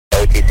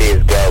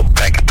is go.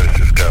 Patriots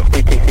is go.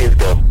 PTC is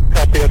go.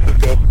 Patriots is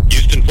go.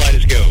 Houston flight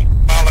is go.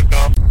 Pilot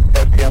go.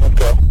 STM is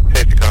go.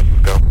 Safety comms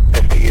is go.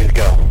 SPU is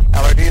go.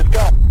 LRD is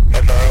go.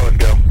 SRO is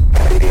go.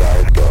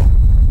 CDR is go.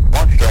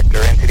 Launch director,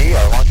 NTD,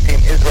 our launch team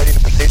is ready to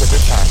proceed at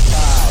this time.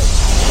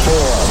 5, 4,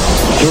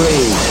 3,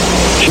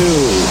 2,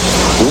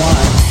 1.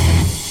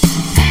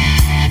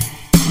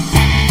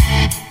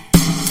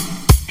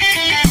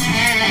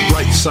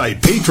 Right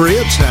Side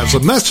Patriots has a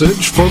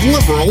message for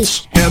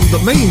liberals and the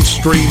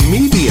mainstream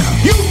media.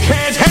 You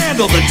can't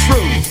handle the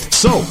truth!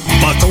 So,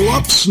 buckle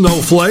up,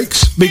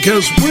 snowflakes,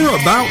 because we're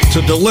about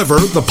to deliver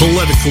the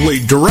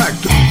politically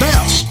direct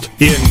best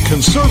in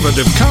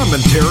conservative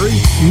commentary,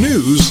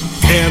 news,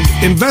 and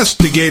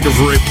investigative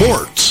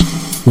reports.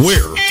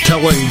 We're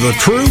telling the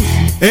truth,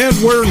 and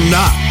we're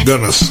not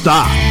gonna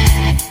stop.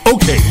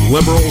 Okay,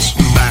 liberals,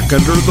 back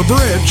under the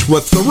bridge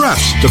with the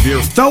rest of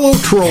your fellow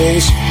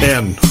trolls,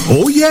 and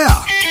oh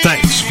yeah,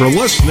 thanks for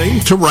listening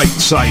to Right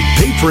Side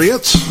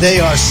Patriots. They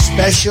are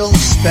special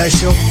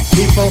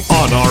people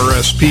On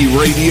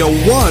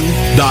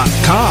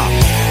RSPRadio1.com.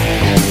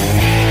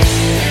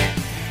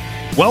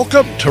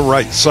 Welcome to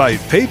Right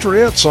Side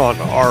Patriots on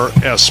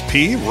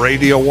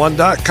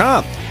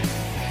RSPRadio1.com.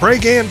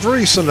 Craig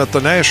Andresen at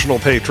the National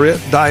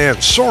Patriot, Diane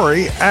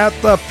Sori at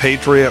the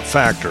Patriot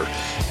Factor.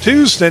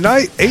 Tuesday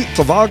night, 8th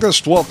of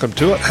August. Welcome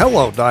to it.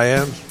 Hello,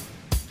 Diane.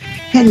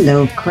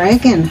 Hello,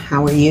 Craig, and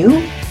how are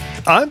you?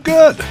 I'm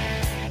good.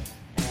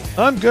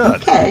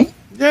 Okay.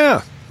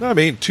 Yeah. I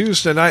mean,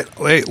 Tuesday night.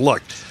 Hey,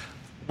 look,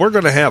 we're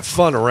going to have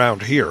fun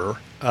around here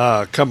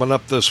coming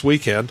up this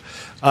weekend.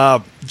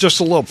 Just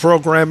a little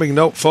programming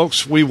note,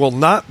 folks. We will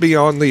not be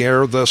on the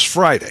air this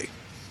Friday.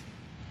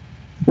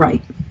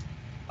 Right.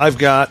 I've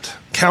got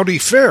county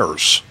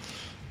fairs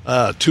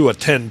to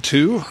attend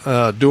to,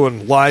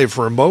 doing live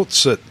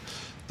remotes at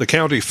the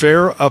county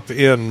fair up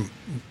in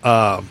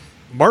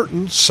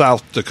Martin,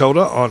 South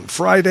Dakota on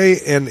Friday,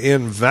 and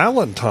in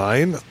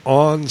Valentine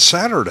on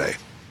Saturday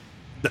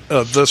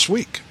this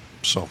week.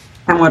 So,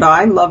 And what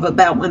I love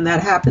about when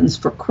that happens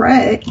for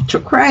Craig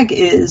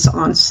is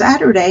on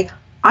Saturday,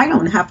 I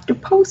don't have to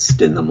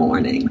post in the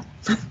morning.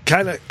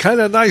 kind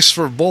of nice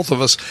for both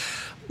of us.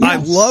 Yes. I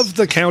love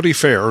the county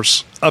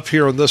fairs up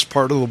here in this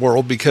part of the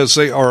world because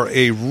they are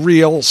a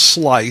real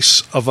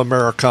slice of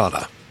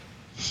Americana.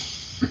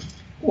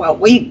 Well,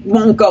 we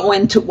won't go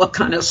into what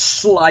kind of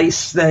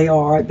slice they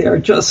are. They're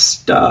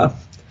just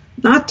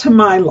not to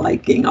my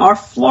liking. Our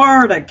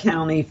Florida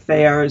county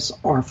fairs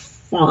are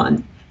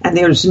fun, and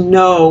there's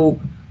no,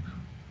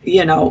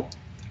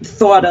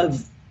 thought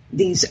of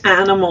these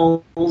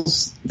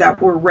animals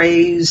that were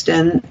raised,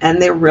 and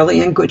they're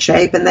really in good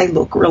shape, and they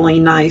look really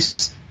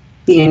nice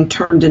being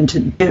turned into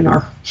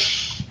dinner.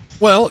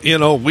 Well,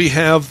 we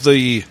have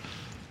the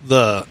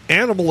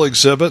animal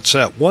exhibits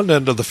at one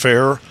end of the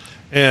fair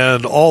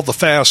and all the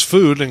fast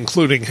food,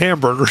 including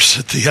hamburgers,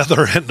 at the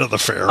other end of the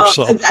fair.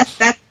 So That's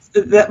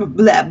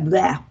blah,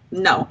 blah.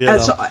 No,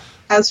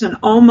 as an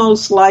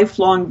almost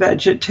lifelong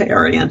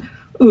vegetarian,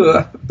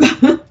 ugh.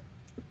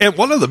 And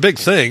one of the big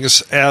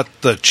things at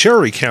the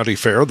Cherry County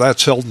Fair,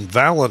 that's held in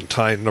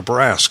Valentine,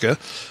 Nebraska,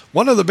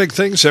 one of the big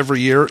things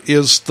every year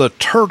is the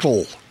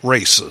turtle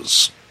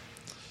races.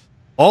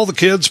 All the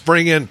kids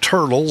bring in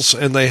turtles,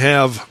 and they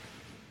have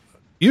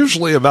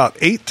usually about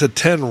 8 to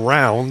 10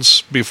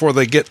 rounds before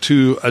they get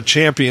to a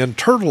champion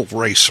turtle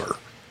racer.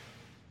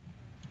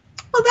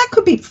 Well, that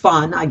could be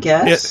fun, I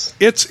guess.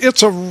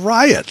 It's a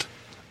riot.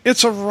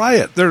 It's a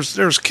riot.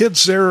 There's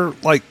kids there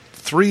like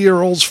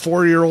 3-year-olds,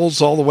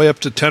 4-year-olds, all the way up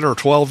to 10 or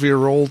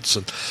 12-year-olds,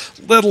 and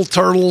little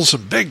turtles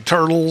and big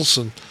turtles,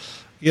 and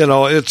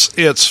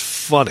it's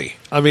funny.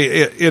 I mean,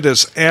 it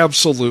is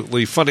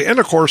absolutely funny. And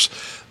of course,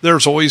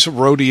 there's always a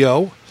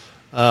rodeo,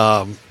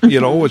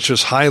 which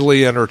is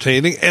highly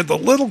entertaining. And the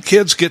little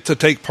kids get to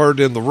take part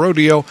in the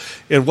rodeo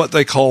in what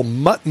they call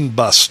mutton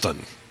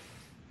busting.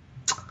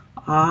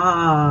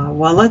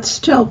 Well, let's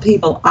tell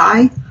people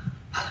I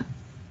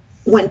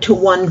went to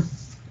one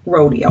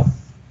rodeo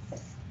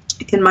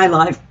in my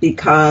life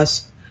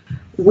because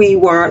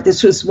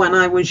this was when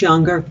I was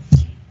younger,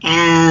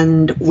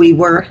 and we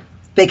were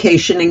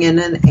vacationing in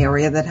an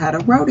area that had a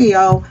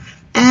rodeo,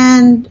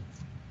 and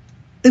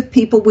the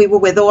people we were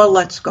with,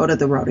 let's go to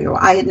the rodeo.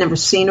 I had never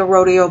seen a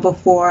rodeo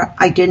before.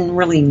 I didn't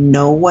really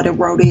know what a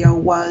rodeo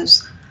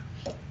was,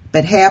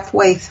 but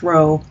halfway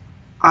through,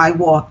 I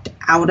walked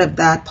out of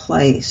that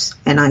place,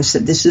 and I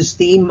said, this is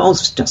the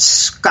most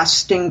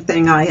disgusting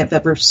thing I have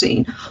ever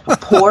seen. A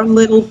poor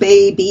little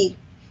baby,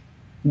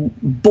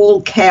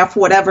 bull, calf,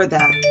 whatever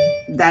that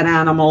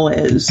animal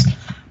is,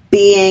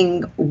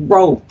 being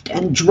roped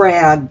and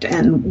dragged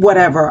and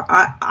whatever.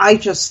 I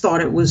just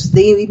thought it was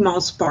the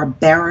most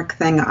barbaric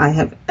thing I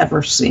have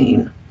ever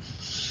seen.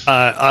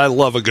 I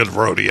love a good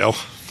rodeo.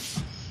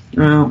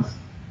 Oh.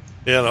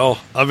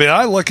 I mean,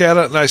 I look at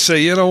it and I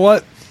say, you know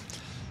what?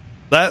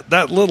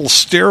 That little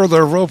steer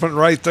they're roping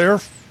right there,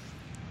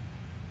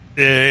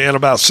 in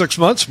about 6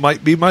 months,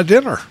 might be my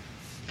dinner.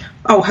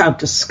 Oh, how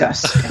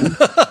disgusting.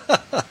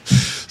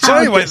 So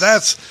anyway,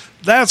 that's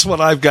that's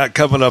what I've got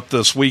coming up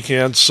this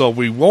weekend. So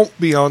we won't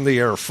be on the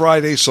air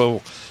Friday.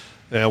 So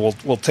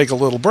we'll take a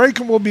little break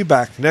and we'll be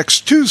back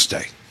next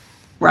Tuesday.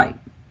 Right.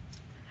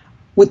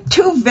 With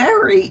two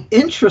very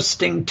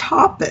interesting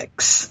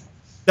topics.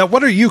 Now,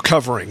 what are you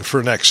covering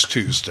for next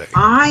Tuesday?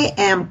 I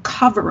am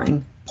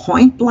covering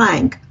point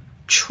blank,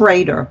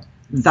 traitor,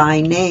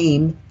 thy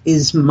name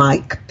is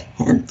Mike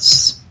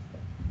Pence.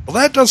 Well,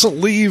 that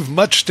doesn't leave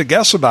much to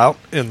guess about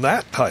in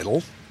that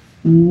title.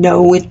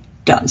 No, it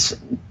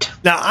doesn't.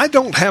 Now, I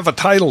don't have a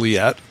title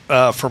yet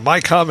for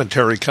my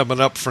commentary coming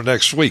up for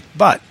next week,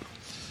 but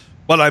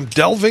what I'm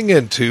delving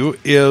into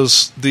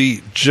is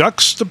the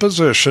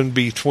juxtaposition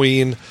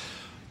between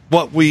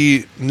what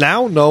we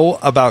now know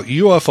about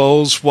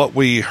UFOs, what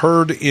we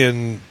heard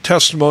in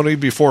testimony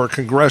before a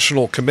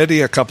congressional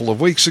committee a couple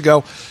of weeks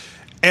ago,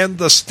 and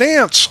the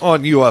stance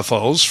on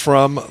UFOs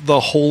from the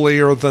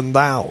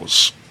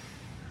holier-than-thous.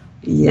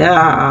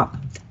 Yeah,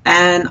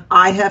 and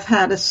I have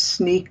had a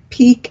sneak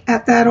peek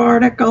at that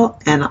article,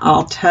 and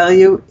I'll tell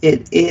you,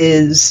 it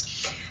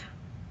is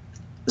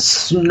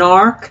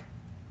snark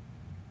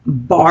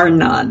bar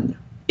none.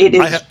 It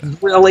is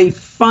really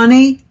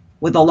funny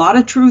with a lot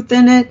of truth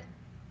in it,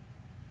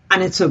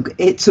 and it's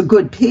a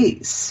good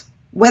piece.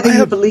 Whether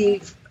you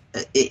believe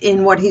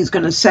in what he's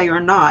going to say or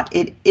not,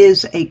 it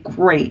is a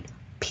great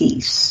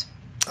piece.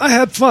 I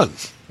had fun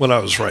when I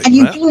was writing and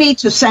you that. do need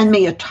to send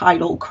me a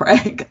title,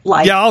 Craig.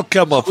 I'll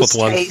come up with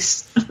one.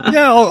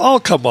 I'll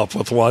come up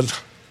with one.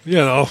 You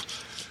know,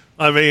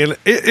 I mean,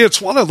 it's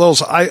one of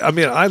those.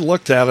 I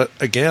looked at it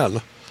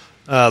again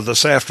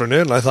this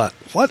afternoon, and I thought,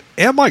 what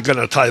am I going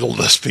to title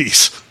this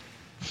piece?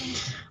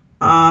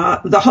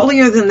 The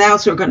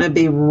holier-than-thous are going to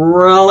be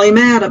really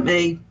mad at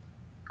me.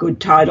 Good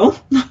title.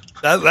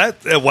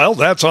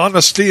 That's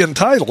honesty in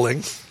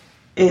titling.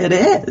 It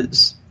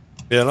is.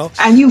 You know,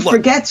 and you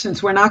forget,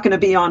 since we're not going to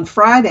be on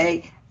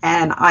Friday,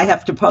 and I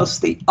have to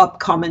post the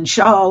upcoming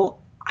show,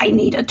 I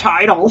need a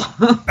title.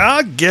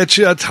 I'll get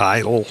you a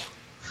title.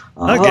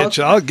 I'll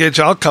get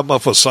you. I'll come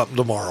up with something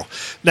tomorrow.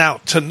 Now,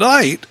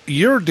 tonight,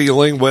 you're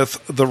dealing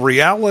with the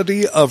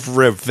reality of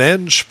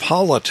revenge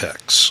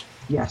politics.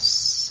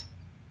 Yes.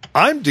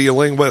 I'm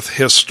dealing with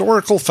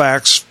historical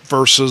facts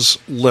versus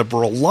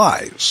liberal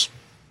lies.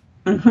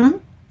 Mm-hmm.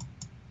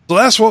 So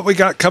that's what we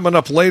got coming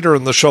up later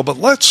in the show. But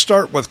let's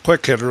start with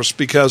quick hitters,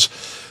 because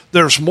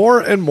there's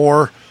more and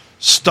more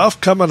stuff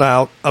coming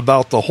out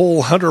about the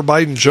whole Hunter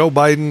Biden, Joe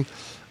Biden,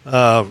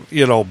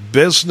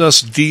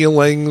 business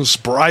dealings,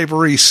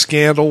 bribery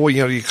scandal.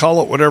 You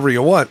call it whatever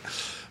you want.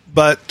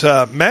 But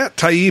Matt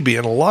Taibbi,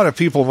 and a lot of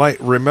people might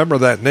remember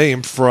that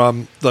name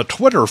from the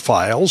Twitter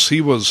files.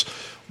 He was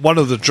one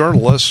of the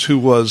journalists who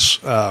was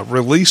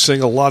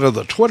releasing a lot of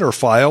the Twitter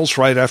files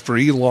right after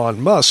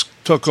Elon Musk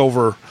took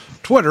over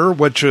Twitter,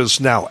 which is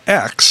now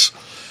X.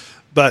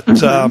 But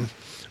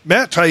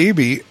Matt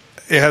Taibbi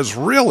has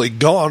really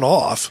gone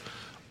off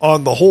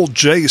on the whole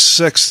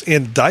J6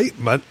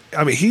 indictment.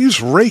 I mean,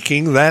 he's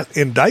raking that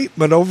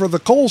indictment over the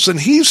coals, and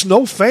he's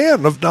no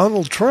fan of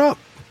Donald Trump.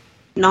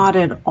 Not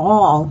at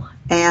all.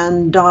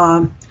 And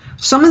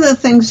some of the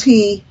things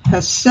he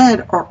has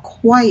said are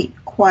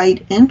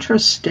quite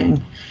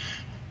interesting.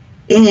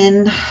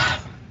 In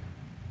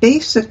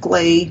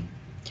basically,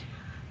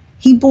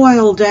 he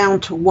boiled down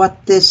to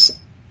what this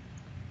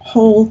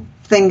whole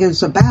thing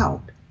is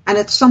about. And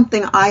it's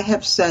something I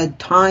have said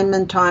time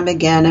and time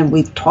again, and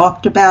we've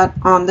talked about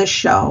on the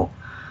show.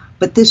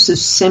 But this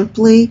is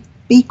simply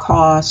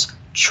because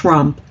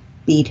Trump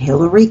beat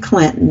Hillary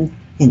Clinton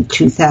in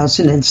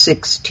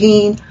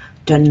 2016,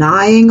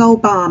 denying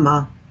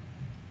Obama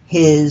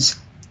his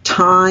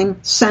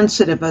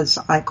time-sensitive, as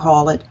I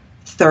call it,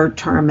 third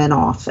term in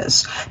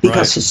office.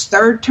 Because his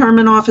third term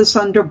in office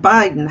under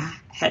Biden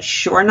has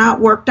sure not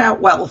worked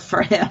out well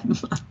for him.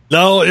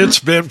 No, it's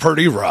been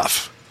pretty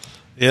rough.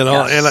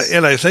 Yes.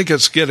 And I think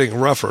it's getting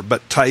rougher.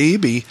 But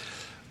Taibbi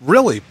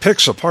really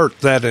picks apart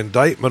that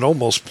indictment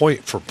almost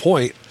point for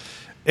point,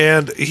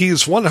 and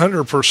he's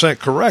 100%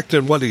 correct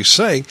in what he's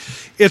saying.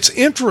 It's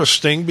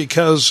interesting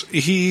because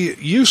he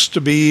used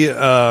to be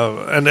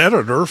an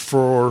editor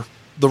for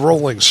the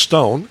Rolling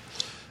Stone.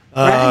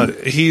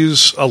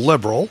 He's a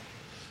liberal,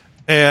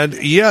 and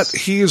yet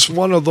he's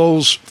one of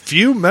those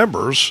few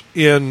members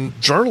in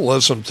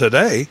journalism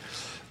today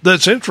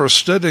that's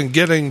interested in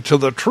getting to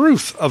the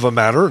truth of a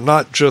matter,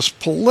 not just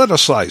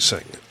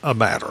politicizing a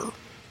matter.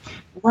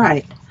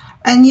 Right.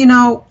 And,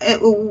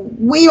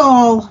 we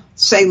all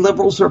say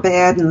liberals are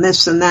bad and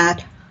this and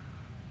that,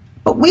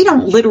 but we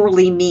don't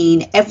literally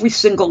mean every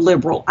single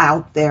liberal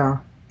out there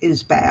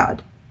is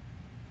bad.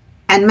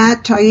 And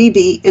Matt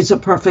Taibbi is a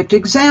perfect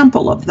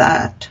example of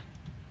that.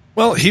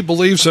 Well, he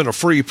believes in a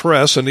free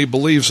press, and he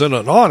believes in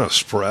an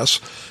honest press.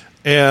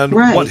 And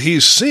what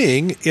he's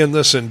seeing in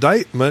this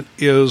indictment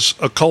is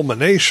a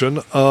culmination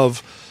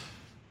of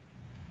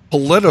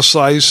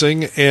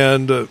politicizing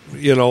and,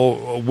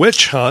 a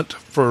witch hunt,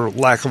 for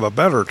lack of a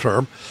better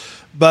term.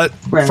 But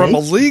from a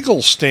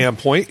legal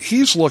standpoint,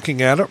 he's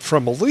looking at it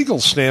from a legal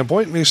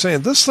standpoint, and he's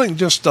saying this thing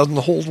just doesn't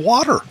hold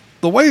water.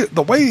 The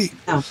way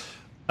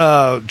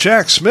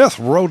Jack Smith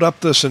wrote up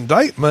this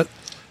indictment,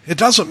 it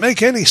doesn't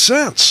make any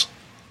sense.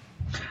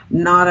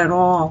 Not at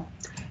all.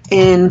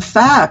 In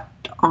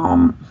fact,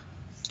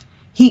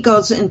 he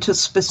goes into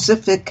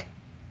specific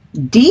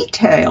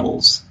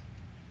details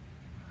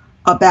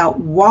about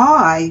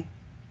why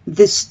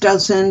this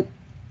doesn't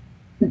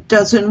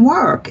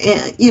work.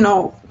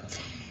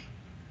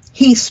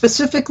 He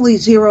specifically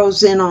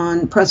zeroes in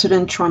on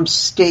President Trump's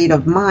state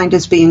of mind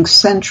as being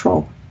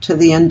central to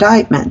the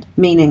indictment,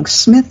 meaning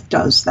Smith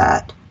does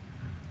that.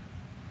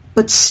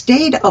 But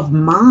state of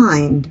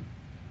mind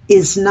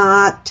is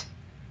not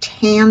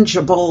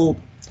tangible,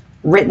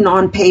 written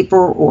on paper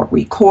or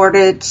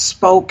recorded,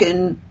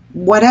 spoken,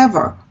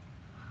 whatever.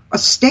 A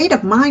state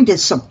of mind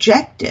is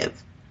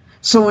subjective.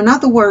 So in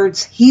other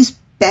words, he's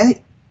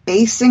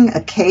basing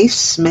a case,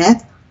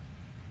 Smith,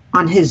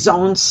 on his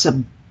own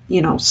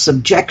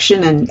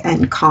subjection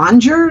and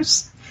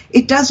conjures.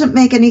 It doesn't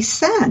make any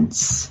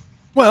sense.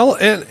 Well,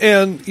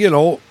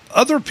 and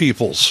other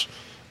people's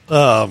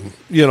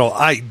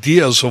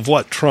ideas of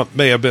what Trump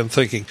may have been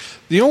thinking.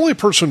 The only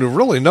person who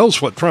really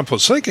knows what Trump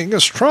was thinking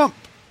is Trump.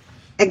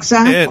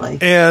 Exactly.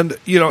 And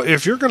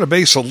if you're going to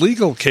base a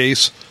legal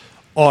case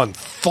on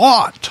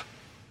thought,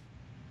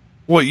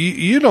 well,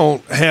 you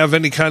don't have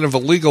any kind of a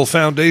legal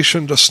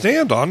foundation to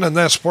stand on, and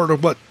that's part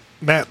of what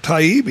Matt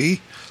Taibbi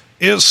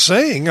is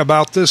saying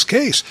about this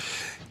case.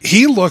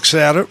 He looks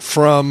at it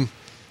from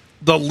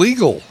the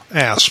legal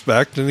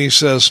aspect, and he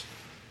says,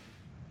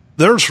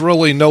 there's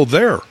really no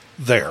there.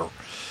 No.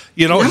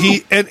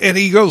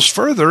 He goes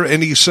further,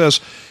 and he says,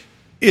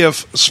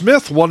 if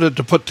Smith wanted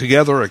to put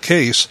together a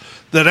case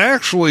that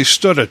actually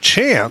stood a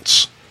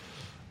chance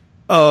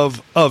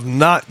of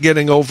not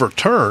getting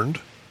overturned,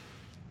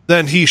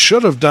 then he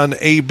should have done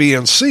A, B,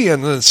 and C,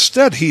 and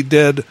instead he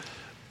did,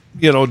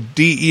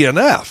 D, E, and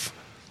F.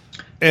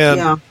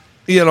 And,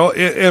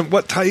 and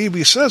what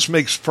Taibbi says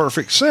makes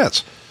perfect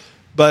sense.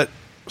 But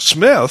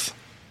Smith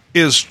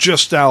is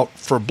just out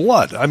for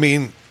blood. I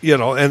mean,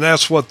 and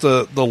that's what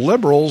the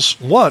liberals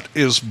want,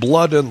 is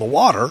blood in the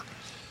water.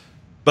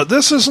 But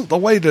this isn't the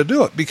way to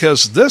do it,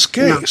 because this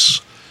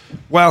case,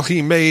 while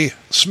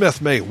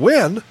Smith may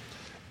win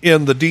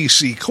in the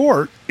D.C.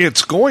 court,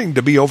 it's going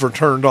to be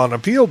overturned on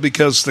appeal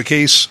because the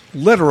case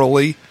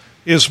literally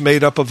is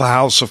made up of a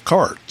house of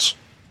cards.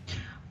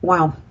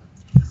 Wow.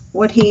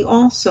 What he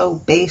also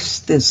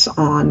based this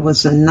on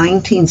was a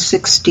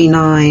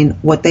 1969,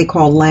 what they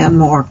call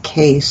landmark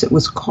case. It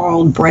was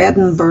called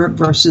Brandenburg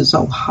versus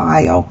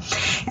Ohio.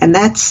 And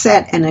that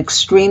set an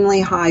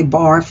extremely high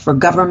bar for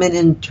government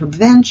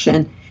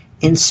intervention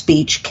in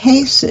speech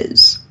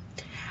cases.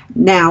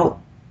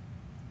 Now,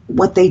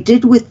 what they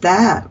did with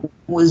that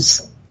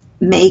was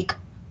make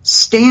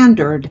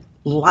standard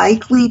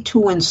likely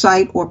to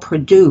incite or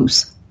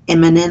produce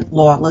imminent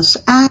lawless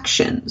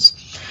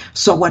actions.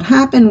 So what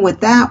happened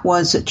with that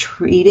was a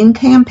treating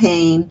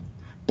campaign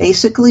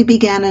basically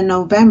began in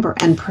November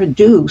and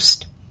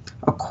produced,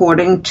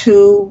 according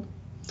to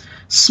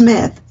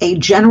Smith, a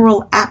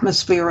general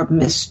atmosphere of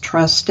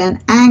mistrust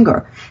and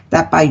anger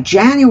that by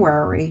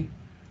January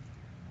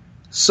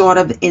sort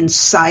of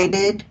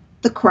incited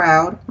the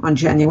crowd on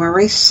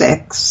January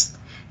 6th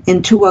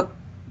into a,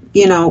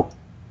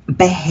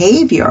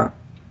 behavior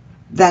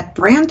that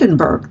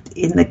Brandenburg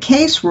in the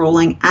case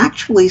ruling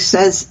actually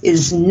says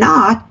is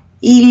not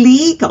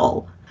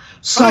illegal.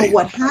 So right.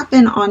 What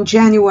happened on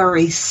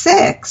January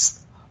 6th,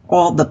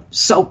 all the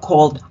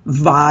so-called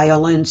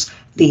violence,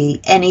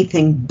 the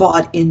anything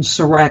but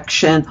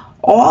insurrection,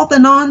 all the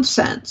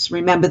nonsense.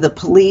 Remember the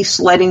police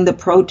letting the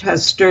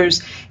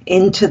protesters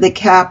into the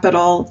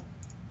Capitol?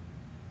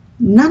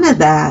 None of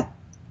that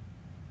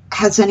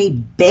has any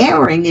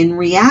bearing in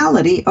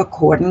reality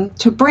according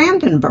to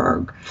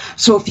Brandenburg.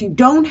 So if you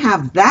don't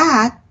have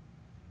that,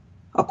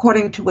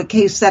 according to a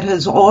case that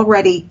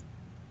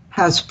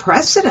has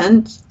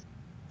precedent,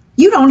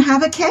 you don't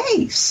have a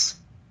case.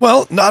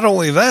 Well, not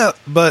only that,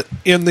 but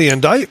in the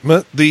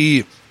indictment,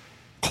 the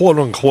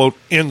quote-unquote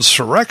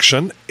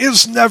insurrection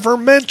is never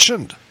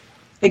mentioned.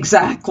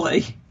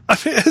 Exactly. I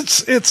mean,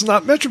 it's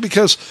not mentioned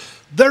because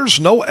there's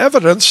no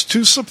evidence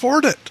to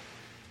support it.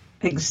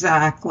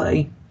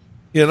 Exactly.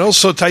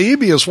 So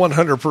Taibbi is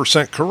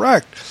 100%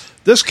 correct.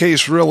 This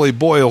case really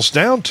boils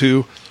down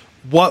to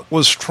what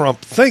was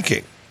Trump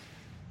thinking.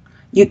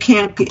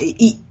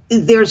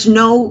 There's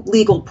no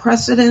legal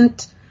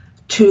precedent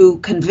to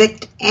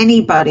convict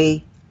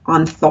anybody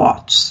on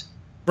thoughts.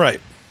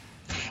 Right.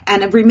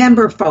 And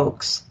remember,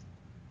 folks,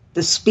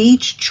 the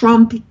speech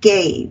Trump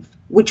gave,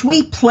 which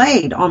we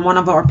played on one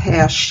of our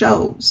past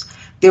shows,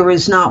 there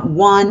is not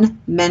one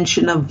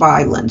mention of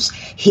violence.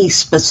 He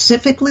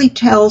specifically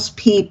tells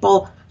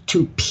people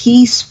to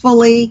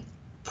peacefully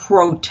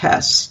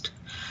protest.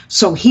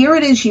 So here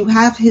it is, you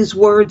have his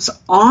words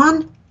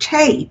on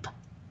tape,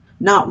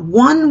 not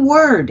one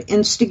word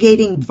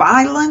instigating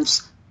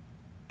violence,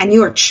 and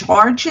you're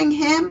charging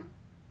him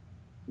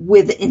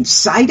with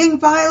inciting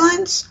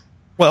violence?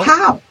 Well,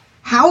 how?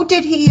 How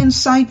did he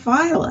incite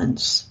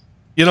violence?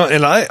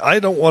 And I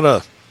don't want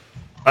to,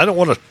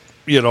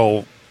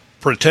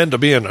 pretend to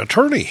be an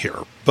attorney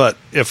here, but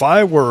if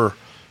I were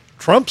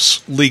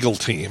Trump's legal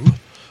team,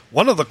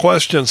 one of the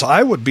questions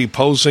I would be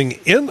posing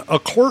in a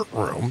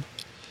courtroom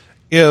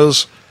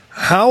is,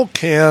 how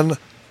can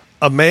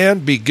a man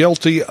be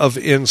guilty of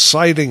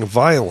inciting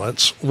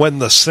violence when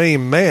the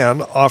same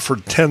man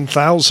offered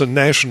 10,000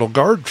 National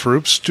Guard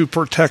troops to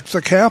protect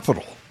the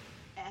Capitol?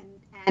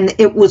 And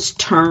it was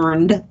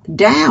turned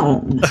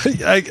down.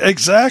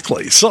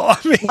 Exactly. So, I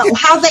mean, well,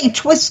 how they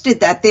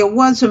twisted that, there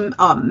was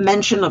a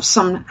mention of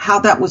how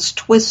that was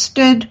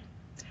twisted,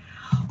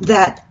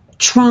 that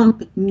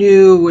Trump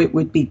knew it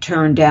would be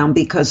turned down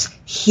because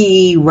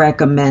he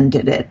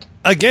recommended it.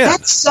 Again,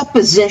 that's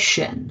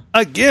supposition.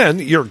 Again,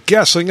 you're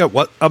guessing at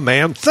what a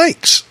man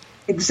thinks.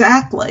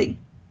 Exactly.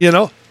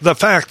 The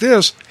fact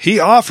is, he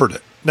offered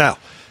it. Now,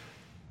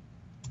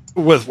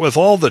 with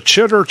all the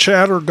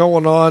chitter-chatter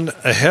going on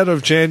ahead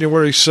of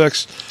January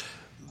 6th,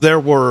 there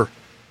were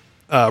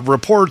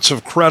reports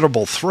of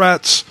credible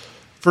threats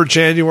for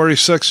January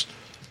 6th.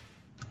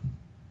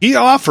 He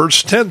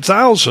offers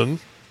 10,000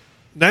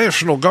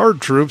 National Guard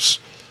troops.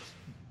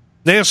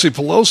 Nancy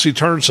Pelosi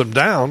turns him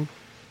down.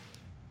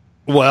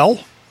 Well,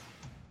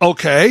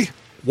 okay,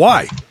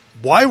 why?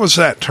 Why was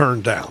that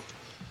turned down?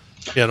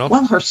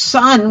 Well, her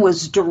son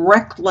was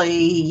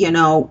directly, in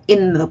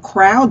the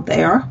crowd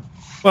there.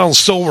 Well,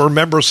 so were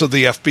members of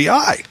the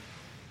FBI.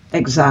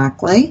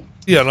 Exactly.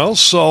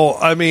 So,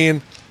 I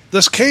mean,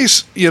 this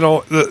case,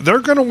 they're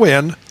going to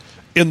win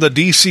in the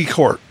D.C.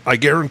 court. I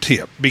guarantee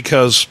it,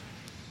 because,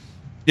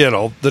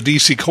 the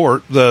D.C.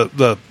 court,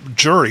 the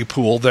jury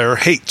pool there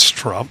hates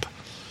Trump.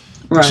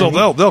 Right. So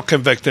they'll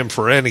convict him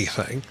for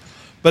anything.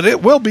 But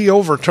it will be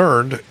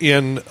overturned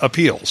in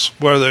appeals,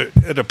 whether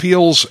it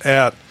appeals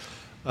at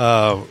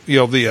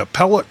the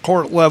appellate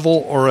court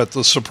level or at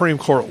the Supreme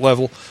Court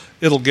level.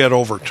 It'll get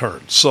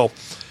overturned. So,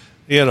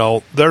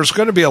 there's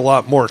going to be a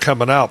lot more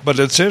coming out. But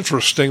it's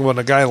interesting when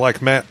a guy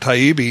like Matt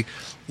Taibbi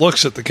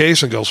looks at the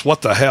case and goes,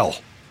 "What the hell?"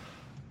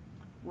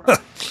 Right.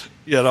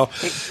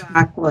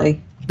 Exactly.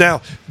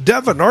 Now,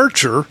 Devin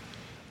Archer,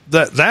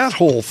 that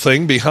whole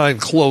thing behind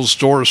closed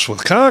doors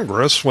with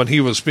Congress when he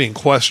was being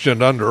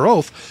questioned under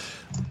oath.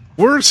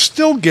 We're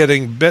still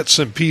getting bits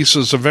and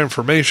pieces of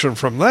information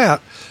from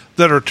that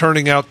are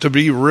turning out to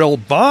be real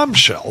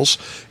bombshells,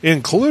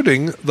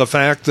 including the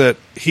fact that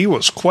he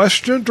was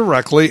questioned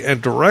directly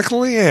and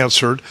directly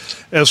answered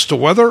as to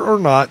whether or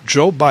not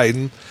Joe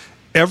Biden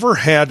ever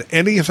had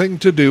anything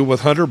to do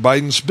with Hunter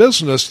Biden's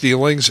business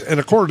dealings. And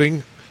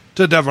according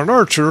to Devin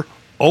Archer,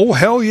 oh,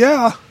 hell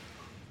yeah.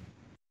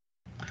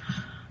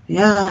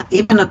 Yeah,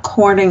 even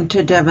according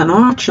to Devin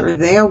Archer,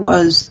 there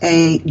was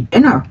a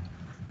dinner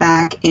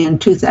back in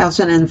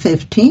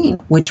 2015,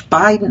 which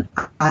Biden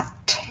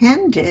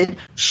attended,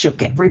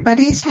 shook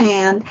everybody's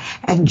hand,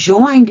 and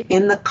joined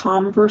in the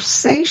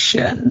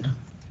conversation.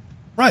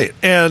 Right,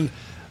 and,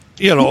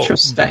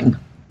 interesting.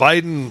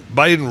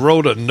 Biden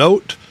wrote a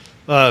note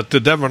to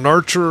Devin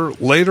Archer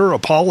later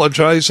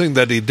apologizing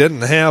that he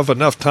didn't have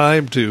enough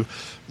time to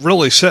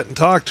really sit and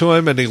talk to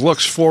him, and he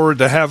looks forward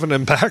to having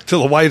him back to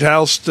the White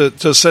House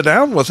to sit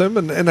down with him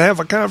and have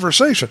a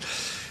conversation.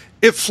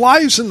 It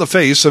flies in the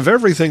face of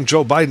everything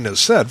Joe Biden has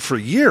said for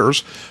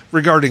years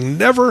regarding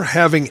never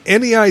having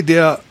any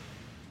idea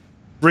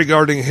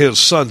regarding his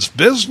son's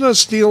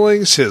business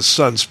dealings, his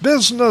son's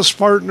business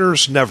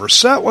partners, never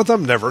sat with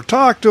him, never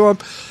talked to him,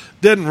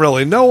 didn't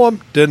really know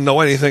him, didn't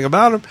know anything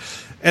about him.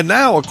 And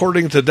now,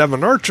 according to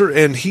Devin Archer,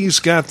 and he's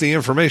got the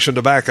information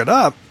to back it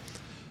up,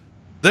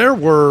 there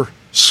were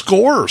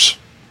scores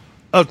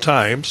of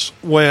times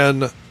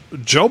when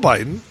Joe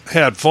Biden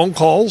had phone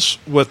calls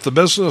with the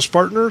business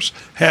partners,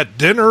 had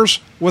dinners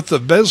with the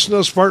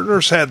business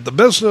partners, had the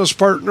business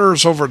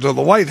partners over to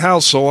the White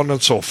House, so on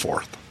and so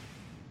forth.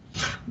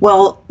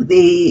 Well,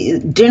 the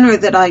dinner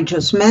that I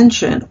just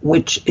mentioned,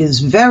 which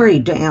is very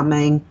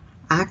damning,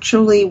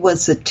 actually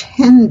was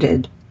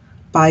attended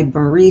by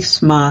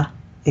Burisma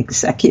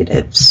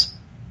executives.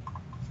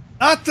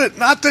 Not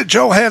that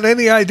Joe had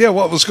any idea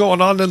what was going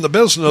on in the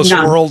business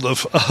world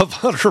of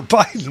Hunter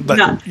Biden, but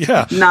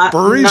not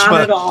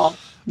at all.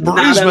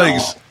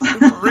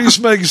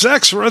 Burisma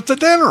execs were at the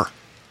dinner.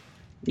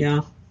 Yeah.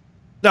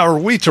 Now, are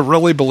we to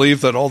really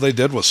believe that all they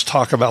did was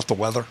talk about the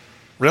weather?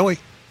 Really?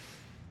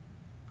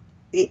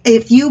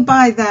 If you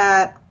buy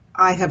that,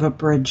 I have a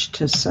bridge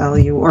to sell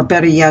you, or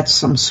better yet,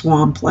 some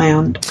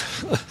swampland.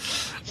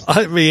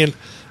 I mean,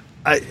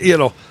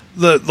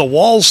 The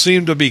walls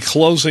seem to be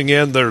closing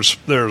in. There's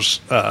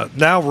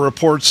now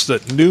reports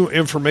that new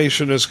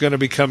information is going to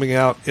be coming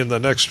out in the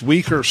next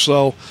week or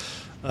so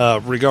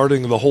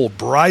regarding the whole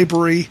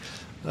bribery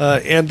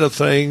end of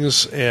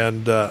things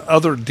and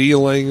other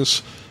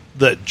dealings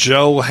that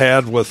Joe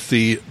had with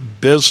the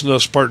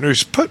business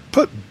partners. Put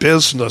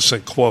business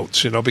in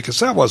quotes, because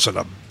that wasn't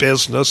a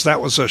business. That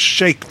was a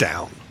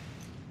shakedown.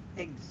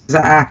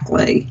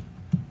 Exactly.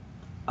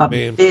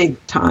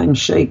 Big-time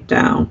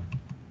shakedown.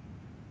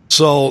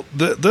 So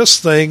this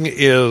thing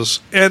is,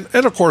 and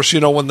of course,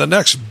 when the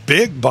next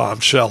big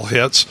bombshell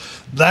hits,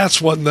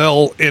 that's when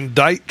they'll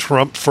indict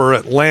Trump for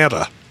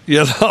Atlanta,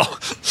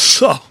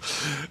 So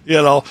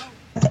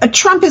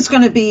Trump is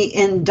going to be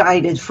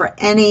indicted for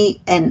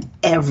any and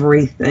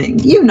everything.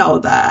 You know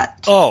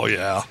that. Oh,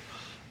 yeah.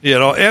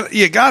 And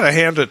you got to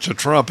hand it to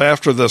Trump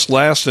after this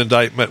last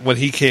indictment when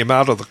he came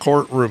out of the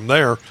courtroom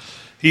there.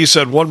 He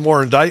said, one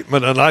more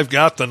indictment and I've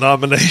got the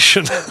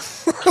nomination.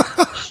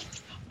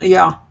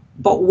 Yeah,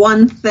 but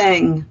one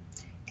thing,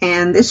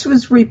 and this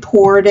was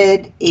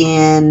reported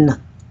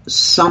in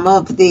some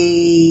of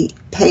the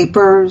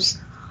papers.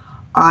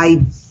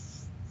 I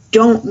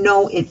don't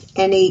know if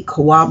any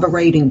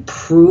corroborating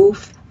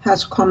proof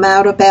has come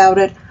out about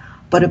it,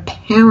 but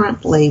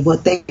apparently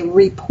what they're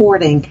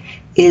reporting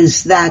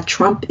is that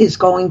Trump is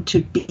going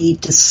to be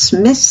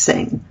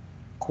dismissing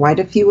quite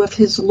a few of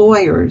his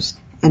lawyers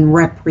and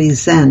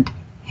represent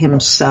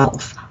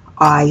himself.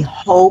 I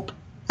hope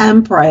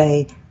and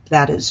pray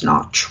that is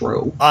not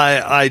true.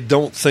 I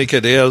don't think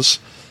it is.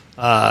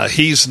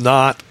 He's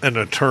not an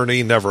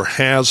attorney, never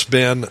has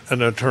been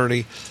an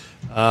attorney.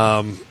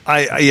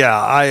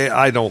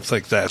 I don't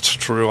think that's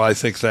true. I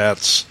think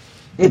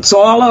it's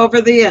all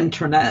over the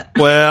internet.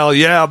 Well,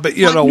 yeah, but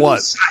you know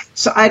what?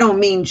 So I don't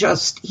mean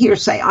just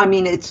hearsay. I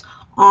mean, it's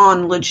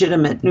on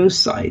legitimate news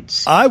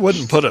sites. I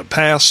wouldn't put it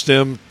past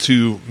him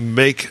to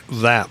make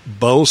that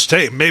boast.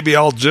 Hey, maybe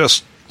I'll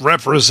just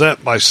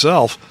represent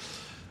myself,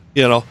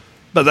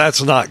 but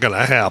that's not going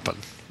to happen.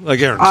 I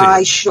guarantee it.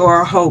 I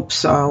sure hope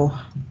so.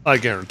 I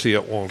guarantee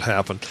it won't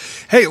happen.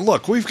 Hey,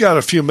 look, we've got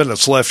a few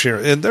minutes left here,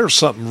 and there's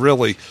something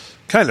really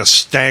kind of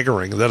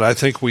staggering that I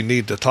think we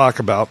need to talk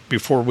about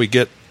before we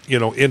get,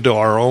 into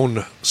our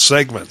own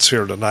segments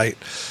here tonight.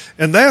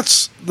 And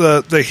that's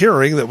the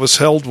hearing that was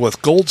held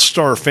with Gold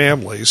Star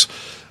families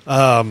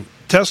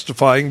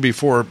testifying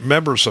before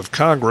members of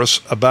Congress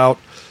about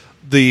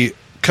the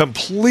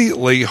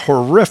completely,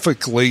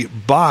 horrifically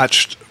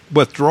botched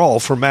withdrawal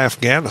from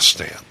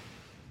Afghanistan.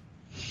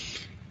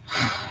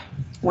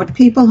 What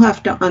people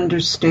have to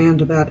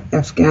understand about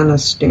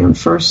Afghanistan,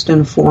 first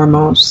and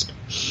foremost,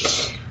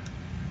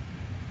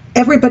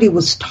 everybody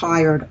was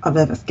tired of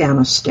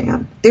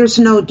Afghanistan. There's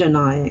no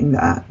denying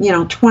that.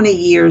 20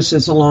 years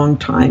is a long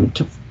time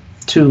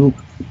to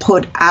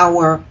put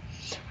our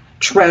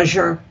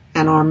treasure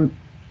and our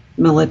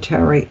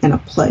military in a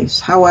place.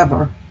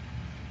 However,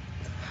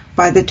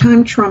 by the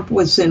time Trump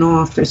was in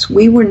office,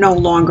 we were no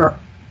longer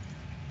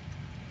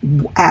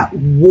at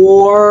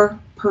war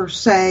per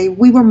se.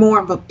 We were more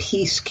of a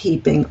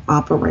peacekeeping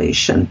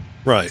operation.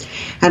 Right.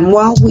 And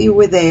while we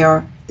were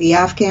there, the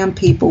Afghan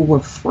people were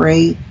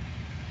free.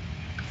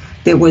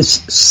 There was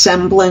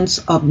semblance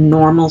of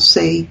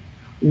normalcy.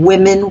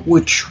 Women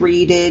were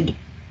treated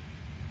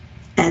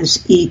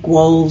as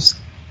equals.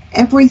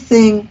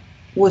 Everything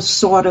was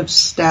sort of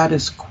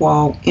status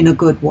quo in a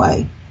good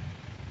way.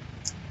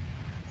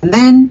 And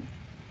then,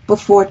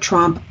 before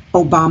Trump,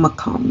 Obama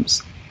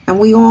comes. And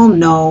we all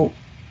know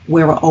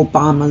where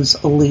Obama's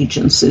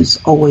allegiances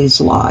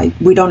always lie.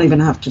 We don't even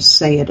have to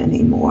say it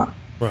anymore.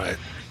 Right.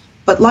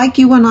 But like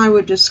you and I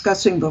were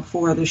discussing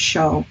before the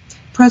show,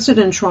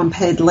 President Trump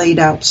had laid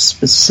out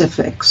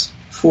specifics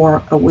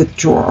for a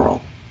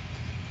withdrawal,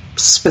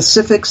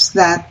 specifics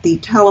that the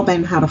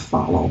Taliban had to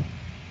follow.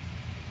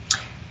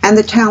 And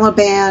the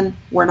Taliban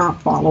were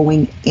not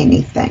following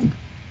anything.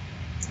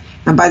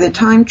 And by the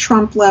time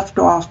Trump left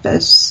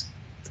office,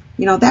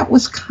 that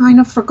was kind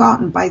of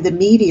forgotten by the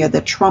media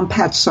that Trump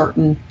had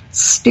certain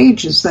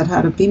stages that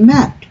had to be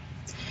met.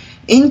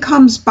 In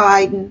comes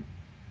Biden,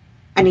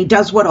 and he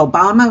does what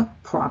Obama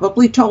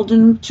probably told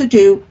him to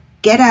do: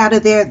 get out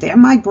of there, they're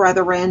my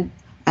brethren,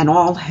 and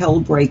all hell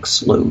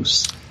breaks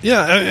loose.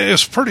 Yeah,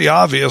 it's pretty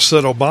obvious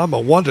that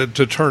Obama wanted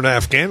to turn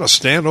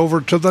Afghanistan over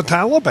to the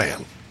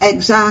Taliban.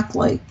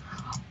 Exactly.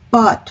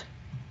 But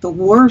the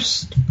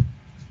worst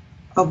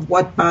of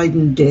what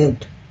Biden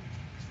did,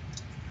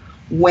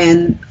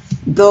 when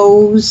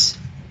those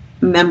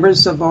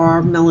members of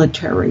our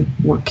military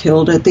were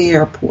killed at the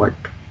airport,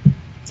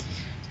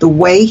 the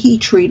way he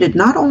treated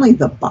not only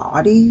the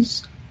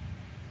bodies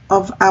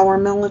of our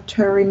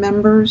military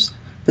members,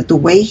 but the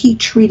way he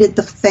treated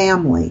the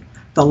family,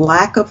 the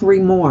lack of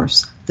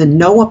remorse, the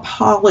no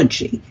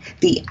apology,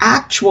 the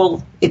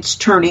actual, it's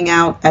turning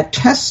out, a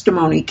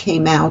testimony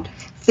came out,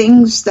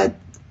 things that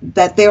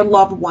their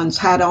loved ones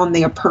had on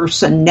their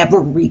person never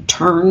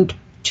returned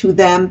to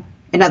them.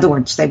 In other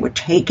words, they were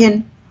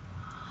taken.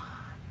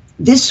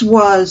 This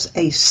was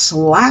a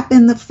slap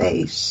in the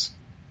face,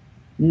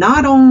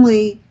 not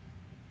only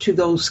to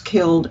those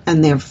killed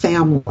and their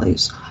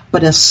families,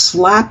 but a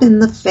slap in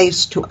the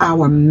face to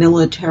our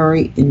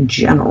military in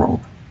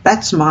general.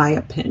 That's my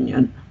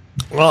opinion.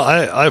 Well,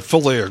 I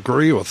fully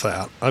agree with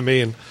that. I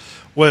mean,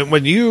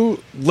 when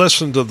you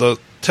listen to the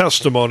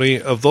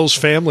testimony of those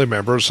family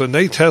members, and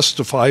they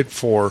testified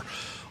for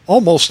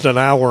almost an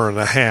hour and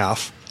a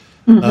half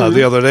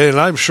the other day, and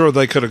I'm sure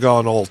they could have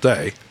gone all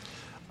day.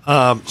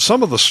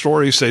 Some of the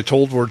stories they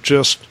told were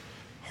just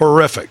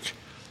horrific.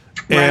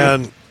 Right.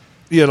 And,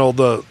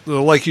 the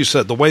like you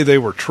said, the way they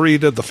were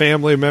treated, the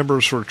family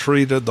members were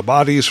treated, the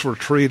bodies were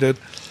treated,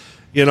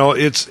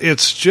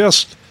 it's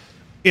just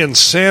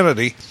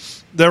insanity.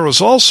 There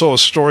was also a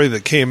story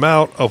that came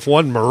out of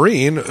one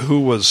Marine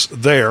who was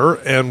there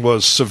and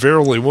was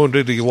severely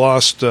wounded. He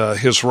lost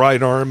his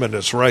right arm and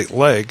his right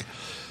leg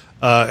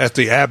at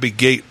the Abbey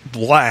Gate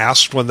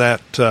blast when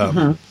that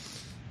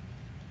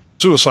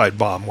suicide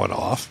bomb went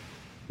off.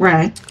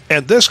 Right.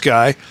 And this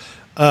guy,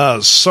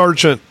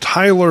 Sergeant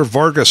Tyler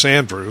Vargas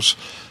Andrews,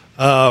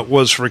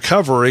 was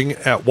recovering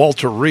at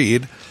Walter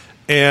Reed,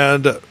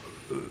 and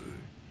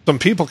some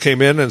people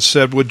came in and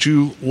said, would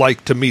you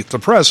like to meet the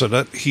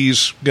president?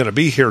 He's going to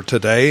be here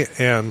today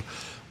and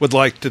would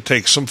like to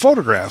take some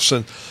photographs.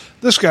 And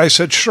this guy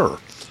said, sure.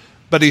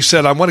 But he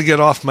said, I want to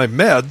get off my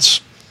meds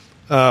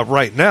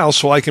right now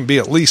so I can be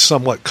at least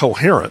somewhat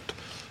coherent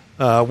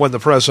when the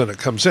president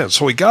comes in.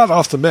 So he got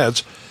off the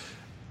meds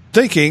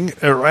thinking,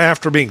 or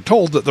after being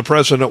told that the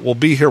president will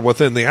be here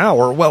within the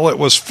hour. Well, it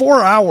was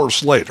 4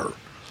 hours later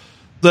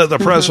that the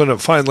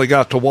president finally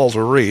got to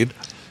Walter Reed.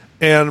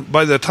 And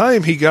by the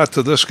time he got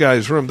to this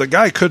guy's room, the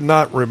guy could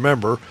not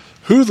remember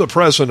who the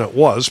president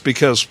was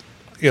because,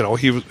 you know,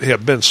 he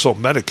had been so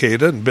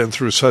medicated and been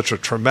through such a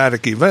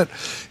traumatic event.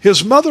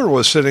 His mother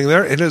was sitting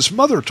there, and his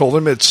mother told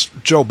him it's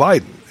Joe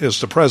Biden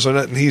is the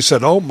president. And he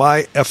said, oh,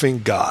 my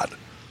effing God.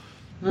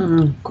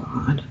 Oh,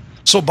 God.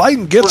 So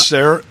Biden gets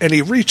there, and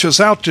he reaches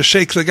out to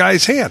shake the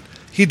guy's hand.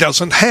 He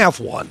doesn't have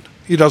one.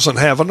 He doesn't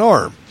have an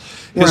arm.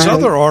 His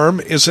other arm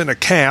is in a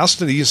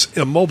cast, and he's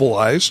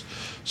immobilized.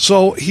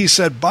 So he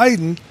said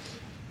Biden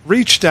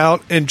reached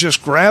out and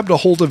just grabbed a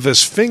hold of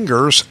his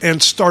fingers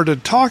and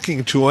started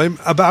talking to him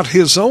about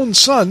his own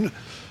son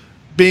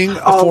being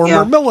a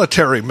former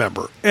military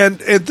member. And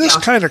this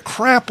kind of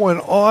crap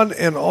went on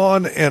and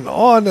on and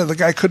on, and the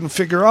guy couldn't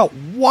figure out,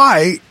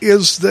 why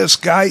is this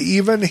guy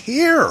even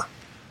here?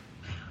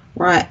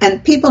 Right.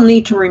 And people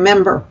need to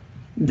remember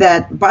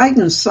that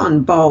Biden's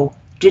son, Beau,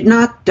 did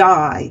not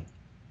die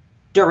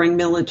during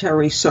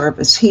military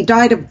service. He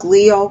died of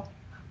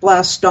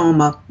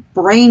glioblastoma,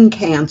 brain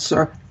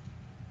cancer,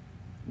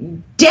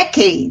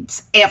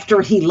 decades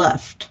after he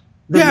left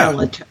the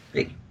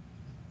military.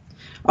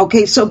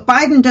 Okay, so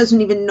Biden doesn't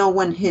even know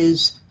when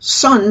his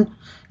son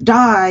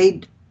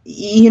died,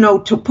 you know,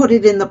 to put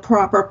it in the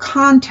proper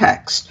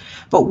context.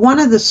 But one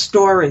of the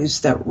stories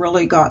that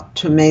really got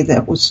to me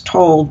that was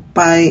told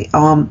by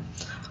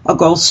a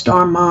Gold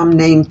Star mom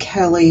named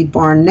Kelly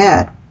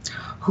Barnett,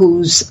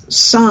 whose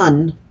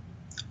son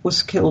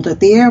was killed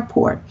at the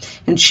airport.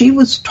 And she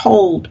was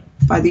told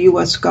by the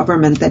U.S.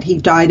 government that he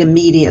died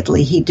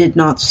immediately. He did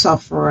not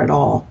suffer at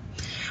all.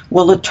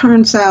 Well, it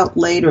turns out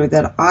later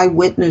that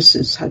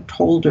eyewitnesses had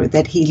told her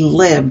that he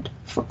lived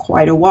for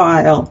quite a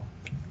while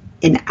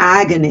in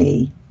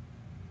agony,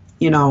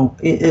 you know,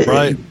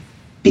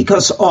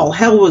 because all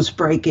hell was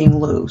breaking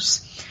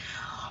loose.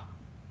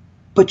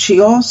 But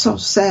she also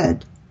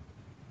said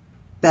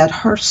that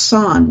her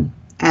son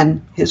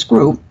and his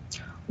group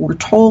were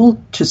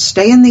told to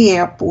stay in the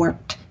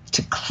airport,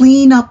 to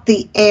clean up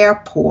the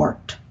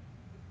airport,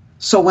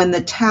 so when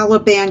the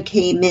Taliban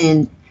came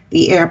in,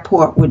 the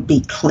airport would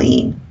be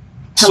clean.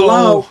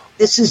 Hello,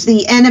 this is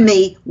the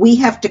enemy. We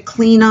have to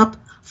clean up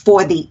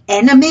for the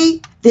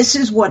enemy? This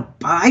is what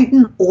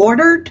Biden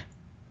ordered?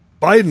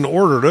 Biden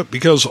ordered it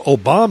because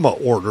Obama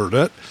ordered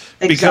it.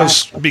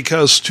 Exactly.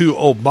 Because to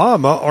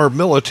Obama, our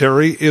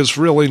military is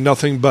really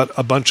nothing but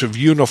a bunch of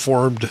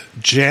uniformed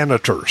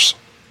janitors.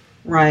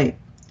 Right.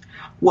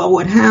 Well,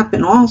 what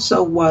happened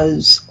also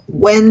was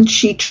when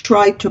she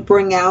tried to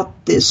bring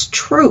out this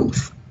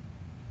truth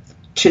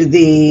to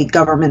the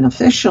government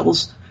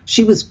officials,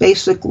 she was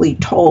basically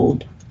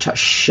told to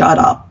shut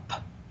up.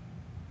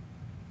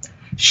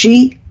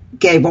 She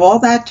gave all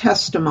that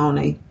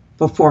testimony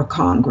before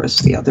Congress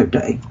the other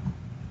day.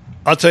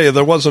 I'll tell you,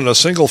 there wasn't a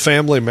single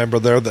family member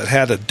there that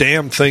had a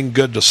damn thing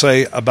good to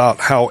say about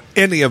how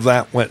any of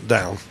that went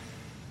down.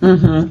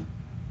 Mm-hmm.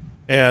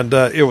 And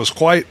it was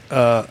quite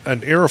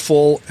an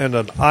earful and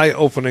an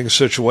eye-opening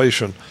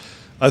situation,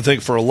 I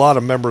think, for a lot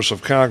of members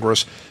of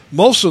Congress.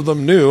 Most of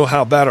them knew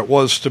how bad it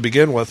was to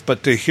begin with,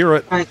 but to hear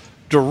it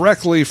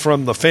directly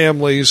from the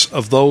families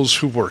of those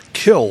who were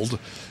killed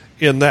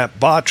in that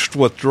botched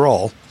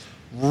withdrawal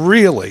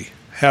really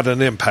had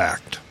an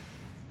impact.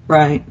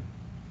 Right.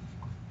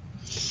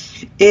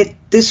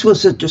 This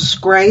was a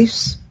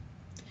disgrace.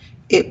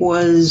 It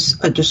was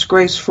a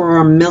disgrace for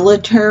our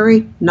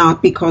military,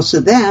 not because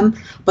of them,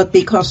 but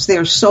because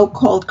their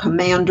so-called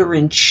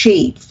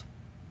commander-in-chief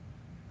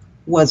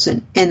was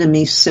an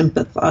enemy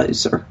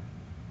sympathizer.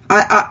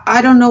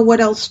 I don't know what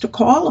else to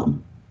call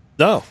him.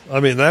 No, I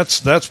mean,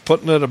 that's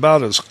putting it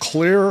about as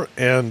clear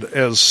and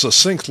as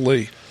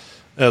succinctly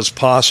as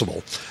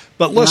possible.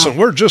 But listen,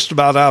 we're just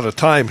about out of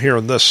time here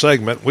in this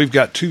segment. We've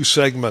got 2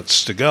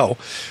 segments to go.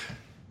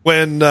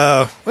 When,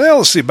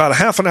 let's see, about a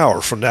half an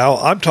hour from now,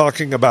 I'm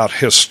talking about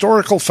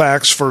historical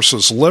facts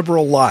versus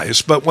liberal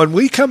lies. But when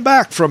we come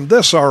back from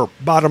this, our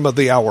bottom of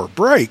the hour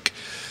break,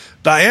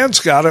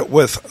 Diane's got it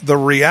with the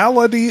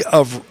reality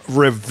of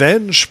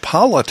revenge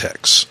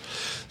politics.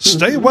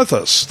 Stay with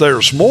us.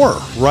 There's more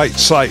Right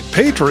Side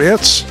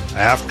Patriots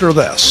after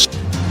this.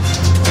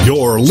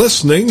 You're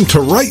listening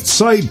to Right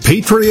Side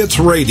Patriots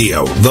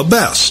Radio, the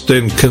best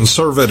in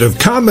conservative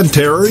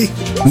commentary,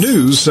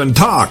 news, and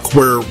talk,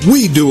 where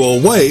we do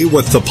away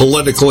with the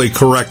politically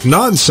correct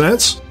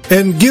nonsense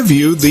and give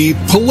you the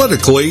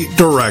politically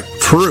direct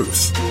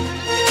truth.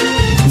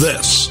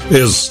 This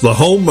is the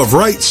home of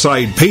Right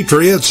Side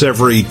Patriots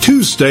every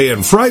Tuesday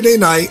and Friday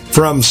night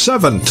from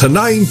 7 to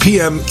 9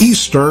 p.m.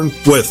 Eastern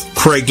with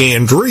Craig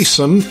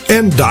Andresen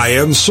and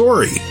Diane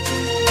Sori.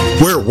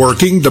 We're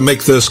working to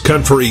make this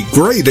country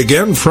great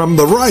again from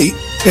the right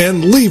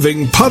and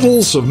leaving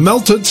puddles of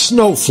melted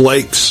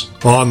snowflakes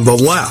on the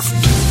left.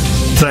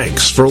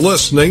 Thanks for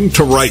listening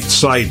to Right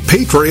Side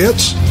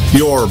Patriots,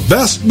 your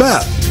best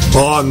bet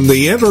on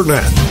the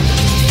Internet.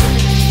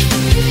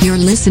 You're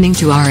listening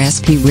to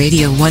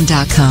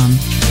rspradio1.com.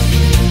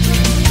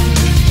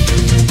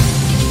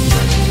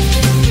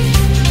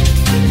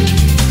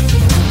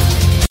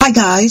 Hi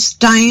guys,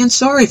 Diane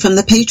Sori from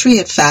The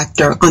Patriot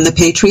Factor on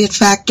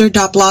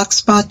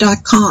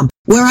thepatriotfactor.blogspot.com,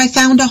 where I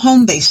found a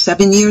home base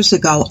 7 years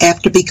ago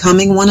after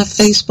becoming one of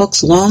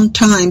Facebook's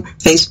long-time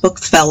Facebook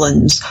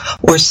felons,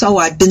 or so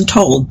I've been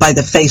told by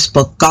the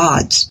Facebook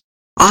gods.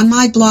 On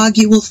my blog,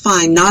 you will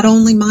find not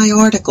only my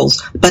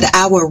articles, but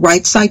our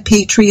Right Side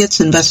Patriots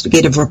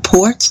investigative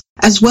reports,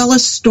 as well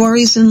as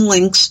stories and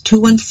links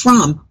to and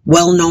from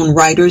well-known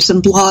writers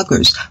and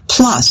bloggers,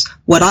 plus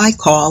what I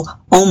call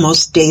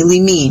almost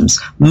daily memes,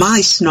 my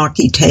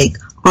snarky take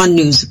on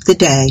news of the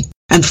day.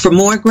 And for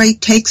more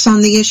great takes on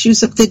the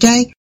issues of the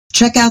day,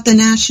 check out The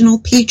National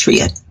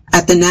Patriot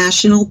at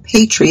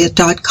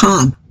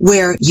thenationalpatriot.com,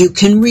 where you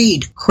can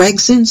read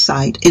Craig's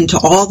insight into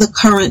all the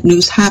current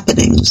news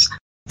happenings.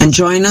 And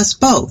join us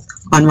both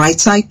on Right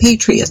Side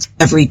Patriots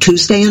every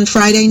Tuesday and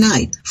Friday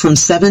night from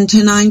 7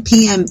 to 9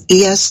 p.m.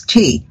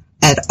 EST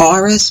at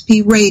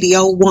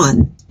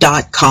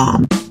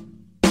rspradio1.com.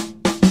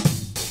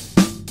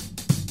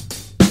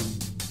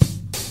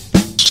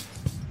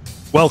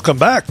 Welcome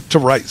back to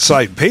Right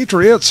Side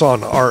Patriots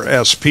on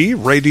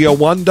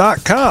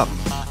rspradio1.com.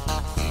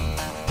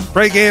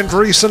 Craig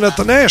Andresen at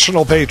the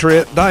National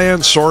Patriot, Diane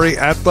Sori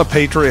at the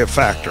Patriot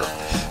Factor.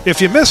 If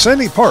you miss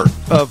any part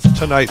of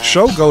tonight's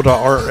show, go to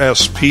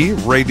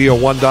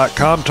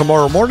rspradio1.com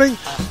tomorrow morning,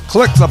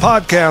 click the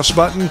podcast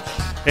button,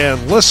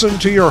 and listen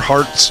to your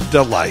heart's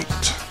delight.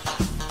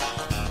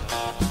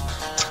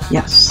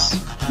 Yes.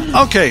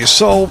 Okay,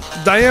 so,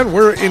 Diane,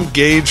 we're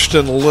engaged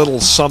in a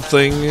little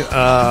something.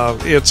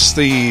 It's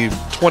the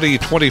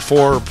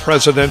 2024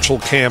 presidential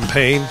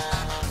campaign,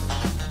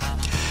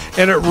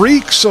 and it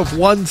reeks of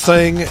one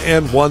thing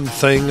and one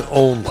thing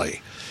only.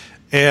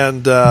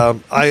 And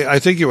I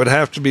think you would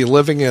have to be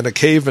living in a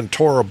cave in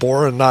Tora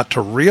Bora not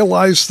to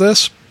realize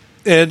this.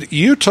 And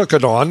you took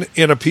it on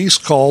in a piece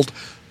called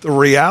The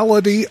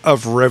Reality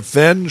of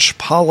Revenge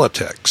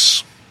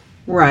Politics.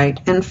 Right.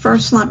 And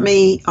first let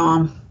me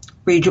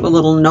read you a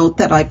little note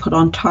that I put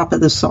on top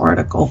of this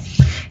article.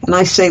 And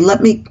I say,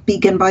 let me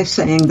begin by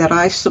saying that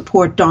I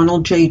support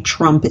Donald J.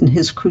 Trump in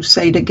his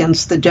crusade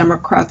against the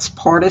Democrats'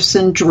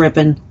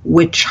 partisan-driven,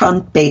 witch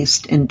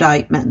hunt-based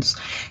indictments,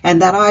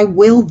 and that I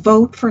will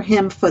vote for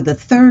him for the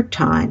third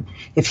time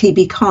if he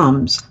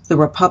becomes the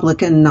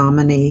Republican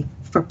nominee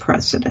for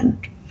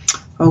president.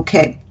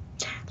 Okay,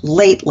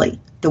 lately,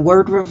 the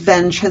word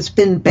revenge has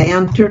been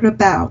bantered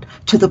about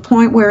to the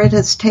point where it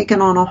has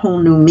taken on a whole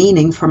new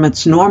meaning from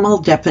its normal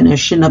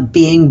definition of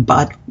being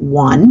but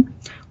one's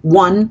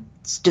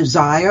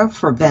desire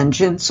for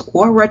vengeance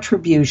or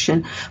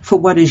retribution for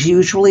what is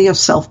usually a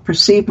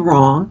self-perceived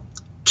wrong.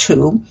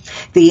 2,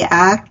 the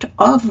act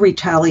of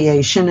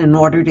retaliation in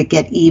order to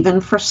get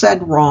even for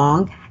said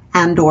wrong.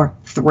 And or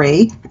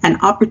 3,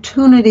 an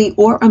opportunity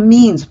or a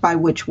means by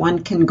which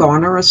one can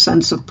garner a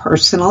sense of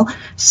personal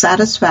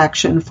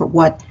satisfaction for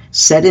what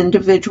said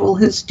individual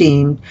has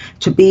deemed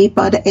to be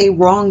but a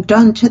wrong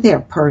done to their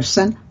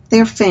person,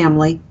 their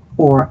family,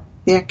 or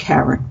their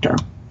character.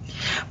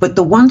 But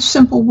the one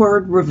simple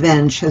word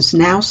revenge has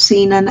now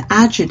seen an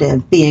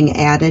adjective being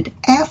added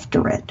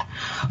after it.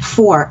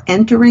 For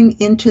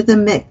entering into the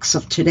mix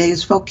of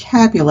today's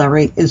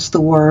vocabulary is the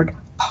word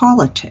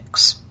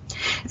politics.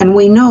 And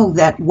we know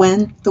that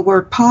when the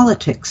word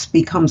politics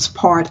becomes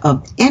part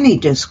of any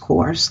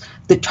discourse,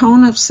 the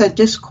tone of said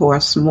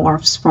discourse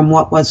morphs from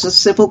what was a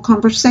civil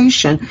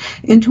conversation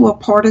into a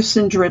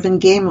partisan-driven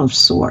game of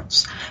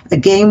sorts, a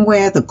game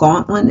where the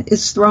gauntlet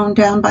is thrown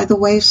down by the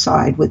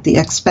wayside with the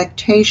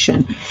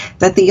expectation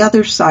that the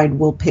other side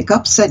will pick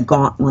up said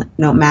gauntlet,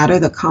 no matter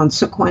the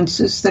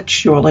consequences that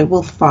surely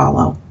will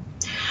follow.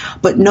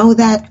 But know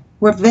that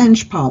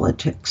revenge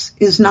politics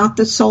is not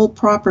the sole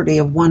property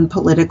of one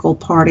political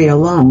party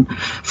alone,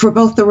 for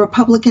both the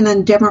Republican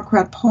and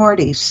Democrat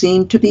parties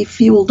seem to be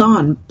fueled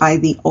on by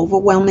the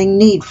overwhelming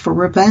need for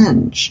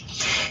revenge.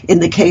 In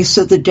the case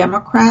of the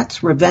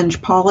Democrats,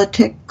 revenge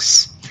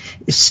politics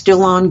is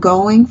still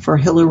ongoing for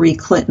Hillary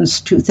Clinton's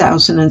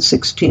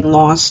 2016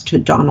 loss to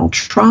Donald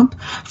Trump.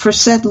 For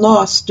said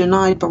loss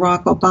denied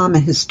Barack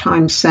Obama his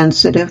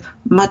time-sensitive,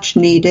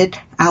 much-needed,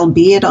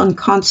 albeit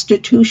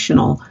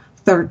unconstitutional,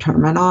 third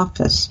term in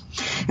office.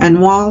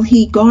 And while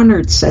he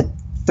garnered said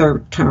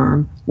third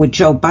term, with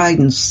Joe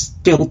Biden's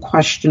still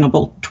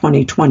questionable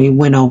 2020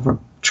 win over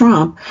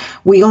Trump,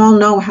 we all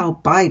know how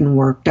Biden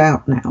worked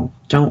out now,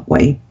 don't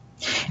we?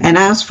 And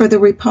as for the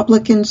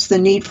Republicans, the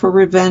need for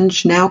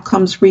revenge now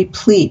comes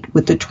replete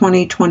with the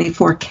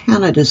 2024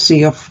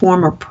 candidacy of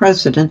former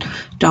President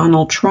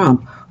Donald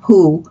Trump,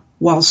 who,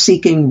 while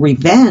seeking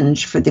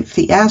revenge for the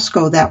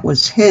fiasco that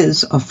was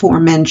his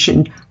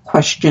aforementioned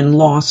question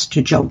loss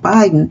to Joe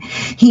Biden,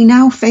 he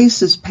now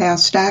faces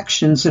past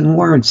actions and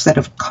words that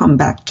have come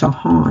back to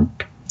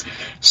haunt.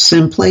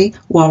 Simply,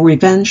 while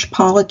revenge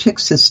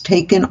politics has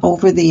taken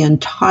over the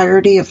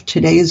entirety of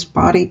today's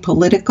body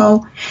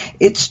politico,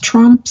 it's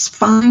Trump's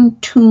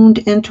fine-tuned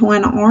into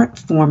an art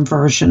form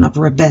version of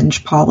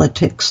revenge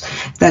politics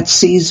that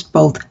sees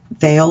both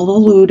veiled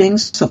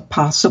alludings of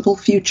possible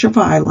future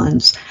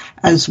violence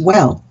as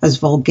well as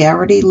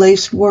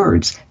vulgarity-laced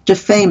words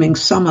defaming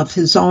some of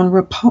his own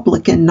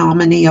Republican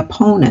nominee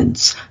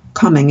opponents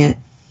coming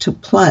into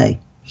play.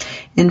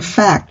 In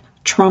fact,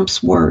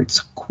 Trump's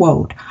words,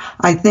 quote,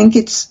 "I think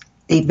it's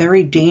a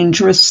very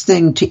dangerous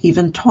thing to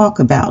even talk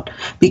about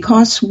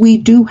because we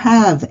do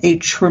have a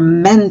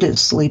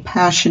tremendously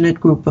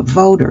passionate group of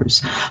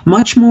voters,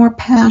 much more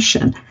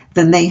passion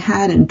than they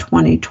had in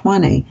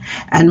 2020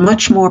 and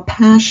much more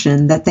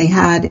passion that they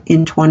had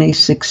in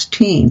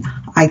 2016.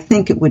 I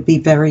think it would be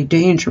very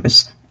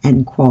dangerous,"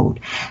 end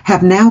quote,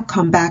 have now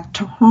come back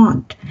to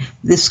haunt.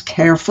 This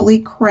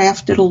carefully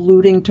crafted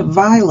alluding to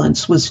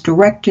violence was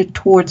directed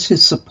towards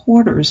his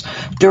supporters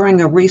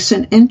during a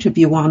recent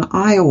interview on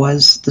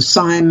Iowa's The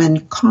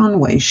Simon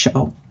Conway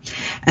Show,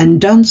 and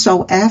done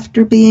so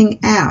after being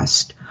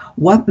asked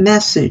what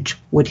message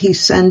would he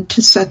send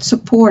to said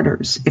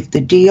supporters if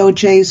the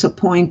DOJ's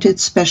appointed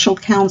special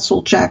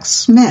counsel Jack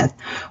Smith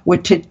were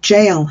to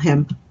jail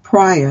him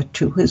prior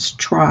to his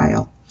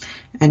trial.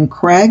 And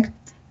Craig,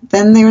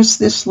 then there's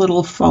this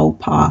little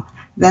faux pas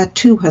that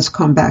too has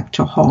come back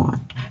to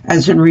haunt,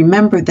 as in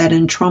remember that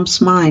in Trump's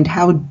mind,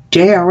 how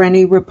dare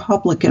any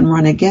Republican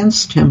run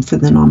against him for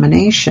the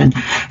nomination?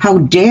 How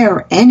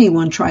dare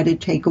anyone try to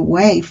take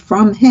away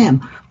from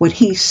him what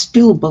he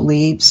still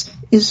believes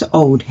is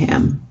owed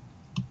him?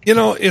 You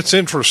know, it's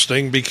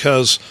interesting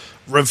because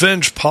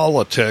revenge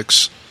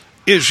politics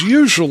is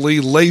usually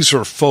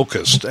laser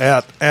focused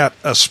at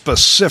a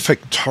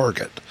specific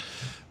target.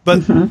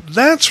 But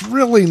that's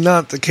really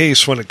not the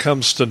case when it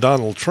comes to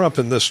Donald Trump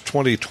in this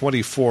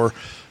 2024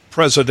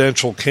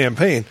 presidential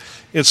campaign.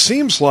 It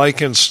seems like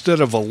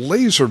instead of a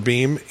laser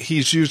beam,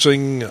 he's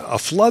using a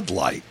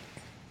floodlight.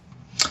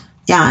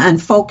 Yeah,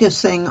 and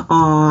focusing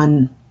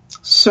on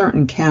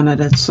certain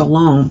candidates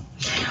alone.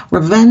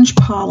 Revenge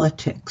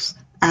politics,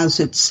 as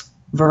its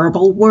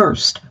verbal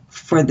worst,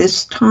 for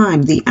this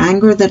time, the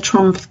anger that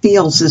Trump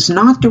feels is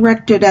not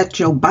directed at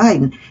Joe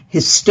Biden,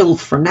 his still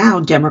for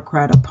now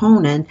Democrat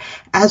opponent,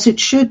 as it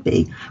should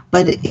be,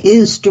 but it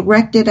is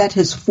directed at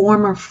his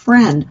former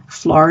friend,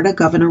 Florida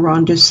Governor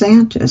Ron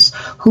DeSantis,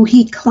 who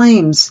he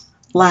claims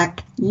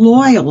lacked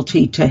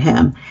loyalty to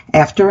him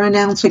after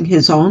announcing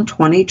his own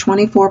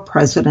 2024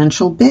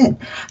 presidential bid,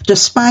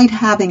 despite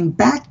having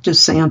backed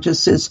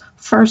DeSantis'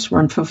 first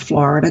run for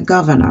Florida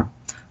governor.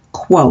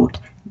 Quote,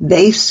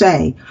 "They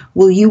say,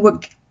 will you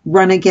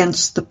run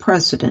against the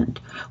president?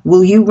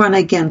 Will you run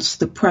against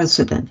the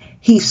president?"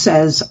 He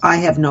says, "I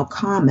have no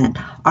comment."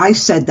 I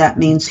said that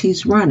means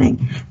he's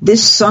running.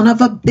 "This son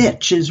of a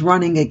bitch is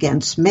running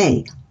against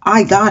me.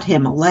 I got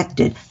him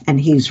elected and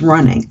he's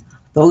running."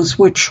 Those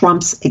were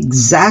Trump's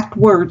exact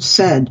words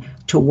said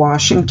to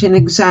Washington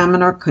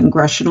Examiner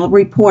congressional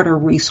reporter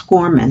Reese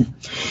Gorman.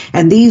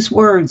 And these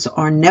words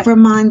are never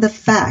mind the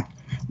fact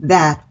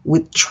that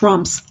with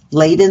Trump's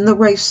late in the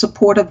race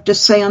support of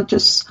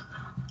DeSantis,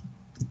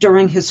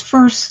 during his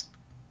first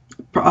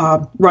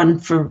run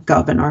for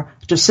governor,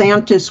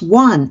 DeSantis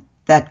won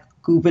that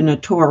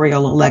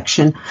gubernatorial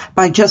election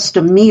by just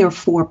a mere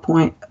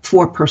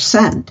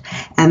 4.4%,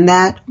 and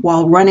that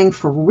while running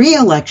for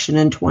re-election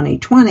in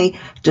 2020,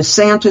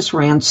 DeSantis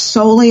ran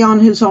solely on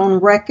his own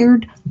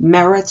record,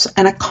 merits,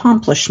 and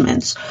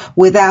accomplishments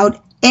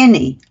without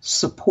any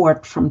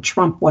support from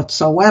Trump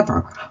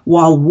whatsoever,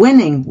 while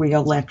winning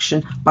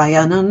re-election by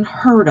an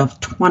unheard of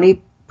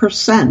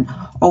 20%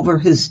 over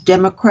his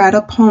Democrat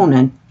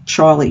opponent,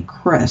 Charlie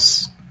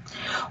Crist.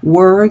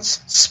 Words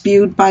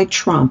spewed by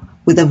Trump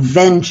with a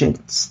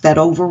vengeance that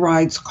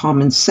overrides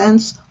common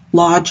sense,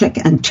 logic,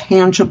 and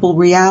tangible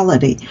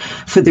reality.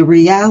 For the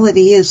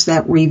reality is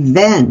that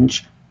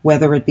revenge,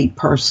 whether it be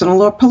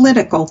personal or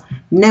political,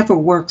 never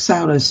works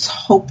out as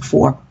hoped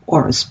for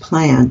or as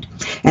planned.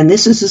 And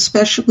this is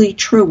especially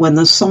true when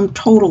the sum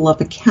total of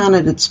a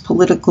candidate's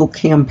political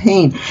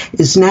campaign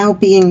is now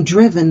being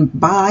driven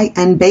by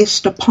and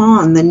based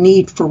upon the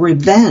need for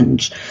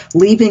revenge,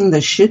 leaving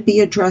the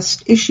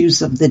should-be-addressed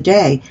issues of the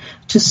day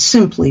to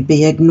simply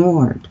be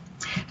ignored.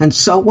 And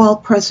so while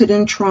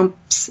President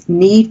Trump's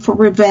need for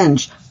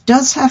revenge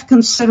does have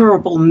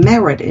considerable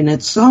merit in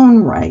its own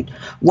right,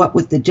 what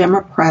with the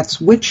Democrats'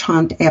 witch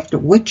hunt after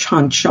witch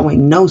hunt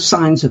showing no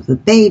signs of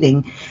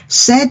abating,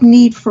 said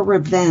need for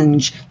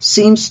revenge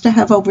seems to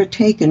have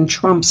overtaken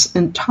Trump's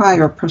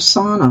entire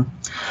persona.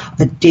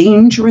 A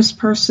dangerous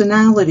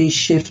personality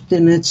shift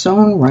in its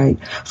own right,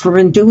 for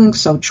in doing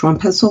so,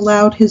 Trump has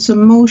allowed his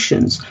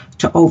emotions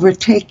to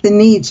overtake the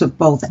needs of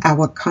both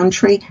our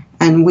country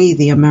and we,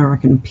 the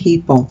American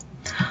people.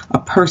 A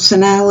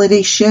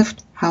personality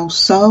shift? How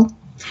so?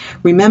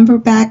 Remember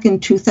back in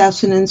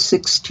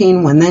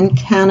 2016 when then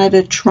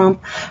candidate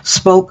Trump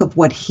spoke of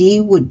what he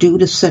would do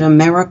to set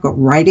America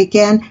right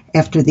again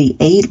after the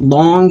 8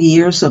 long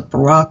years of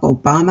Barack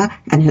Obama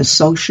and his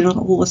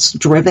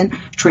socialist-driven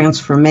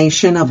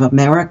transformation of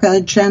America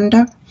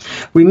agenda?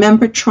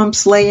 Remember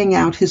Trump's laying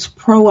out his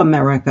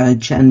pro-America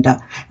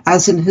agenda,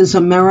 as in his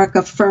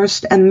America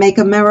First and Make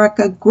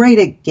America Great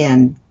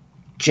Again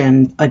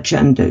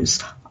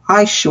agendas.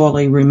 I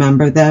surely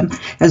remember them,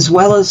 as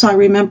well as I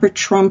remember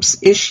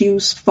Trump's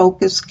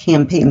issues-focused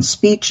campaign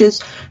speeches,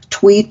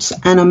 tweets,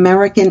 and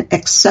American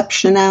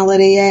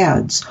exceptionality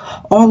ads,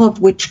 all of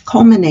which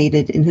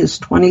culminated in his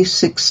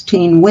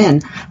 2016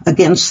 win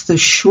against the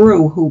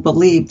shrew who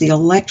believed the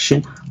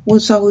election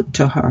was owed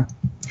to her.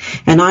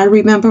 And I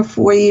remember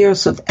 4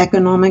 years of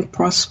economic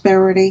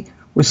prosperity,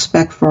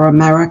 respect for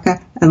America,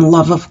 and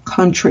love of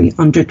country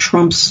under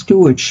Trump's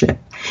stewardship,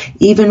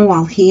 even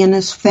while he and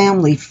his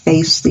family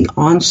faced the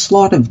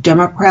onslaught of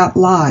Democrat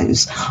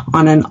lies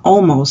on an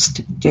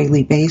almost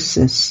daily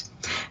basis.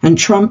 And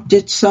Trump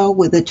did so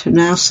with a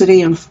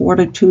tenacity and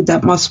fortitude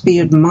that must be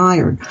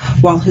admired,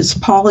 while his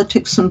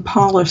politics and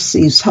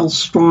policies held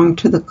strong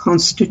to the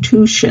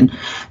Constitution,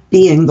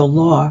 being the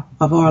law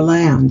of our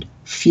land.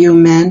 Few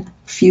men,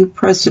 few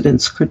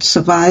presidents could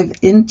survive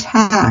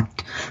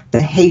intact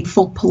the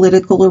hateful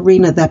political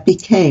arena that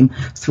became,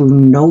 through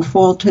no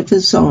fault of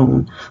his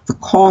own, the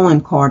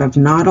calling card of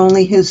not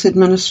only his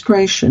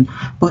administration,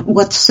 but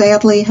what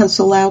sadly has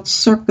allowed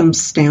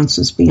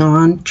circumstances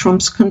beyond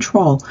Trump's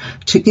control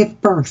to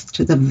give birth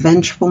to the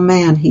vengeful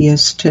man he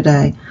is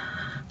today.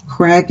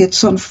 Craig,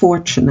 it's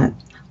unfortunate,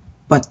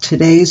 but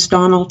today's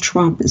Donald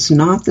Trump is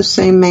not the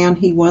same man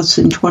he was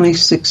in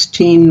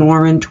 2016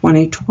 nor in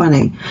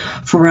 2020,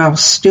 for our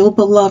still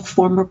beloved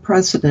former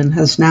president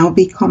has now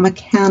become a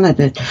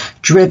candidate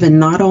driven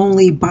not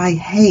only by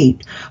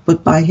hate,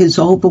 but by his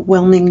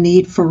overwhelming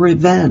need for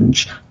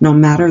revenge, no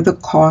matter the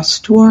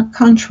cost to our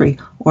country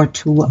or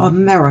to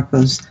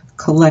America's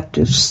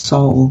collective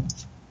soul.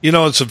 You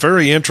know, it's a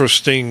very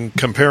interesting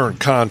compare and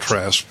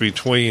contrast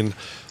between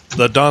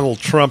the Donald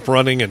Trump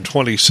running in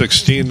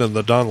 2016 and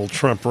the Donald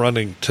Trump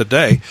running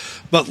today.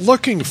 But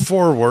looking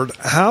forward,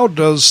 how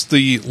does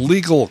the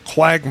legal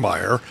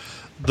quagmire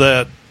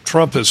that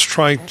Trump is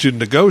trying to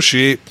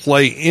negotiate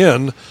play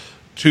in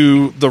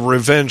to the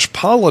revenge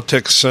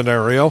politics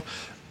scenario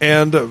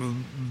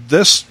and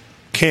this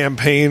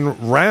campaign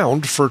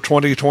round for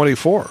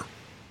 2024?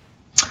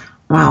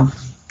 Wow.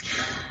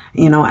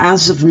 You know,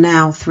 as of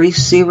now, 3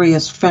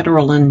 serious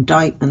federal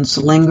indictments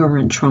linger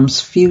in Trump's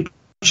future,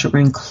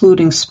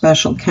 including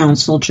Special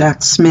Counsel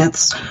Jack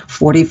Smith's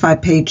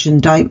 45-page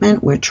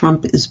indictment, where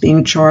Trump is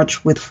being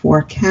charged with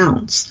 4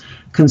 counts: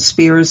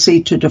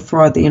 conspiracy to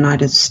defraud the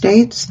United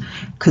States,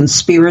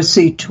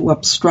 conspiracy to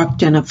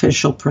obstruct an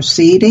official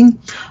proceeding,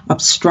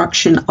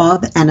 obstruction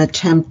of an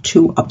attempt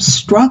to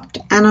obstruct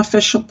an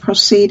official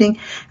proceeding,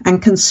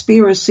 and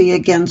conspiracy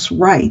against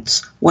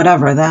rights,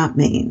 whatever that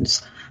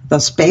means,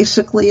 thus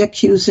basically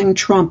accusing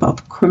Trump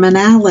of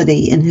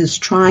criminality in his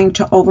trying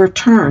to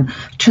overturn,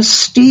 to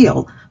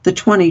steal the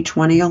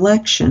 2020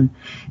 election.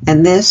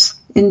 And this,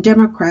 in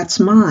Democrats'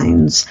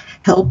 minds,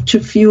 helped to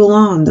fuel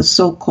on the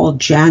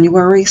so-called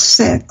January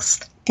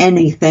 6th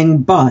anything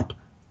but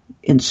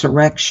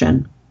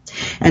insurrection.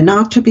 And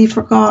not to be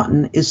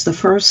forgotten is the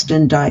first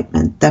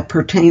indictment that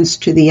pertains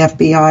to the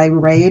FBI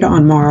raid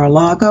on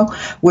Mar-a-Lago,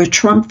 where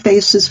Trump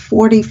faces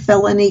 40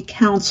 felony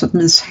counts of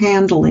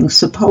mishandling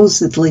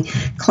supposedly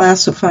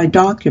classified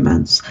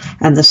documents,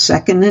 and the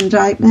second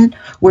indictment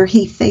where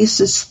he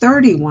faces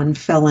 31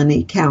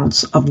 felony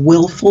counts of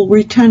willful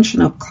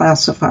retention of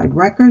classified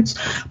records,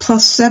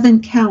 plus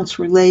 7 counts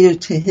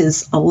related to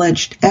his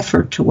alleged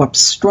effort to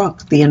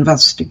obstruct the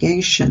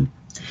investigation.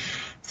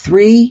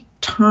 3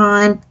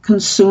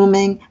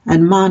 time-consuming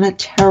and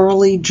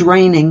monetarily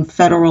draining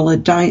federal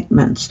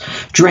indictments,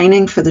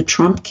 draining for the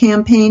Trump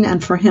campaign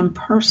and for him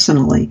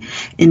personally,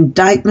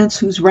 indictments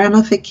whose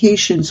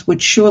ramifications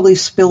would surely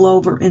spill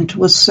over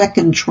into a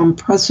second Trump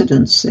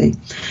presidency.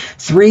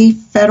 3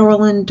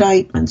 federal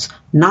indictments,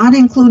 not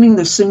including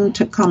the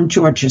soon-to-come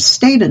Georgia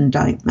state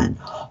indictment,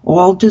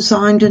 all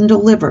designed and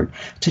delivered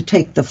to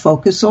take the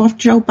focus off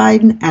Joe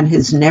Biden and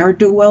his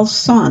ne'er-do-well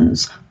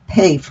son's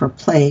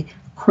pay-for-play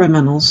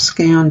criminal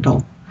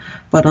scandal.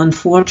 But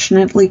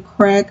unfortunately,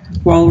 Craig,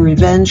 while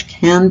revenge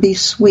can be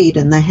sweet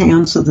in the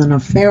hands of the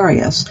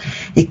nefarious,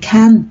 it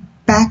can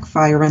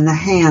backfire in the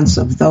hands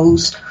of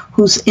those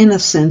whose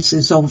innocence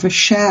is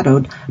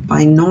overshadowed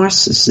by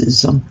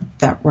narcissism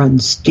that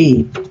runs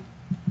deep.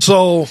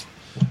 So,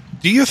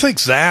 Do you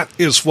think that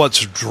is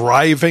what's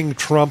driving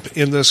Trump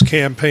in this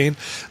campaign?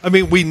 I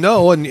mean, we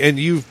know, and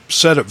you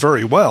said it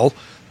very well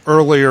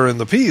earlier in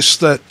the piece,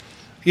 that,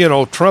 you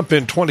know, Trump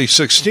in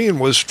 2016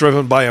 was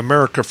driven by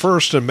America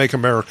first and make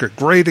America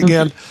great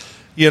again. Mm-hmm.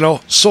 You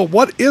know, so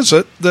what is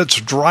it that's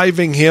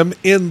driving him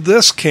in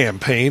this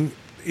campaign,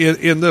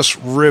 in this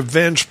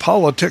revenge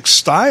politics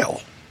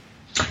style?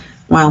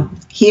 Well,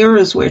 here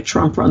is where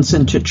Trump runs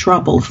into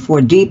trouble, for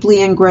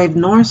deeply engraved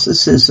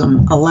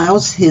narcissism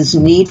allows his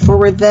need for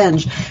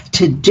revenge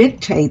to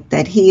dictate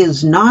that he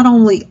is not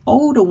only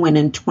owed a win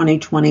in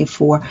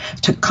 2024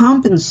 to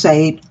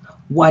compensate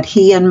what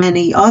he and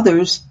many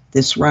others,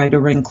 this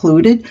writer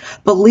included,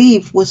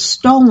 believe was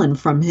stolen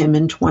from him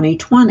in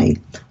 2020,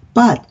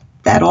 but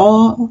that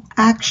all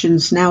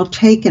actions now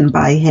taken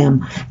by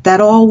him,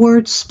 that all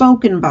words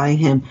spoken by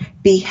him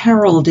be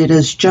heralded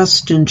as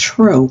just and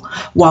true,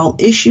 while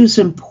issues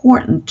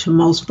important to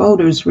most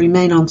voters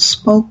remain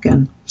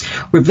unspoken.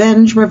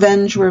 Revenge,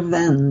 revenge,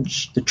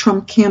 revenge. The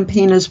Trump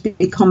campaign has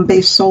become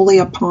based solely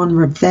upon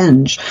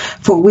revenge,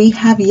 for we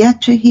have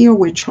yet to hear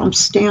where Trump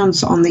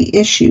stands on the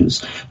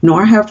issues,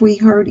 nor have we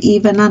heard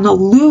even an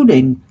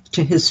alluding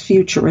to his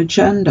future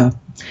agenda.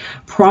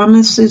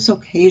 Promises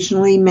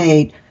occasionally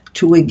made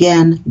to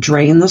again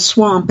drain the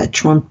swamp at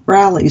Trump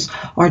rallies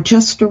are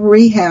just a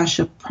rehash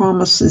of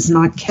promises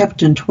not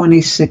kept in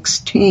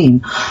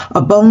 2016,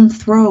 a bone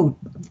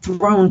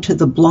thrown to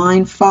the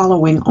blind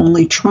following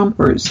only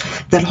Trumpers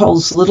that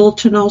holds little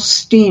to no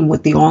steam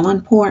with the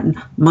all-important,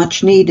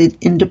 much-needed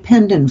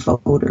independent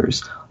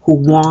voters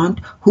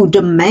who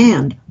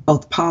demand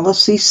both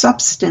policy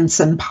substance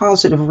and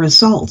positive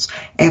results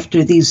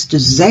after these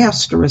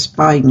disastrous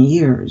Biden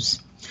years.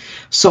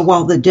 So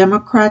while the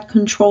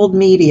Democrat-controlled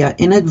media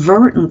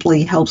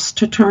inadvertently helps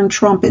to turn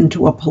Trump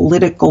into a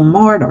political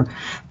martyr,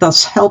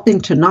 thus helping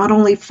to not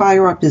only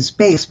fire up his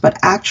base, but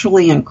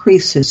actually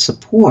increase his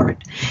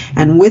support,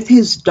 and with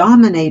his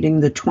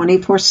dominating the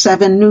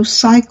 24/7 news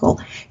cycle,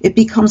 it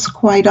becomes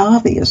quite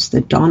obvious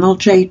that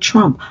Donald J.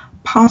 Trump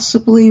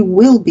possibly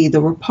will be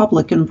the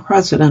Republican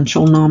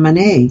presidential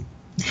nominee.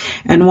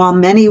 And while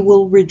many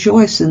will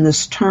rejoice in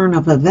this turn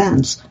of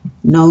events,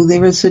 know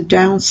there is a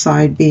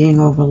downside being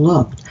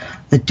overlooked.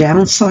 A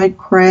downside,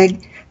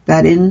 Craig,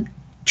 that in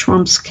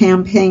Trump's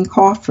campaign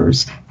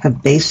coffers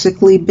have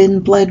basically been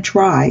bled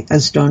dry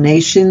as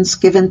donations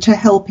given to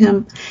help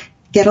him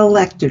get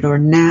elected are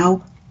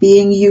now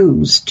being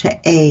used to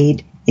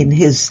aid in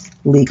his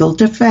legal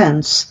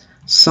defense,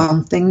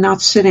 something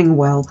not sitting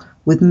well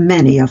with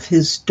many of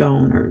his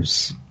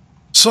donors.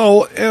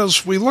 So,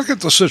 as we look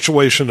at the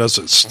situation as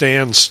it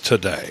stands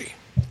today,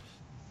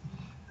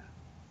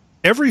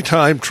 every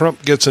time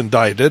Trump gets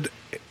indicted,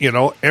 you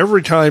know,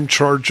 every time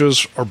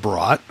charges are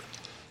brought,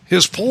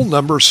 his poll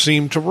numbers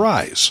seem to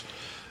rise.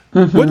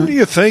 Mm-hmm. Wouldn't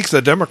you think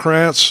the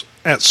Democrats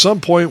at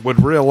some point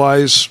would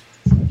realize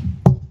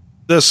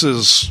this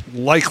is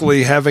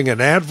likely having an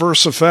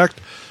adverse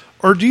effect?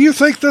 Or do you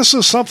think this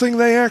is something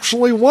they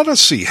actually want to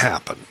see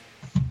happen?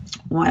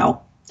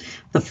 Well,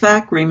 the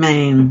fact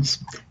remains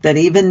that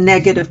even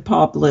negative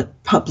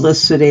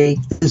publicity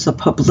is a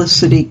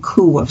publicity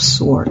coup of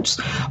sorts,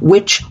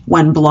 which,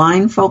 when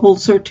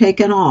blindfolds are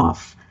taken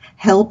off,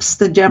 helps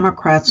the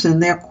Democrats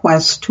in their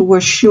quest to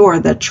assure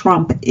that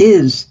Trump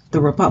is the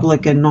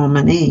Republican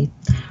nominee.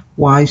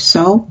 Why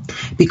so?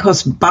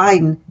 Because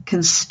Biden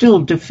can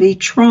still defeat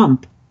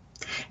Trump.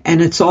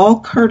 And it's all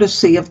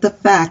courtesy of the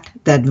fact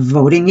that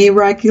voting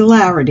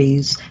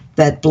irregularities,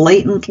 that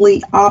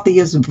blatantly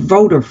obvious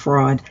voter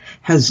fraud,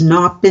 has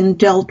not been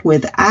dealt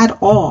with at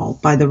all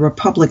by the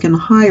Republican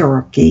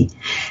hierarchy,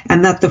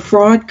 and that the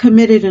fraud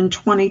committed in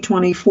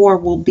 2024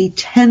 will be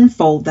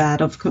tenfold that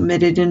of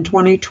committed in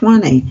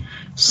 2020.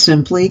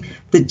 Simply,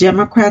 the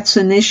Democrats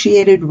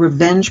initiated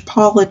revenge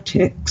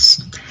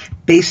politics,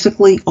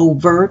 basically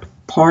overt,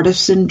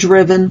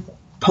 partisan-driven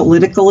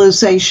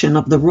politicalization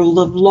of the rule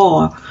of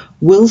law,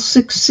 will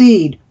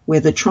succeed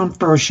where the Trump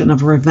version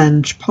of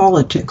revenge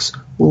politics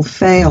will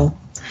fail.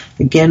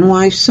 Again,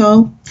 why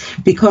so?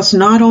 Because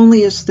not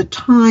only is the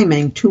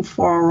timing too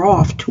far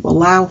off to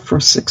allow for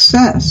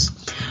success,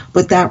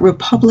 but that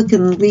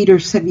Republican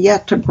leaders have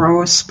yet to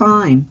grow a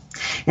spine.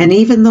 And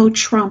even though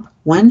Trump,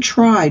 when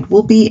tried,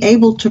 will be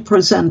able to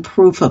present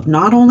proof of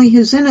not only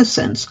his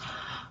innocence,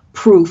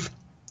 proof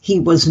he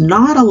was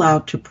not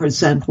allowed to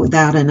present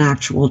without an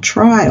actual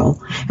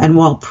trial, and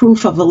while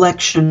proof of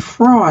election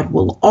fraud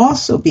will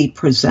also be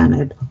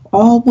presented,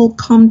 all will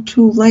come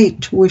too late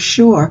to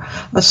assure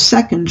a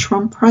second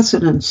Trump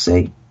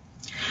presidency.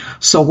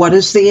 So what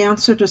is the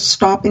answer to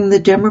stopping the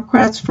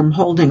Democrats from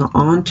holding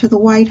on to the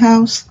White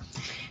House?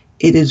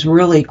 It is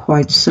really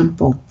quite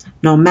simple.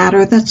 No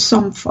matter that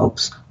some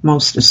folks,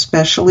 most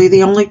especially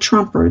the only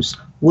Trumpers,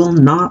 will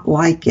not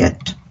like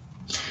it.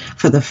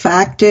 For the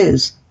fact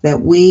is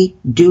that we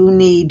do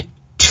need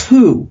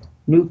two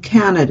new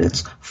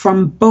candidates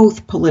from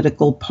both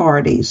political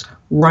parties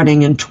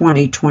running in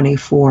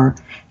 2024.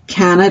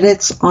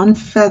 Candidates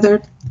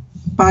unfeathered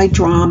by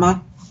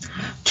drama,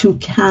 Two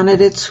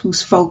candidates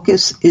whose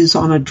focus is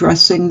on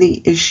addressing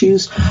the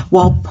issues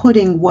while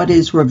putting what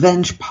is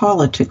revenge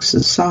politics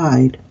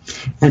aside.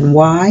 And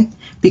why?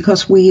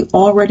 Because we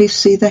already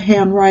see the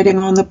handwriting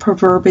on the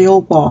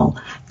proverbial wall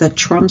that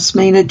Trump's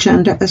main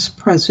agenda as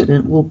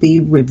president will be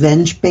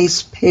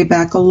revenge-based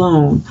payback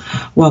alone,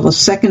 while the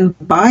second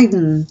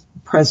Biden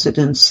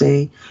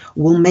presidency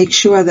will make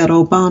sure that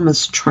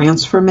Obama's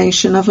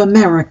transformation of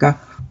America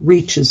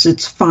reaches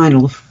its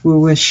final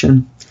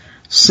fruition.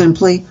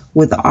 Simply,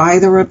 with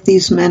either of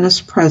these men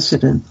as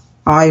president,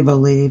 I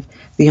believe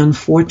the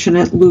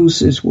unfortunate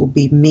losers will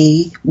be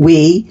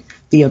we,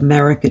 the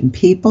American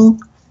people,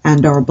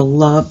 and our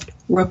beloved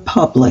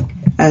republic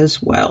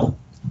as well.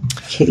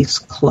 Case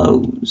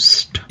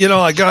closed. You know,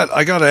 I got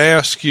to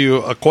ask you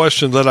a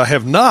question that I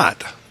have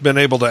not been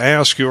able to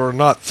ask you or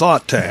not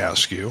thought to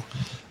ask you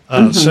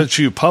since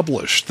you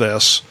published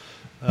this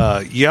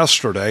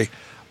yesterday.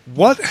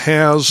 What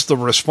has the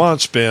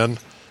response been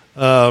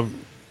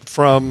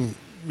from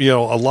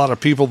a lot of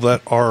people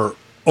that are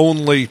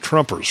only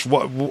Trumpers?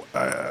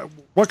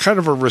 What kind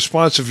of a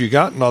response have you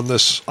gotten on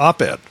this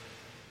op-ed?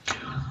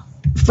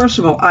 First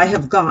of all, I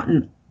have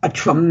gotten a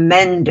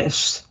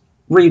tremendous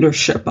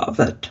readership of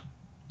it.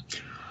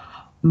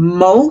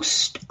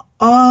 Most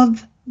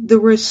of the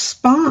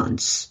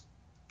response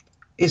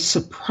is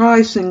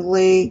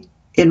surprisingly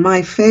in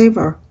my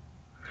favor.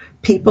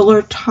 People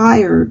are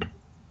tired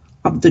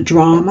of the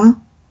drama,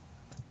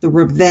 the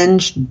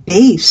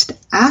revenge-based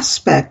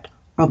aspect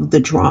of the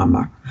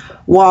drama,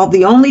 while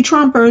the only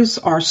Trumpers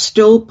are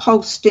still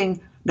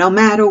posting, no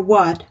matter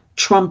what,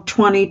 Trump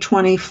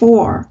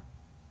 2024.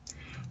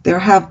 There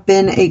have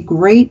been a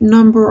great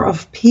number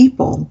of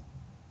people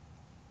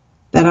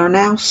that are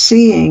now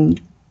seeing,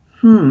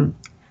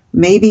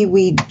 maybe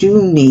we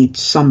do need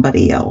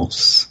somebody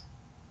else.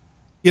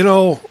 You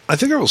know, I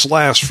think it was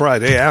last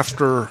Friday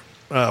after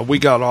we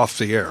got off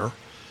the air.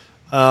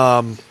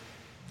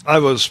 I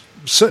was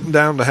sitting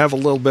down to have a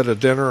little bit of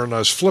dinner, and I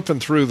was flipping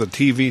through the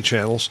TV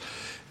channels.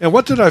 And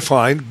what did I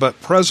find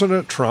but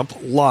President Trump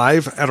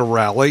live at a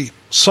rally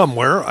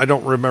somewhere. I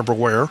don't remember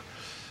where.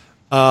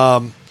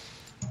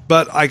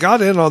 But I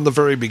got in on the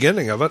very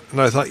beginning of it,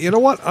 and I thought, you know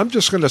what? I'm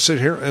just going to sit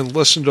here and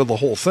listen to the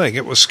whole thing.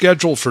 It was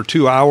scheduled for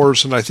 2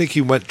 hours, and I think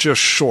he went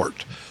just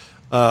short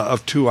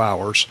of 2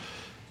 hours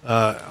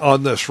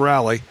on this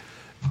rally.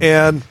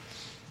 And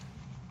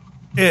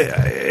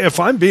if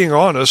I'm being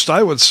honest,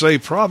 I would say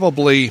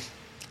probably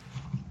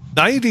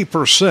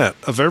 90%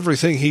 of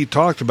everything he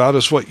talked about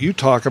is what you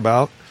talk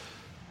about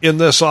in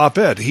this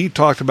op-ed. He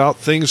talked about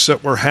things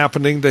that were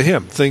happening to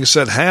him, things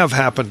that have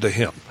happened to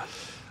him.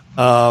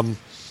 And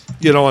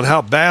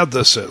how bad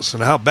this is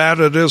and how bad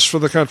it is for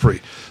the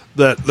country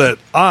that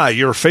I,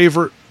 your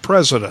favorite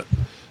president,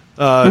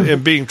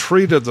 am being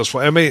treated this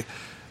way. I mean,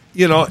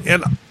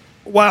 and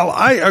while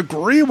I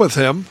agree with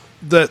him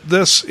that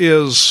this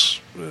is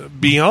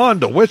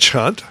beyond a witch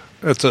hunt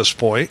at this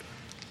point,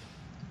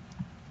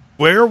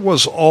 where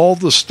was all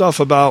the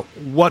stuff about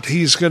what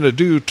he's going to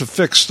do to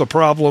fix the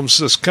problems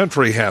this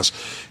country has?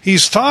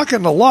 He's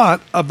talking a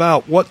lot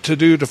about what to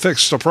do to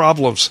fix the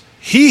problems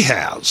he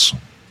has.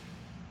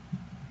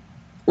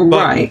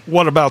 Right. But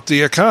what about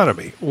the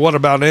economy? What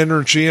about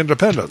energy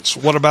independence?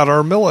 What about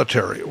our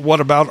military?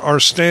 What about our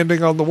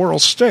standing on the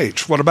world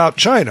stage? What about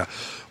China?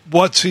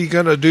 What's he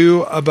going to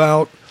do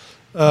about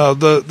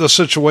the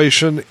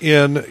situation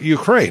in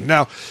Ukraine?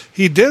 Now,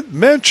 he did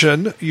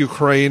mention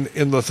Ukraine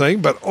in the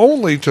thing, but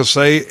only to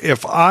say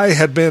if I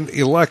had been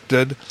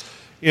elected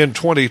in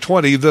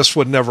 2020, this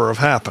would never have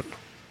happened.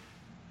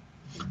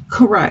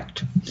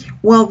 Correct.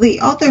 Well, the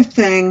other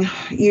thing,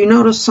 you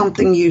notice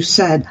something you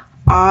said,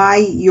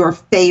 your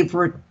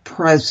favorite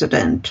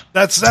president.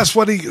 That's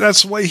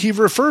the way he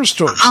refers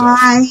to himself.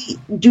 I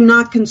do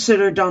not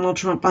consider Donald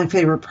Trump my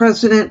favorite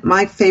president.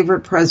 My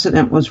favorite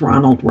president was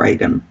Ronald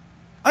Reagan.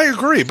 I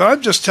agree, but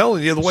I'm just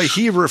telling you the way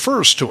he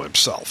refers to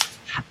himself.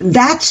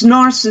 That's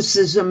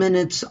narcissism in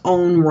its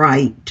own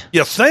right.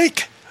 You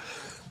think?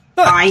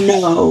 I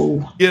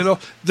know.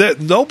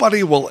 That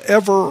nobody will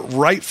ever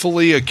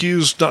rightfully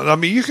accuse,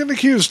 you can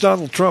accuse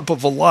Donald Trump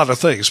of a lot of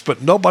things,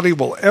 but nobody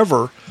will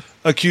ever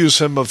accuse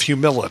him of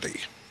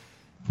humility.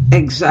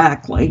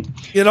 Exactly.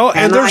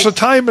 And there's a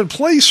time and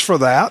place for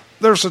that.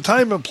 There's a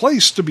time and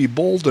place to be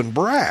bold and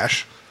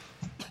brash.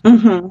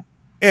 Mm-hmm.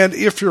 And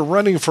if you're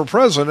running for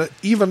president,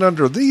 even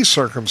under these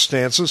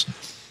circumstances,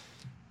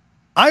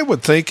 I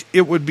would think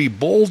it would be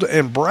bold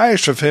and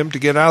brash of him to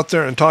get out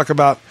there and talk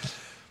about,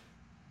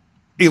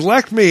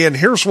 elect me, and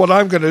here's what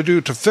I'm going to do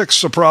to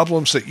fix the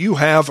problems that you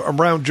have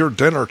around your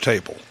dinner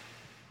table.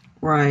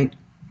 Right.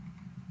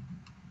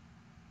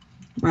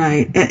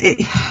 Right.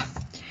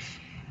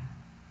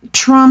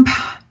 Trump,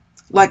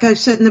 like I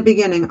said in the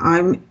beginning,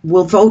 I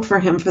will vote for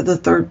him for the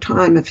third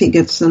time if he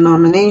gets the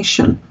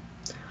nomination.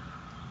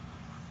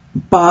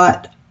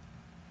 But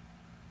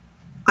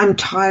I'm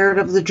tired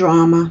of the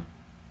drama.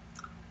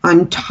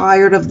 I'm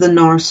tired of the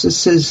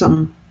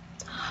narcissism.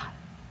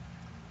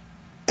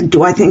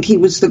 Do I think he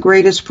was the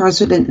greatest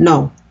president?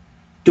 No.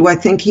 Do I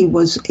think he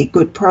was a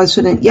good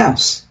president?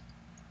 Yes.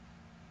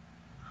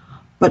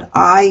 but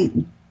I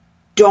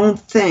don't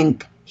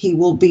think he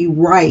will be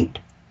right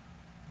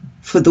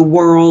for the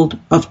world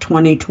of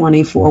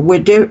 2024. We're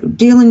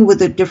dealing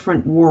with a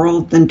different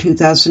world than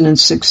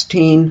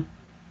 2016.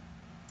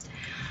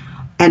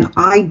 And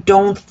I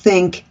don't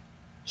think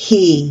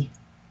he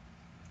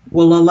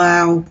will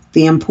allow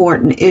the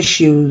important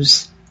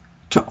issues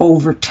to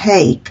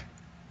overtake.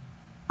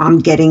 I'm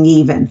getting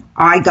even.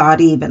 I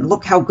got even.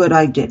 Look how good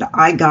I did.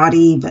 I got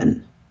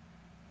even.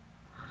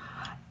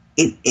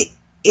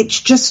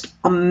 It's just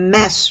a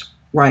mess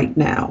right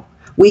now.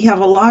 We have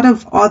a lot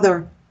of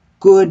other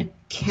good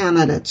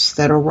candidates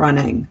that are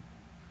running.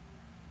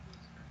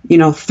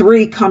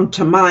 3 come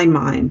to my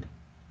mind.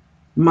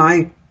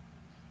 My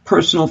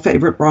personal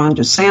favorite, Ron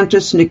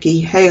DeSantis,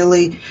 Nikki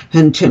Haley,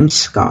 and Tim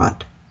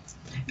Scott.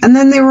 And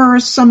then there are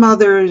some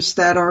others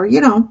that are,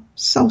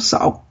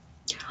 so-so.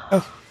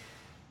 Oh.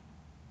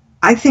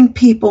 I think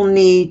people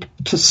need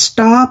to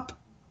stop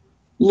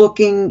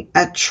looking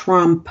at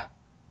Trump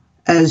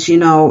as,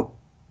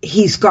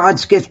 he's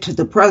God's gift to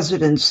the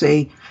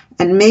presidency,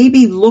 and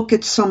maybe look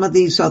at some of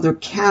these other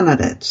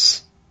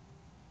candidates.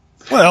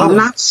 Well, I'm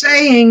not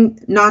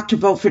saying not to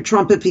vote for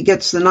Trump if he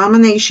gets the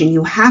nomination.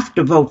 You have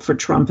to vote for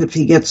Trump if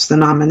he gets the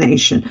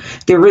nomination.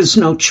 There is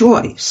no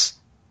choice.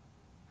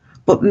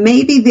 But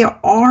maybe there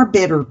are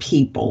better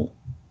people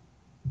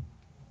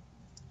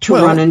to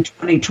run in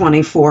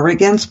 2024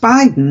 against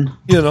Biden.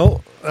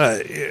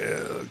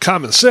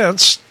 Common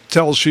sense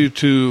tells you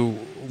to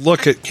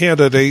look at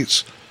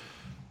candidates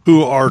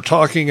who are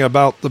talking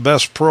about the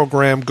best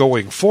program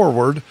going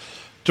forward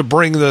to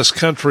bring this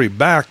country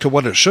back to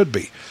what it should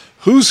be.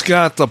 Who's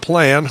got the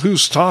plan?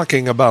 Who's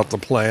talking about the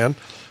plan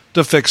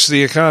to fix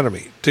the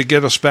economy, to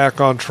get us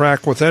back on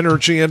track with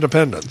energy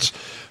independence?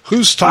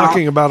 Who's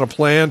talking about a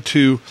plan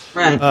to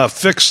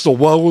fix the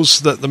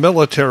woes that the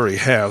military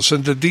has,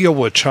 and to deal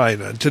with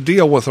China, and to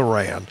deal with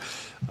Iran,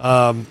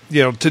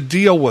 to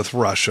deal with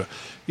Russia?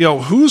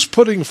 Who's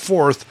putting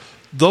forth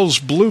those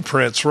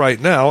blueprints right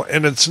now?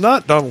 And it's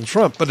not Donald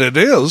Trump, but it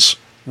is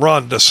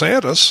Ron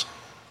DeSantis.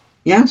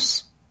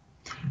 Yes.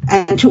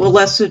 And to a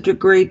lesser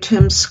degree,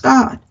 Tim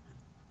Scott.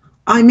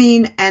 I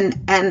mean,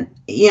 and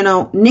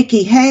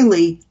Nikki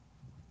Haley,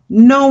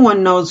 no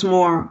one knows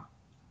more,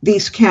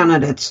 these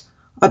candidates,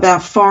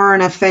 about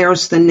foreign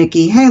affairs than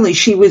Nikki Haley.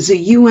 She was a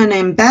UN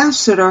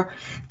ambassador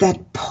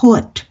that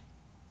put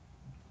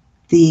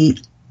the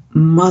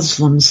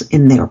Muslims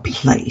in their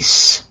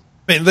place.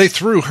 I mean, they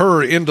threw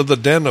her into the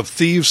den of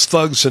thieves,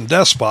 thugs, and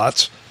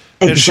despots.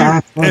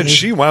 Exactly. And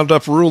she wound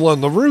up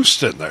ruling the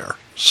roost in there.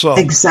 So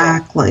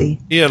exactly.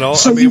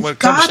 So when it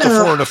comes to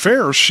foreign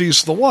affairs,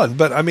 she's the one.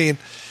 But I mean,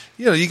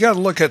 you got to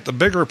look at the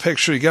bigger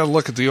picture. You got to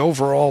look at the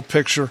overall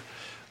picture.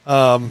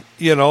 And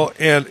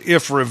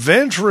if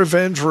revenge,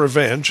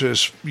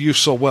 as you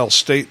so well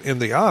state in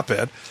the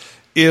op-ed,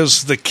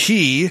 is the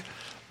key,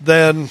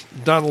 then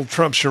Donald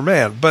Trump's your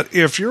man. But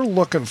if you're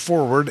looking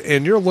forward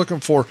and you're looking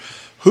for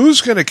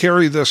who's going to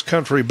carry this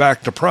country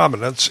back to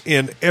prominence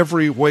in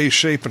every way,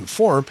 shape, and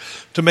form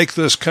to make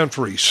this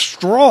country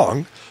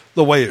strong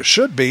the way it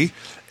should be,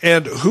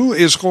 and who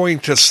is going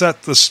to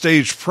set the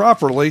stage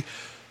properly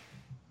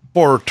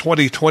for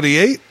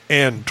 2028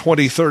 and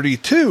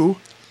 2032,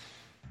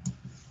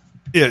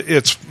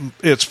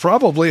 it's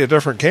probably a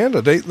different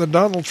candidate than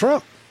Donald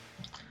Trump.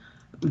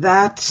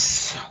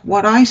 That's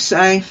what I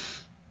say.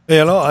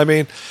 I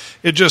mean,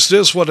 it just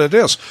is what it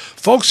is.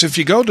 Folks, if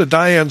you go to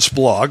Diane's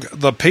blog,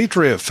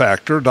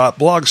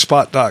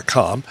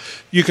 thepatriotfactor.blogspot.com,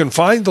 you can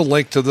find the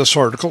link to this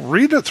article,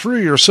 read it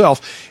through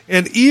yourself,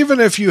 and even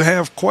if you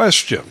have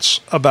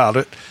questions about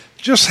it,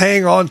 just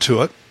hang on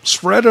to it,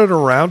 spread it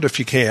around if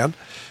you can,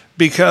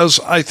 because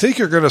I think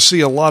you're going to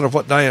see a lot of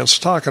what Diane's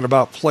talking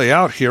about play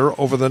out here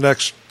over the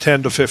next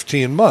 10 to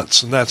 15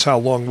 months, and that's how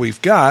long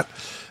we've got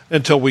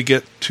until we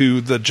get to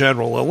the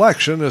general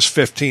election, is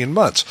 15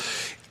 months.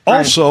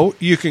 Also,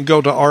 you can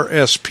go to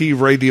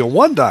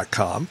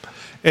rspradio1.com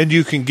and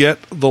you can get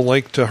the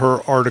link to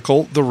her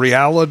article, The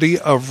Reality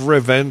of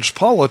Revenge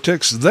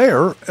Politics,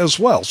 there as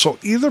well. So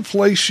either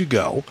place you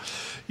go,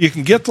 you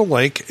can get the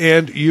link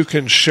and you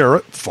can share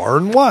it far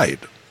and wide.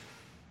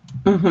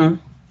 Mm-hmm.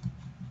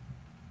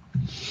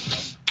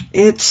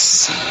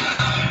 It's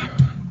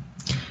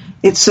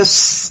a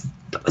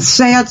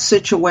sad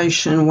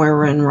situation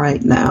we're in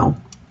right now.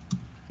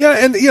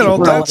 Yeah, and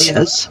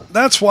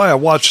that's why I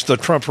watched the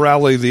Trump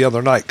rally the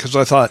other night, because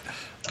I thought,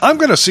 I'm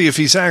going to see if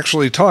he's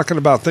actually talking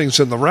about things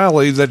in the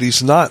rally that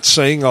he's not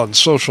saying on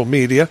social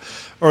media,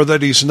 or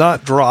that he's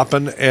not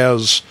dropping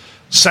as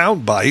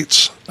sound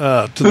bites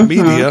to the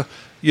media,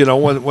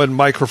 when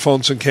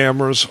microphones and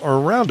cameras are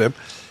around him.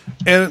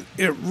 And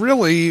it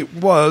really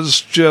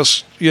was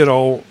just,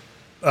 here's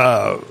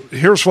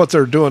what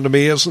they're doing to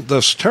me. Isn't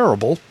this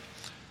terrible?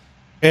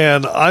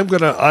 And I'm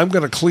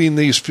gonna clean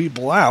these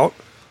people out.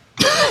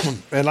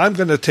 And I'm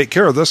going to take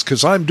care of this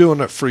because I'm doing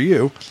it for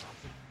you,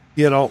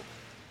 but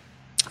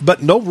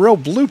no real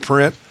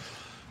blueprint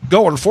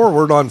going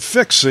forward on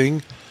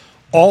fixing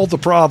all the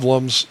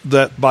problems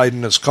that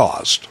Biden has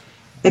caused.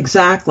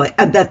 Exactly.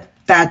 That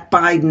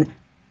Biden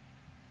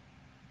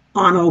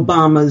on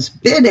Obama's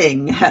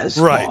bidding has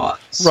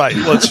caused. Right.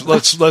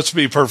 Let's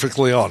be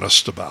perfectly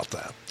honest about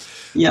that.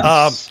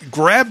 Yes.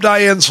 Grab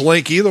Diane's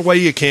link either way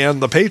you can,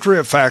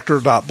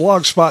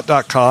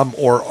 thepatriotfactor.blogspot.com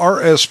or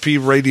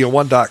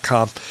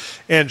rspradio1.com,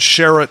 and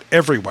share it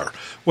everywhere.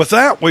 With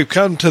that, we've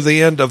come to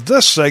the end of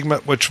this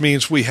segment, which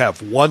means we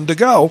have one to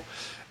go,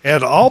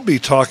 and I'll be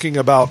talking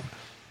about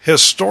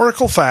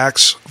historical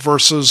facts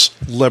versus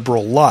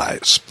liberal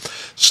lies.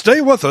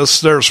 Stay with us.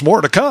 There's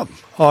more to come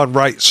on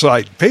Right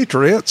Side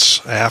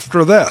Patriots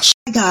after this.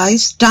 Hi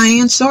guys,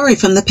 Diane Sori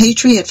from The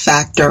Patriot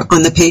Factor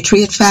on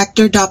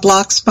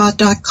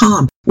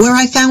thepatriotfactor.blogspot.com, where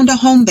I found a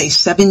home base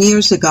 7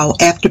 years ago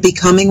after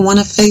becoming one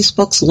of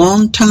Facebook's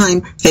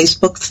long-time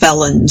Facebook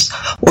felons,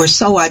 or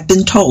so I've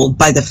been told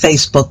by the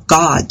Facebook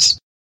gods.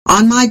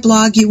 On my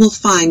blog, you will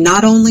find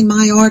not only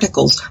my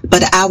articles,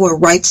 but our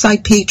Right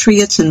Side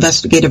Patriots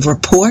investigative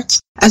reports,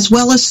 as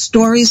well as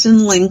stories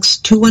and links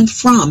to and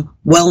from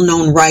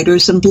well-known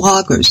writers and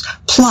bloggers,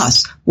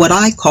 plus what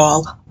I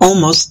call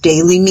almost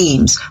daily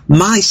memes,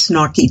 my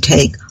snarky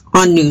take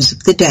on news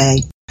of the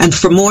day. And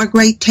for more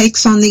great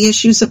takes on the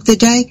issues of the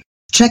day,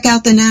 check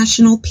out The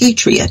National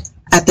Patriot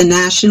at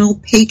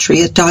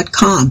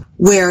thenationalpatriot.com,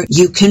 where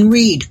you can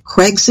read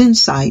Craig's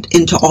insight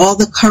into all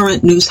the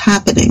current news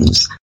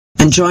happenings.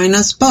 And join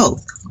us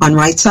both on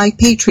Right Side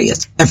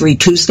Patriots every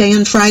Tuesday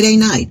and Friday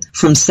night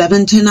from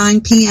 7 to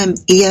 9 p.m.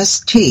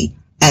 EST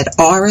at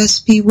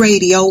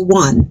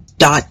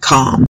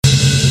rspradio1.com.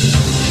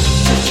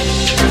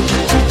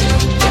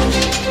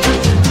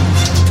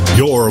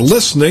 You're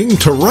listening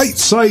to Right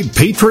Side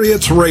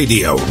Patriots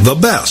Radio, the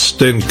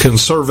best in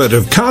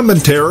conservative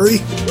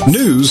commentary,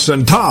 news,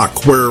 and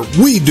talk, where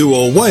we do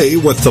away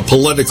with the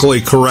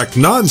politically correct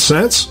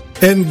nonsense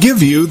and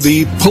give you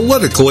the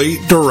politically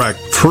direct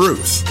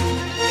truth.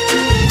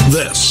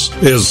 This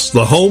is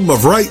the home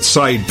of Right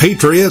Side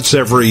Patriots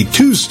every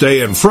Tuesday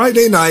and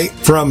Friday night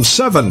from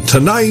 7 to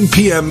 9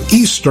 p.m.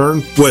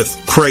 Eastern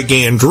with Craig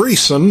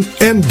Andresen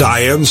and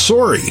Diane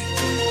Sori.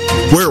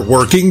 We're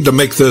working to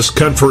make this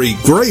country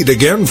great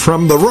again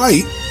from the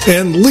right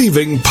and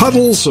leaving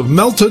puddles of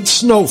melted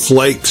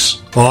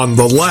snowflakes on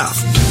the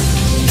left.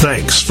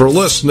 Thanks for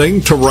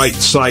listening to Right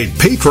Side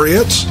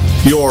Patriots,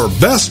 your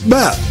best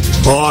bet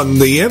on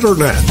the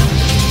Internet.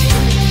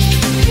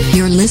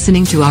 You're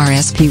listening to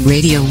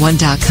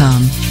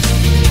rspradio1.com.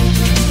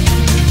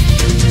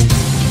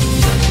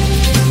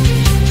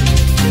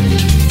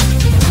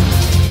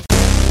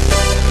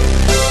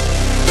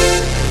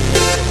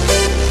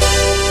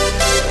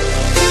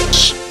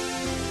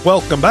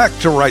 Welcome back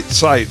to Right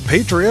Side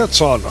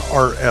Patriots on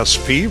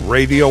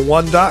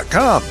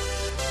rspradio1.com.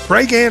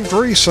 Craig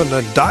Andresen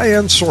and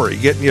Diane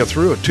Sori getting you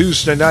through a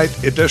Tuesday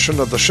night edition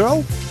of the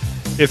show.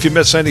 If you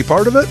miss any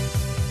part of it,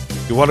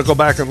 you want to go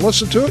back and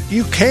listen to it,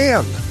 you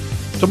can.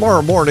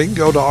 Tomorrow morning,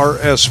 go to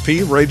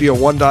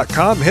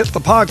rspradio1.com, hit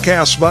the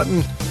podcast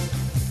button.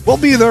 We'll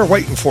be there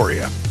waiting for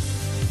you.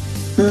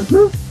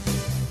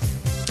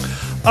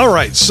 All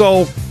right,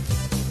 so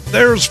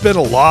there's been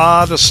a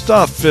lot of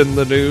stuff in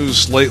the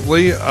news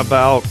lately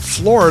about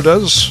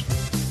Florida's,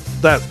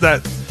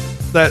 that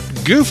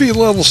goofy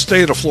little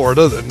state of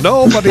Florida that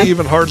nobody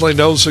even hardly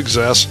knows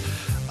exists,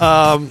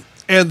 and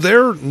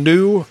their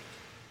new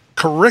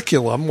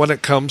curriculum when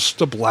it comes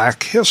to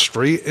black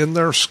history in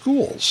their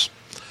schools.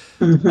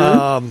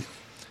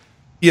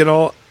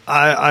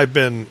 I've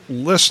been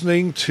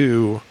listening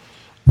to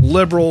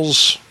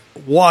liberals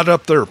wad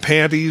up their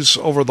panties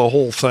over the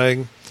whole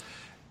thing.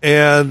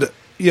 And,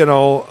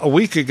 a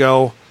week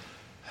ago,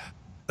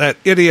 that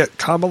idiot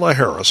Kamala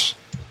Harris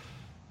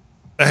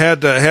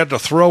had to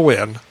throw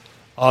in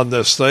on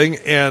this thing.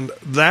 And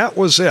that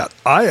was it.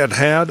 I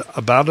had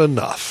about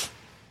enough.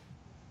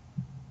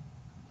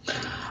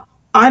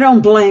 I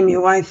don't blame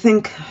you. I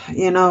think,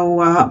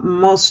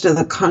 most of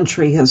the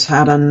country has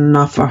had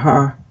enough of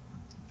her.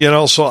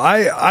 So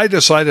I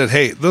decided,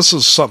 hey, this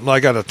is something I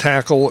got to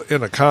tackle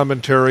in a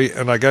commentary,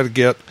 and I got to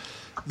get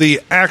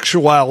the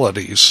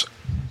actualities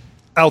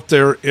out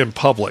there in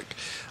public.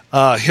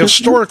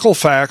 Historical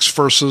facts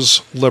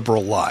versus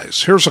liberal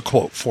lies. Here's a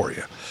quote for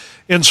you.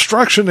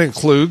 Instruction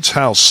includes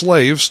how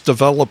slaves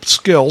developed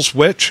skills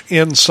which,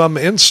 in some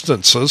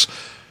instances,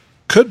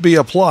 could be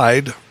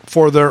applied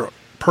for their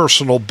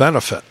personal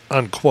benefit,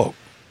 unquote.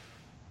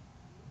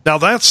 Now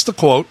that's the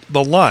quote,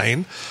 the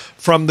line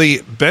from the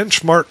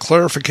benchmark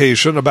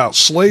clarification about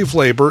slave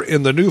labor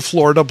in the new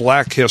Florida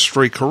Black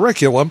History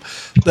curriculum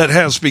that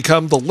has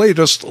become the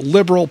latest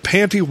liberal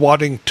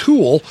panty-wadding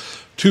tool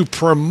to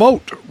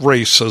promote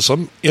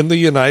racism in the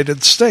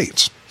United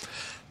States.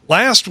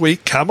 Last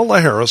week,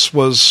 Kamala Harris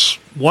was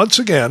once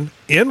again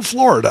in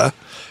Florida,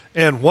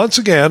 and once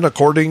again,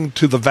 according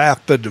to the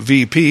vapid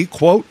VP,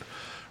 quote,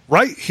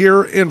 right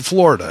here in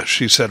Florida,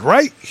 she said,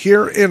 right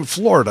here in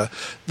Florida,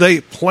 they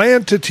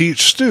plan to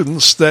teach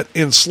students that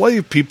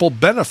enslaved people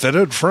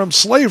benefited from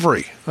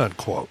slavery,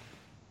 unquote.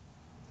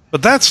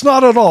 But that's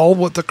not at all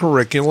what the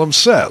curriculum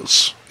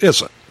says,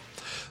 is it?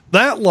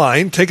 That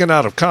line, taken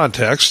out of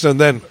context and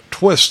then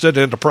twisted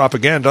into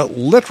propaganda,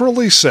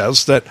 literally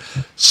says that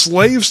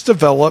slaves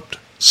developed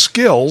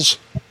skills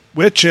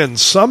which in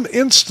some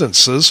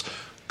instances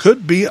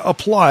could be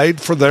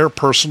applied for their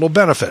personal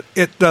benefit.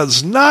 It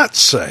does not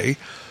say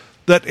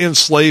that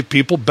enslaved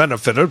people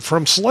benefited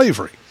from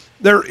slavery.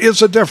 There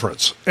is a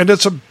difference, and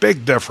it's a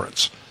big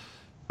difference.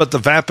 But the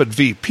vapid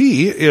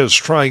VP is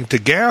trying to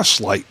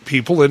gaslight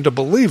people into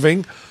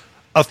believing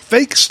a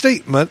fake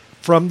statement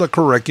from the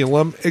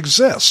curriculum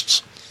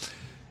exists.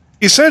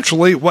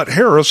 Essentially, what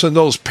Harris and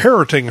those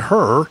parroting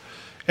her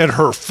and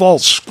her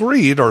false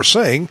screed are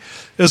saying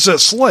is that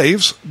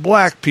slaves,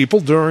 black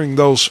people during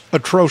those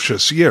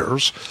atrocious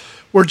years,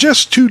 were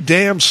just too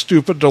damn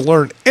stupid to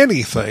learn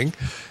anything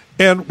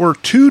and were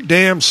too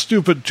damn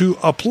stupid to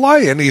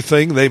apply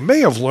anything they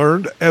may have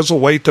learned as a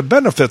way to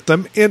benefit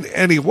them in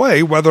any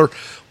way, whether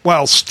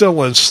while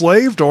still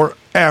enslaved or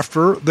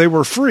after they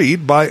were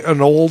freed by an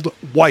old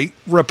white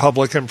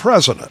Republican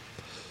president.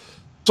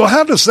 So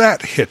how does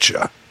that hit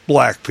you,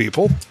 black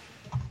people?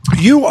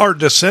 You are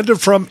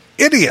descended from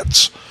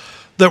idiots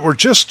that were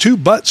just too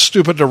butt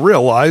stupid to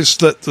realize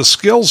that the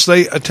skills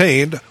they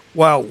attained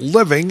while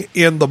living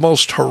in the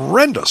most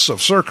horrendous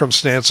of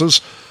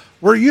circumstances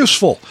were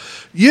useful.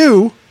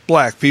 You,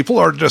 black people,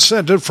 are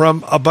descended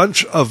from a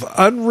bunch of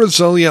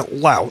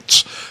unresilient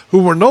louts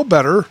who were no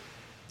better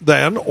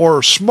than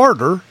or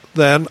smarter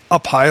than a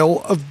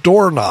pile of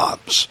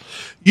doorknobs.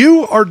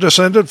 You are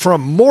descended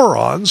from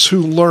morons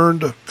who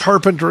learned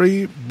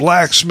carpentry,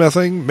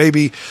 blacksmithing,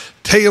 maybe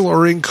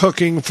tailoring,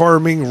 cooking,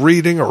 farming,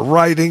 reading, or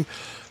writing,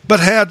 but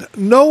had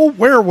no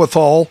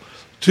wherewithal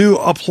to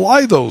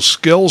apply those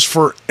skills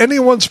for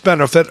anyone's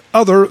benefit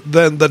other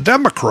than the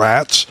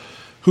Democrats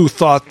who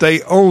thought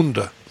they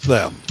owned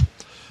them.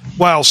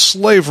 While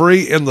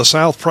slavery in the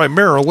South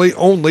primarily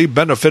only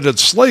benefited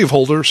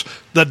slaveholders,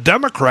 the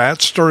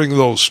Democrats during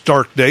those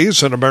dark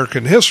days in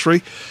American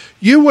history,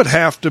 you would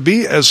have to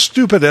be as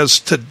stupid as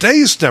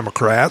today's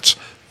Democrats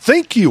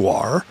think you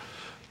are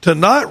to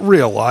not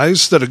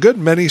realize that a good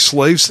many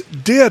slaves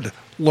did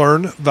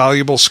learn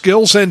valuable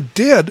skills and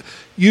did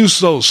use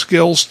those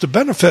skills to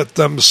benefit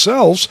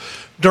themselves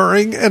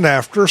during and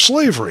after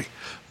slavery.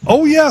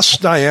 Oh yes,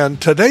 Diane,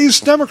 today's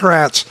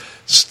Democrats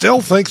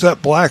still think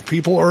that black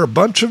people are a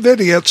bunch of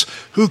idiots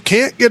who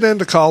can't get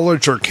into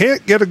college or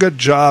can't get a good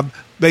job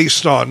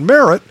based on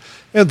merit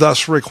and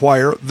thus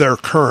require their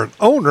current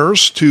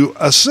owners to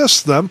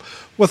assist them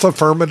with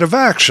affirmative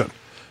action.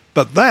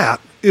 But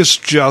that is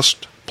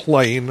just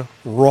plain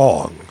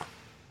wrong.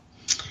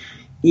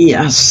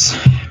 Yes.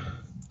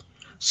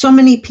 So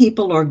many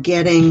people are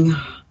getting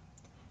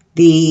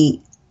the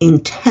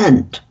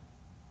intent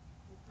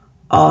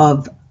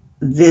of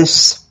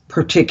this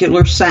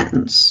particular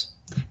sentence.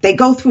 They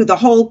go through the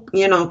whole,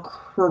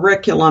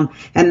 curriculum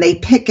and they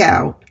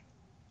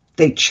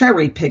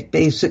cherry pick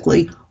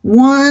basically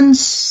one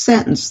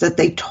sentence that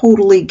they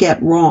totally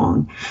get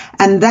wrong.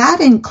 And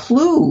that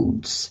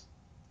includes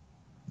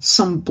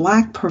some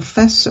black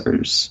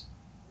professors.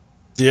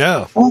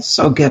 Yeah.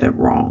 Also get it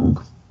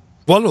wrong.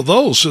 One of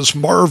those is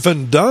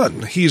Marvin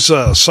Dunn. He's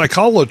a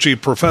psychology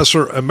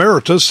professor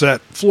emeritus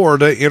at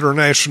Florida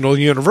International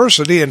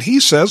University, and he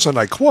says, and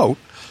I quote,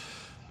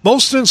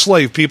 "Most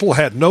enslaved people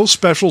had no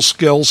special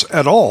skills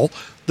at all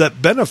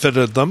that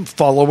benefited them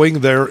following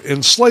their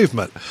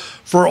enslavement,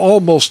 for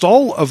almost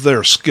all of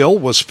their skill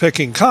was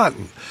picking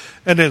cotton.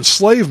 An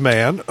enslaved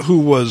man who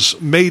was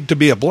made to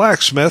be a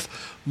blacksmith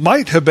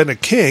might have been a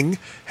king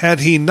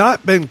had he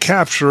not been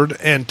captured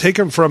and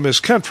taken from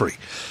his country.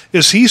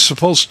 Is he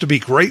supposed to be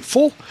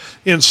grateful?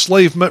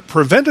 Enslavement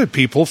prevented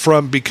people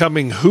from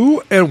becoming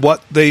who and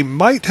what they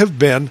might have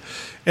been,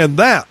 and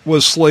that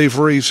was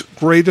slavery's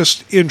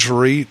greatest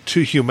injury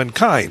to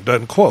humankind,"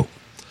 unquote.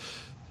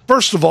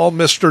 First of all,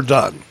 Mr.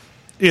 Dunn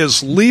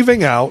is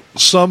leaving out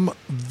some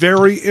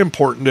very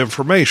important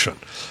information,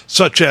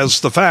 such as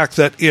the fact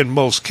that in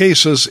most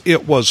cases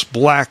it was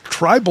black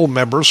tribal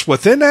members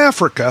within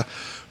Africa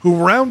who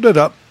rounded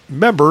up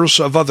members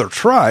of other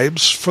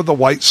tribes for the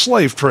white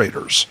slave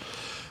traders.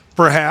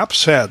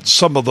 Perhaps had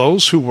some of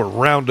those who were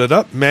rounded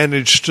up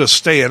managed to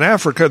stay in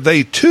Africa,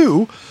 they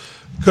too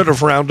could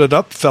have rounded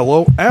up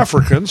fellow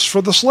Africans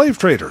for the slave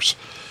traders.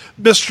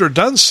 Mr.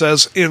 Dunn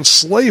says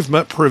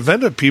enslavement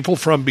prevented people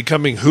from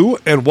becoming who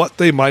and what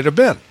they might have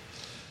been.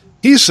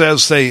 He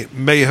says they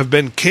may have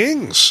been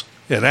kings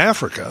in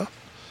Africa.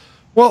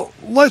 Well,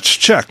 let's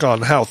check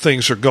on how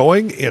things are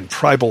going in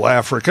tribal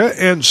Africa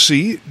and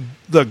see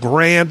the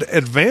grand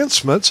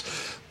advancements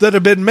that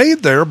have been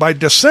made there by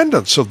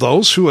descendants of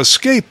those who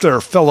escaped their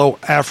fellow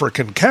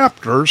African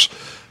captors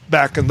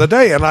back in the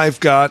day. And I've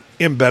got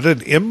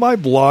embedded in my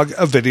blog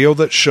a video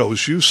that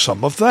shows you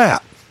some of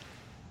that.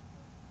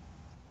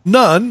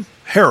 Nunn,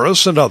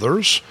 Harris, and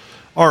others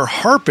are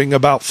harping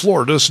about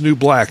Florida's new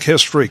Black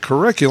History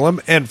curriculum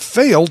and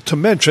failed to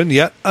mention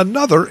yet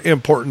another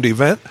important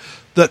event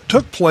that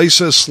took place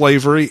as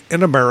slavery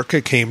in America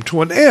came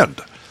to an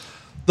end: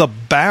 the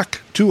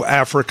Back to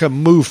Africa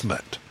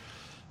movement.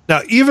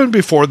 Now, even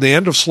before the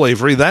end of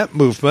slavery, that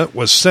movement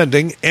was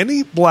sending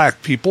any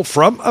black people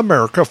from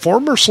America,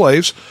 former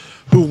slaves,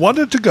 who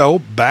wanted to go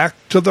back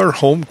to their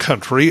home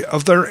country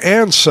of their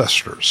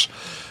ancestors.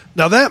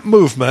 Now, that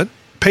movement,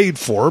 paid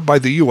for by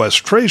the U.S.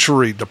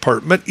 Treasury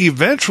Department,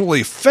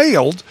 eventually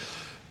failed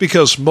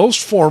because most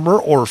former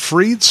or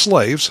freed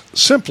slaves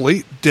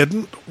simply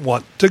didn't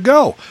want to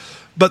go.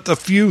 But the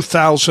few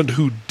thousand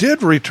who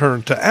did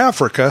return to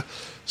Africa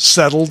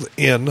settled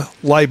in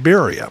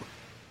Liberia.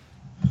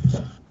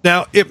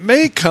 Now, it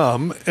may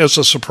come as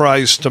a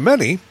surprise to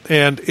many,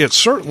 and it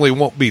certainly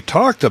won't be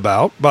talked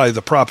about by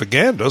the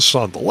propagandists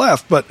on the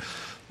left, but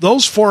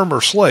those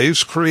former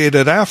slaves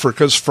created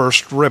Africa's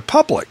first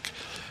republic,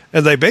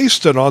 and they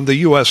based it on the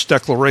U.S.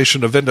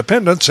 Declaration of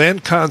Independence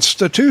and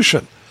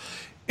Constitution.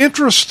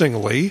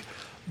 Interestingly,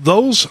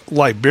 those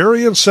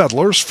Liberian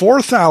settlers,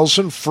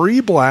 4,000 free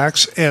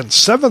blacks and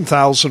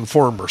 7,000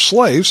 former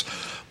slaves,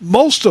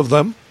 most of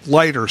them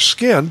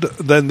lighter-skinned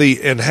than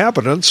the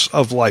inhabitants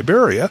of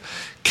Liberia,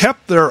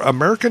 kept their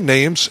American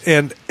names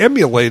and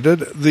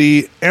emulated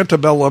the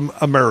antebellum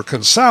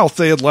American South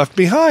they had left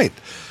behind.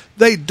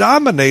 They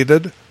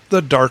dominated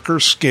the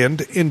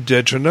darker-skinned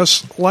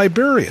indigenous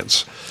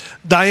Liberians.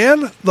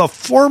 Diane, the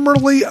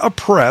formerly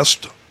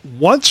oppressed,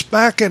 once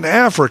back in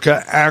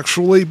Africa,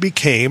 actually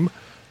became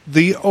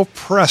the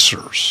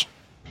oppressors.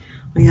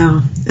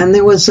 Yeah, and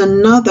there was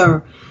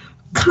another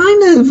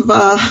kind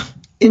of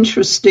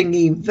interesting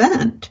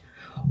event.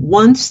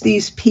 Once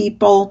these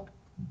people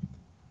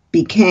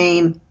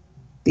became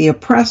the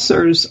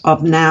oppressors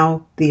of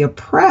now the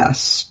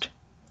oppressed,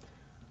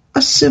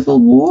 a civil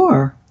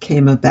war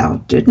came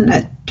about, didn't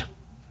it?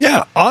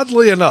 Yeah,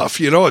 oddly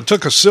enough, it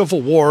took a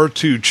civil war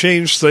to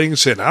change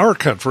things in our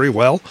country.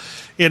 Well,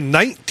 in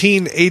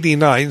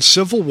 1989,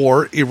 civil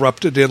war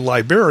erupted in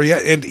Liberia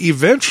and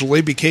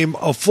eventually became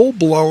a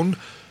full-blown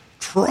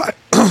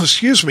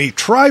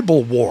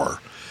tribal war.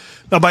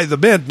 Now, by the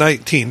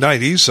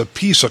mid-1990s, a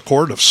peace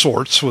accord of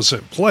sorts was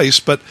in place,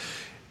 but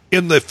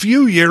in the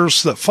few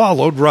years that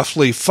followed,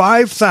 roughly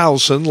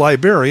 5,000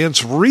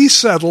 Liberians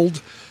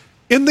resettled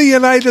in the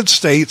United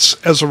States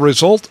as a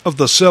result of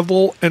the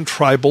civil and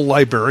tribal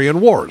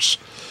Liberian wars.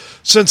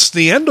 Since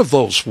the end of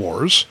those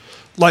wars,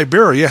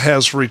 Liberia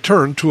has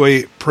returned to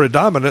a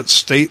predominant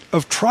state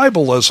of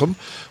tribalism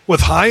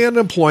with high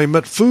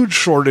unemployment, food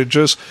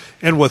shortages,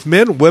 and with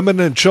men, women,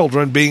 and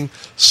children being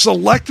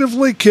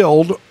selectively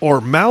killed or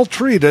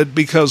maltreated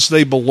because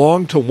they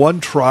belong to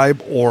one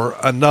tribe or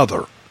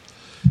another.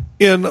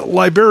 In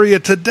Liberia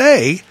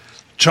today,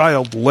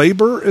 child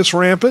labor is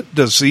rampant,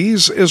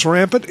 disease is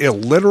rampant,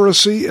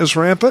 illiteracy is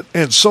rampant,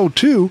 and so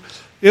too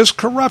is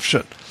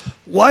corruption.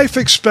 Life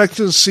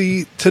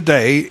expectancy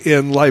today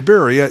in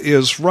Liberia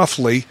is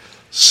roughly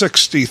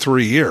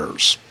 63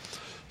 years.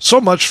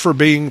 So much for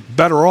being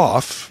better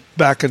off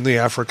back in the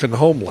African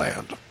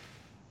homeland.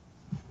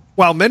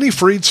 While many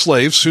freed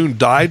slaves soon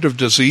died of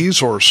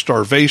disease or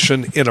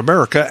starvation in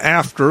America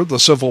after the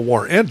Civil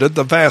War ended,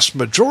 the vast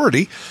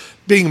majority,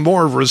 being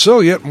more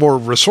resilient, more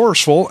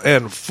resourceful,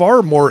 and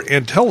far more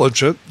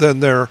intelligent than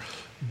their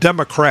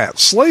Democrat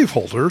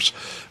slaveholders,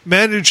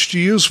 managed to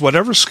use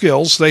whatever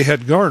skills they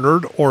had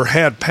garnered or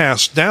had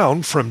passed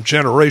down from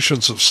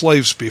generations of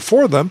slaves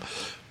before them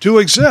to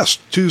exist,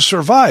 to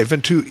survive,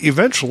 and to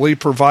eventually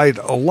provide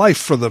a life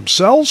for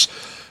themselves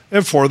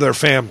and for their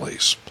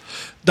families.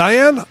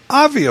 Diane,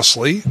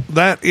 obviously,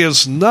 that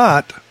is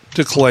not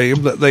to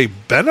claim that they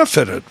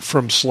benefited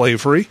from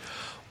slavery,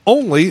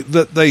 only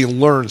that they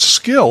learned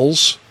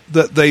skills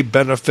that they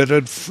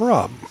benefited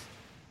from.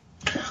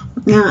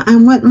 Yeah,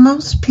 and what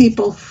most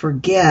people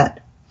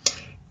forget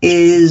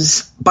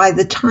is by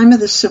the time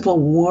of the Civil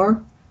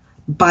War,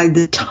 by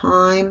the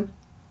time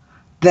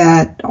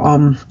that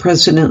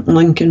President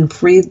Lincoln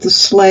freed the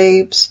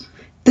slaves,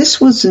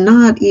 this was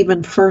not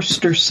even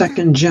first or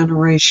second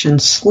generation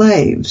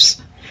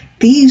slaves.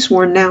 These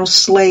were now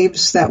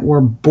slaves that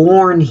were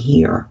born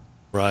here.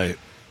 Right.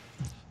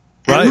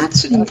 And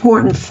that's an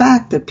important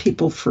fact that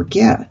people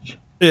forget.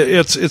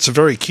 It's a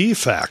very key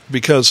fact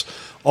because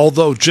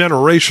although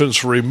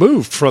generations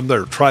removed from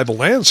their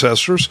tribal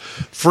ancestors,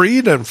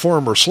 freed and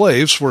former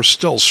slaves were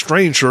still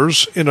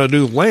strangers in a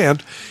new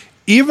land,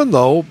 even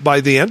though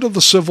by the end of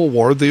the Civil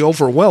War, the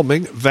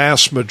overwhelming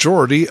vast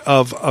majority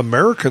of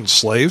American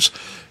slaves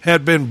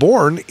had been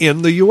born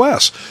in the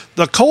U.S.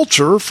 The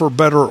culture, for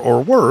better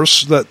or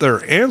worse, that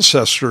their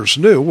ancestors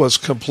knew was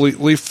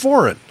completely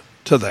foreign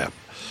to them.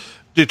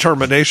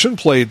 Determination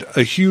played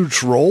a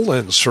huge role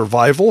in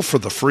survival for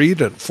the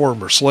freed and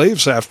former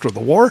slaves after the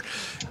war,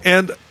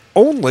 and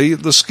only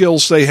the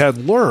skills they had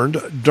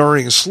learned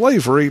during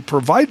slavery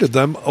provided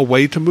them a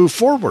way to move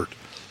forward.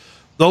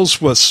 Those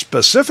with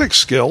specific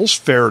skills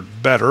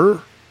fared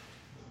better,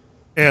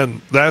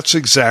 and that's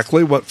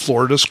exactly what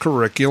Florida's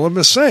curriculum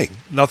is saying,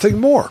 nothing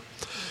more.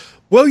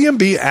 William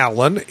B.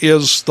 Allen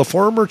is the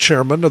former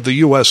chairman of the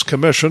U.S.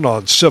 Commission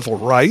on Civil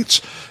Rights,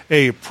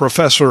 a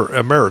professor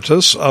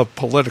emeritus of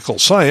political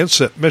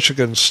science at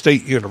Michigan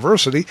State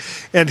University,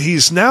 and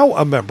he's now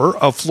a member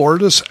of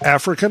Florida's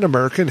African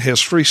American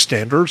History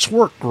Standards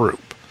Work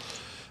Group.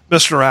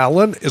 Mr.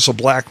 Allen is a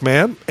black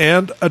man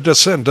and a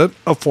descendant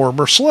of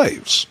former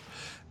slaves.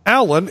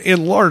 Allen,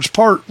 in large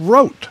part,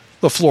 wrote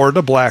the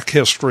Florida Black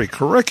History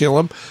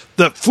curriculum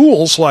that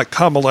fools like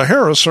Kamala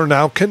Harris are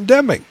now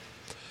condemning.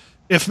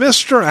 If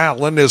Mr.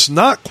 Allen is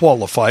not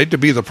qualified to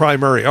be the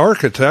primary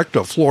architect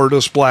of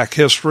Florida's Black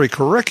History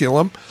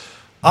curriculum,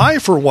 I,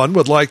 for one,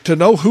 would like to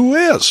know who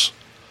is.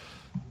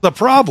 The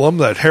problem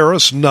that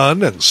Harris,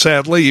 Nunn, and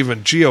sadly even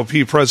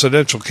GOP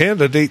presidential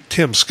candidate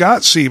Tim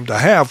Scott seem to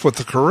have with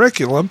the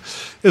curriculum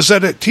is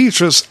that it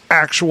teaches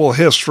actual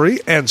history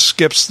and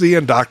skips the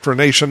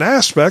indoctrination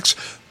aspects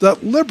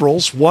that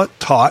liberals want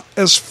taught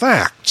as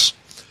facts.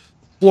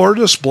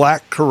 Florida's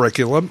black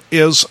curriculum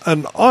is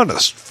an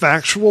honest,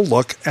 factual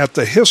look at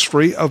the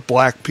history of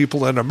black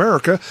people in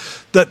America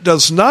that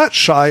does not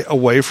shy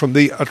away from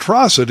the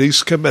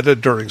atrocities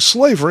committed during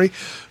slavery,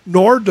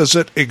 nor does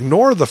it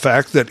ignore the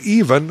fact that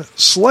even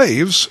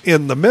slaves,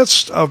 in the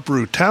midst of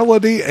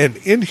brutality and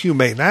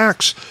inhumane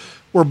acts,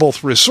 were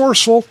both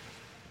resourceful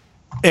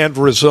and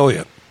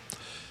resilient.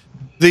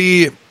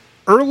 The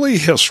early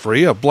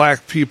history of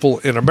black people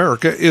in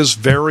America is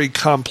very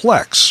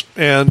complex,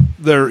 and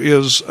there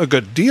is a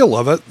good deal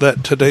of it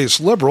that today's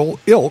liberal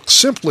ilk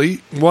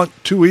simply want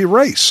to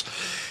erase.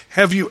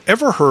 Have you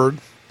ever heard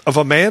of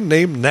a man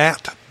named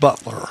Nat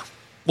Butler?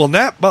 Well,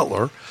 Nat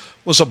Butler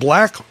was a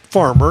black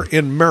farmer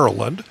in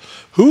Maryland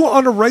who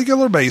on a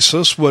regular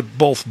basis would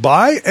both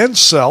buy and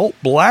sell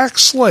black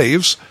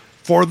slaves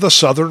for the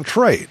Southern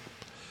trade.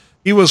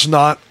 He was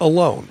not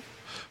alone.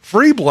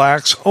 Free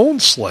blacks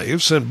owned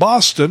slaves in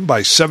Boston by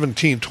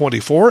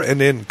 1724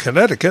 and in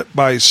Connecticut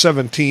by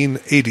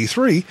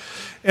 1783,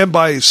 and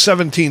by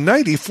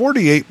 1790,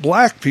 48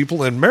 black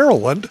people in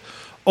Maryland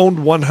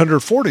owned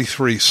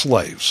 143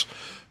 slaves.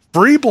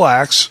 Free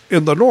blacks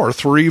in the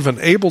North were even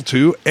able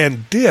to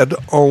and did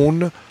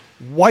own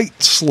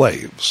white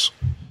slaves.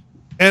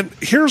 And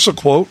here's a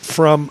quote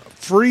from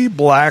free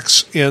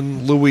blacks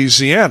in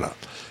Louisiana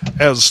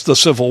as the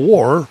Civil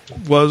War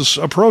was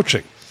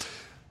approaching.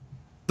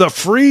 The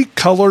free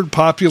colored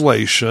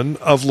population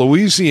of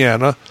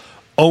Louisiana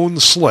own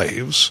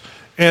slaves,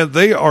 and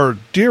they are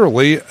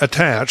dearly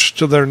attached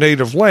to their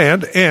native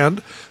land,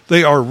 and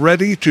they are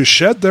ready to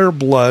shed their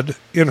blood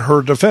in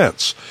her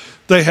defense.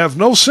 They have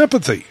no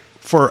sympathy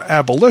for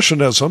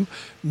abolitionism,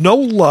 no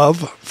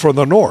love for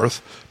the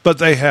North, but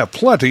they have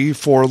plenty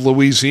for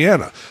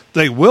Louisiana.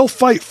 They will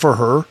fight for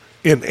her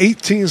in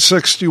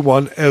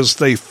 1861 as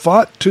they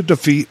fought to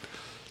defend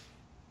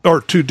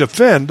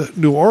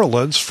New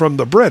Orleans from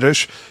the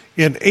British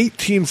in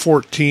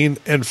 1814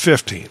 and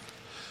 15.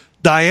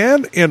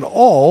 Diane, in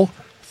all,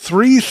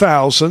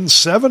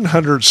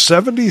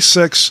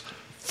 3,776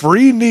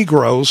 free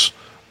Negroes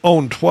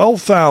owned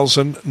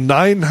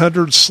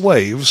 12,900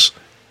 slaves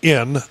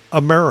in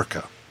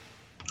America.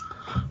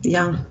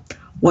 Yeah.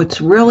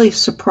 What's really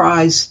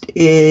surprised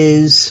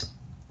is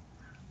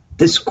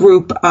this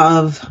group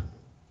of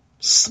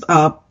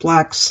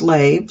black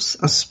slaves,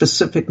 a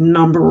specific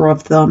number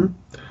of them,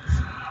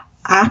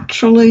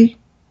 actually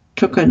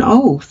took an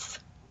oath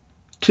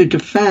to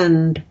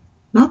defend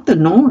not the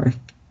North,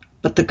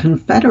 but the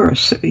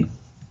Confederacy.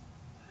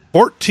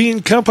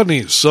 14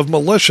 companies of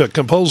militia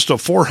composed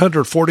of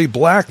 440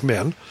 black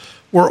men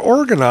were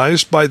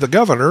organized by the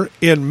governor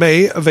in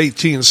May of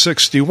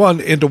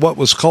 1861 into what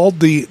was called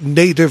the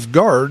Native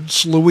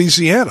Guards,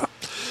 Louisiana,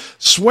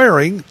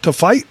 swearing to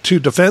fight to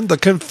defend the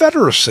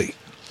Confederacy.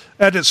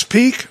 At its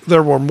peak,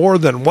 there were more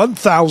than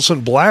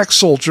 1,000 black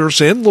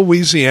soldiers in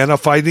Louisiana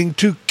fighting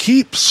to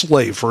keep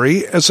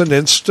slavery as an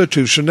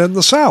institution in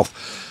the South.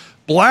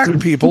 Black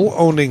people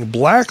owning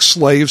black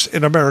slaves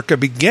in America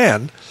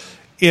began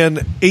in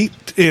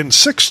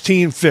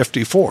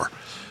 1654.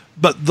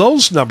 But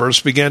those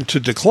numbers began to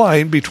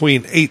decline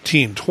between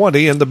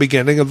 1820 and the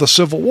beginning of the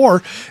Civil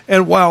War,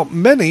 and while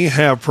many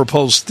have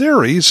proposed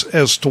theories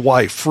as to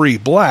why free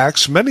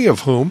blacks, many of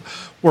whom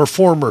were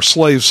former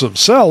slaves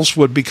themselves,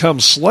 would become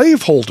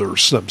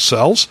slaveholders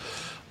themselves,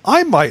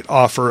 I might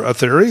offer a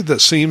theory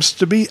that seems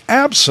to be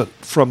absent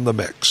from the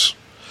mix.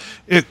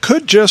 It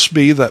could just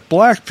be that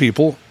black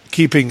people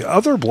keeping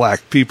other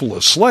black people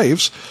as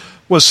slaves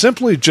was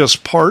simply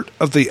just part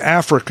of the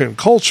African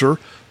culture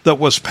that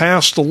was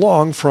passed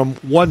along from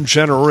one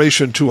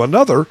generation to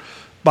another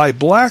by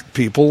black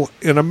people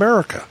in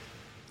America.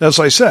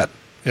 As I said,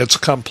 it's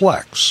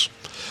complex.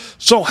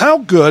 So how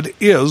good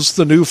is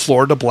the new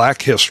Florida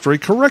Black History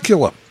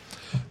curriculum?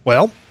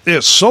 Well,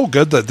 it's so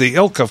good that the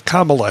ilk of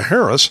Kamala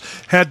Harris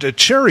had to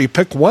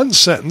cherry-pick one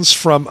sentence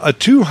from a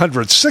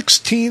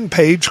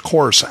 216-page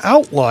course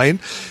outline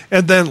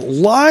and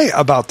then lie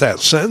about that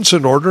sentence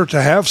in order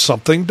to have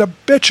something to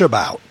bitch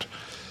about.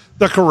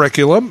 The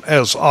curriculum,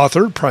 as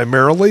authored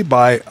primarily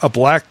by a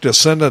black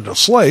descendant of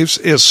slaves,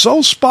 is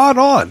so spot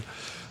on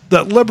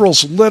that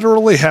liberals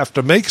literally have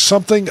to make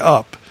something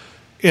up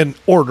in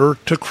order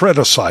to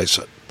criticize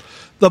it.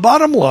 The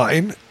bottom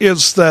line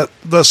is that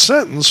the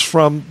sentence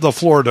from the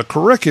Florida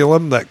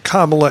curriculum that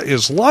Kamala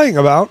is lying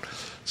about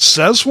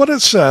says what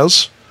it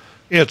says,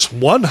 it's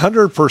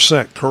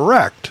 100%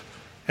 correct,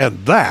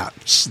 and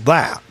that's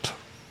that.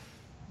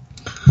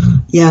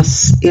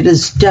 Yes, it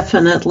is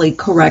definitely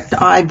correct.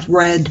 I've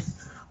read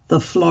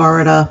the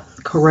Florida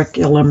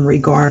curriculum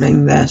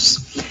regarding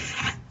this.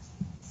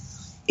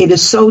 It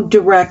is so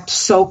direct,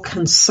 so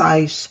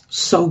concise,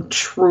 so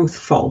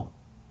truthful.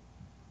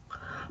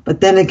 But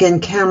then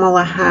again,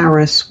 Kamala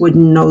Harris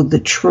wouldn't know the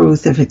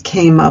truth if it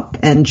came up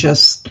and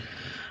just,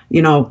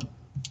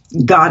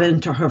 got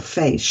into her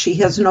face. She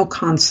has no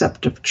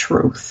concept of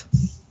truth.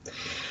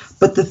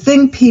 But the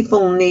thing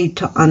people need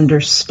to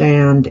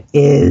understand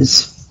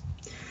is,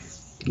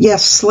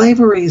 yes,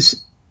 slavery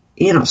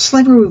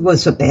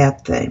was a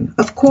bad thing.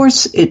 Of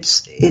course,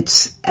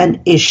 it's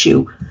an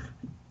issue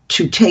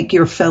to take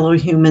your fellow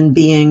human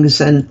beings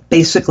and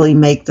basically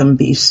make them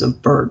beasts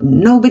of burden.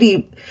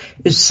 Nobody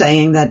is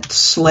saying that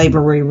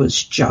slavery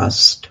was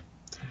just.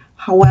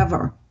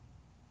 However,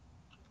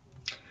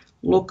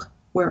 look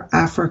where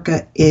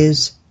Africa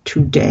is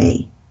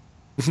today.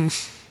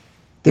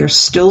 There's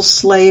still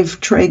slave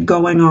trade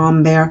going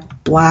on there,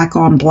 black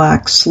on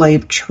black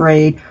slave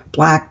trade,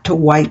 black to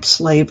white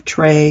slave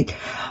trade,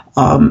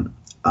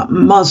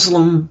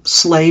 Muslim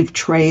slave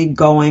trade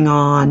going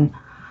on.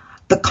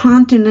 The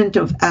continent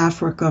of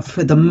Africa,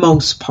 for the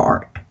most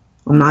part,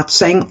 I'm not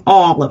saying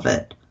all of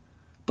it,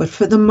 but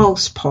for the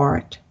most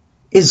part,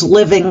 is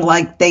living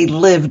like they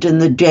lived in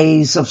the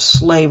days of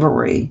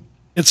slavery.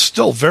 It's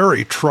still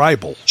very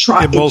tribal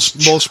in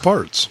most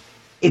parts.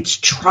 It's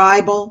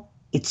tribal.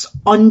 It's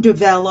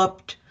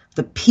undeveloped.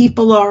 The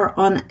people are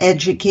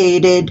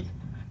uneducated.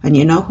 And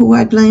you know who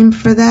I blame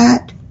for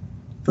that?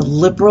 The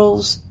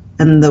liberals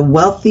and the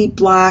wealthy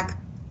black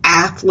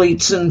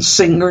athletes and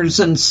singers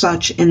and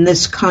such in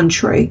this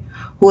country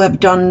who have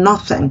done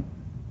nothing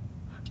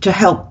to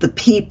help the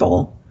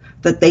people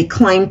that they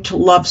claim to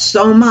love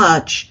so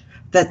much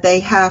that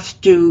they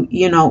have to,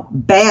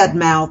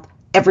 badmouth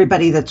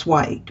everybody that's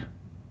white.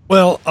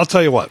 Well, I'll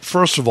tell you what.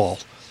 First of all,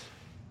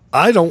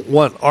 I don't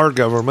want our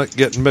government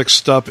getting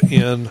mixed up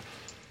in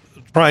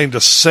trying to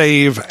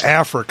save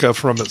Africa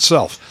from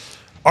itself.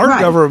 Our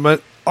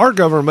government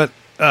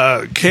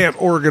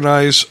can't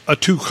organize a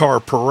 2-car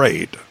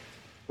parade.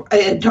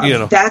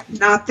 That's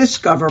not this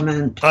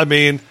government. I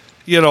mean,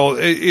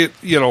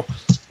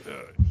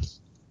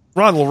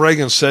 Ronald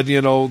Reagan said,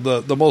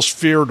 the most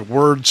feared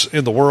words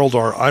in the world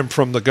are, "I'm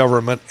from the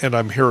government and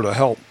I'm here to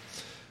help."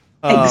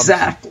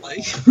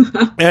 Exactly.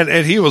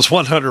 and he was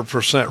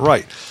 100%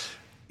 right.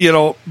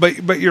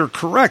 But you're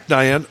correct,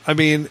 Diane. I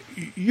mean,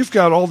 you've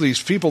got all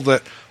these people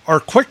that are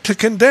quick to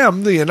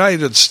condemn the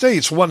United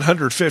States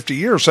 150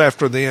 years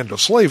after the end of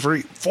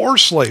slavery for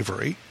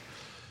slavery,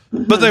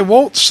 but they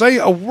won't say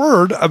a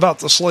word about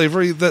the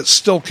slavery that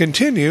still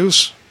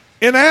continues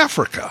in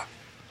Africa.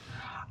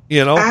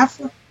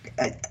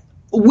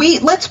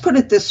 Let's put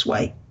it this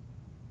way.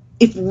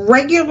 If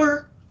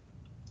regular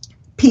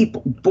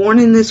people born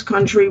in this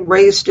country,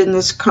 raised in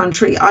this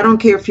country, I don't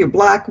care if you're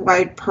black,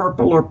 white,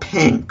 purple, or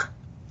pink,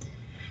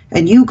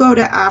 and you go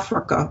to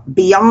Africa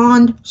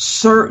beyond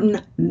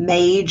certain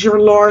major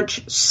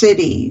large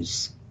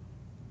cities,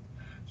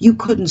 you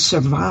couldn't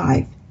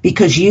survive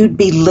because you'd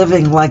be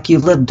living like you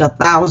lived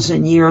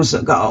 1,000 years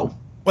ago.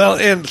 Well,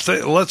 and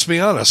let's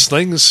be honest,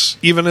 things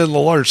even in the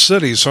large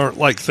cities aren't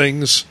like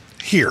things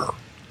here.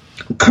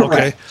 Correct.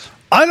 Okay?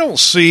 I don't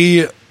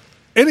see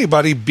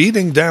anybody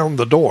beating down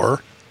the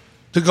door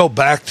to go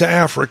back to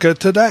Africa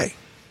today.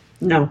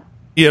 No.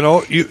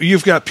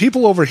 You've got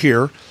people over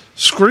here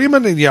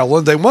screaming and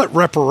yelling. They want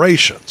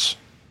reparations,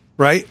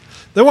 right?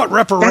 They want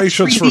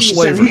reparations for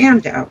slavery. And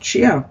handouts,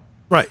 yeah.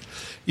 Right.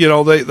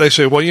 They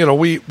say, well,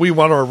 we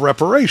want our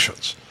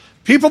reparations.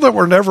 People that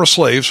were never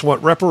slaves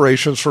want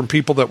reparations from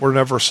people that were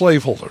never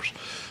slaveholders.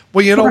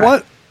 Well, you know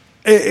what?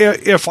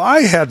 If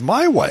I had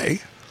my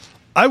way,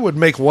 I would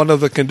make one of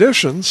the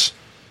conditions,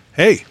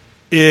 hey,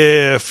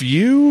 if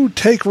you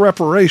take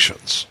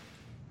reparations,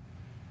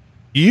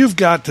 you've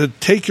got to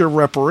take your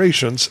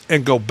reparations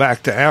and go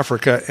back to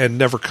Africa and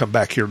never come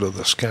back here to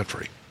this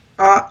country.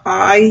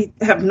 I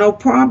have no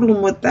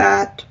problem with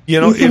that.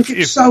 You think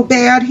it's so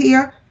bad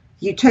here?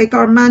 You take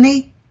our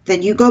money,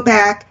 then you go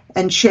back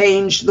and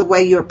change the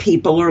way your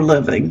people are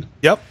living.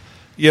 Yep.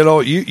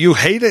 You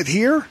hate it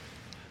here?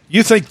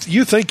 You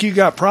think you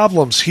got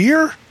problems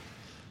here?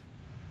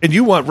 And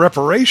you want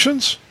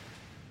reparations?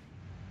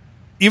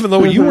 Even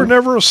though you were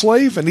never a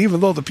slave, and even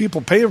though the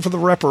people paying for the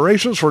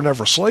reparations were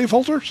never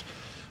slaveholders?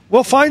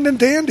 Well, fine and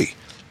dandy.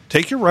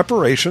 Take your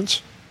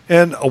reparations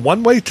and a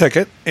one-way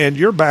ticket, and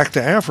you're back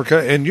to Africa,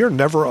 and you're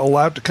never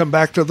allowed to come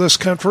back to this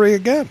country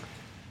again.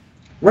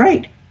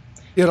 Right.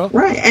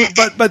 Right.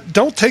 But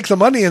don't take the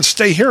money and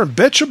stay here and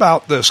bitch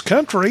about this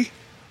country.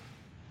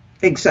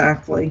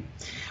 Exactly.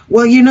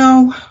 Well,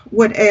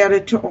 what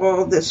added to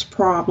all this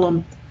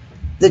problem?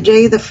 The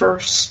day the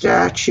first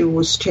statue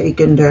was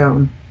taken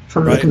down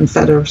from the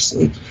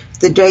Confederacy,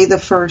 the day the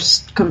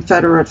first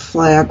Confederate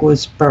flag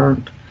was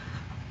burned,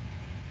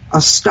 a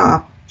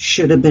stop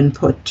should have been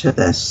put to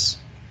this.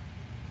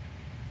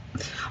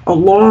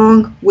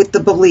 Along with the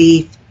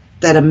belief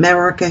that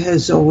America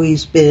has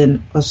always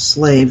been a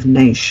slave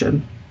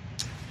nation.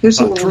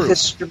 Here's a little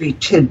history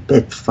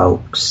tidbit,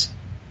 folks.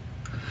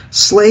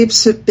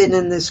 Slaves have been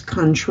in this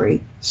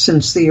country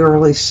since the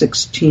early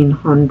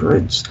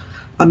 1600s.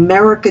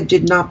 America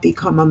did not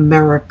become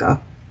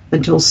America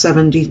until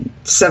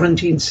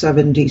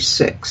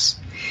 1776.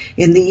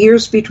 In the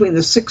years between the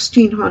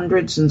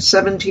 1600s and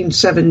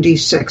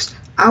 1776,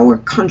 our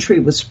country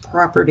was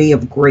property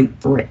of Great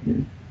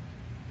Britain.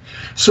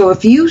 So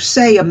if you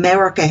say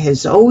America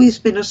has always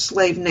been a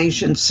slave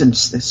nation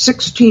since the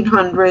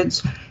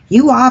 1600s,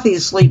 you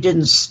obviously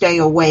didn't stay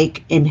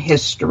awake in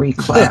history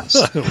class.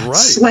 Right.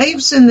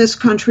 Slaves in this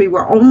country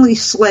were only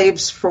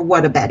slaves for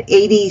about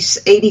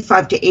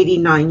 85 to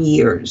 89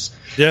 years.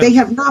 Yeah. They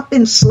have not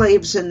been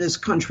slaves in this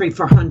country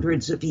for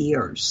hundreds of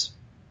years.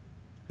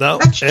 No,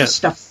 That's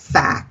just a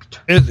fact.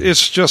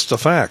 It's just a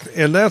fact.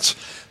 And that's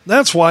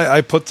why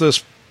I put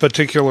this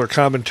particular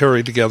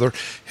commentary together,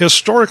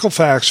 historical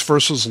facts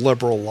versus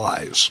liberal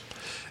lies.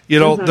 You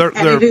know,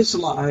 it is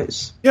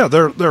lies. Yeah,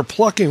 they're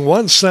plucking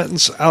one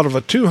sentence out of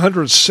a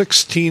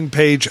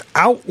 216-page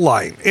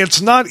outline.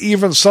 It's not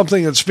even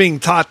something that's being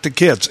taught to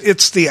kids.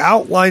 It's the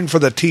outline for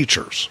the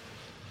teachers.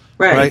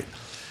 Right?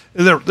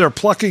 They're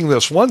plucking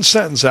this one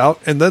sentence out,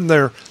 and then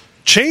they're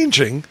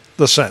changing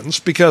the sentence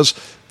because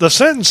the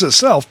sentence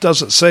itself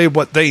doesn't say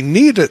what they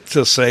need it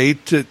to say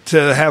to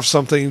have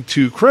something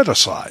to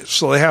criticize.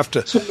 So they have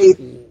to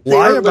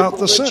lie about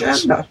the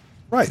sentence.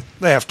 Right.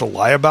 They have to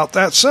lie about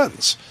that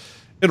sentence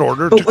in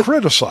order to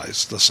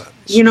criticize the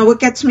sentence. You know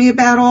what gets me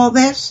about all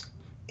this?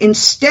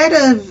 Instead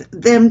of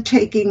them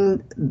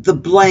taking the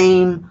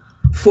blame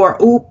for,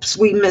 oops,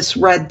 we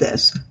misread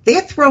this,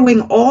 they're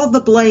throwing all the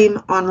blame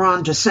on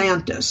Ron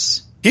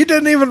DeSantis. He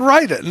didn't even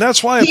write it, and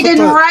that's why he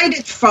didn't write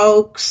it,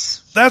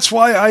 folks. That's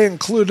why I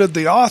included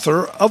the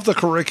author of the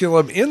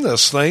curriculum in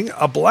this thing,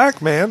 a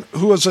black man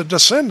who was a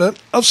descendant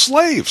of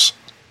slaves.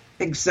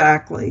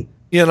 Exactly.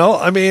 You know,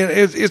 I mean,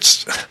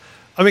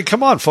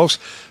 come on, folks.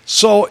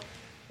 So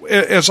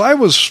as I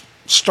was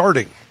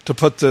starting to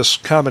put this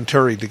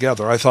commentary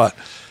together, I thought,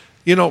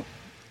 you know,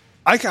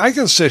 I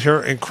can sit here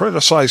and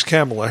criticize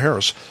Kamala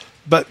Harris,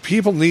 but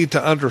people need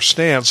to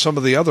understand some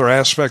of the other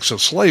aspects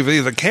of slavery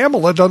that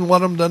Kamala doesn't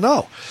want them to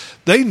know.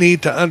 They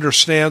need to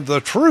understand the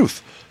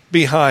truth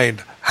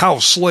behind how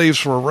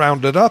slaves were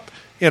rounded up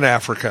in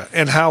Africa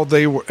and how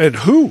they were and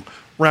who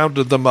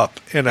rounded them up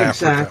in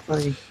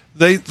Africa.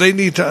 They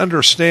need to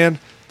understand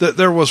that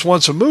there was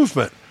once a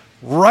movement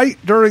right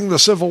during the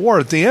Civil War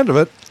at the end of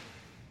it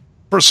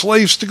for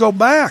slaves to go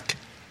back.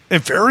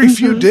 And very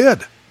few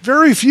did.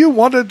 Very few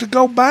wanted to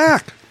go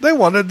back. They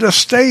wanted to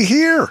stay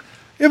here.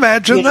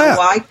 Imagine that. You know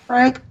why,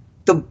 Craig?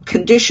 The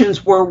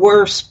conditions were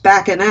worse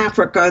back in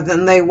Africa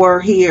than they were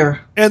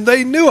here. And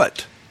they knew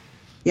it.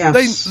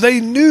 Yes. They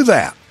knew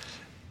that.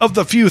 Of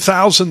the few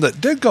thousand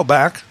that did go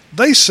back,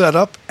 they set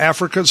up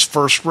Africa's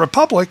first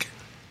republic,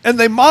 and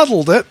they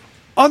modeled it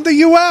on the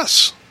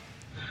U.S.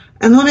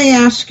 And let me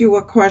ask you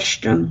a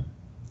question.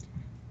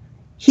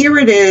 Here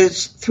it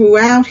is,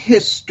 throughout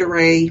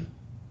history,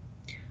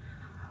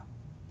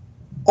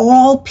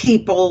 all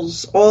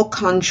peoples, all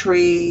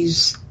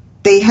countries,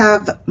 they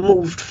have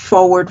moved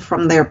forward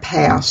from their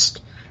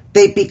past.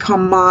 They've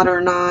become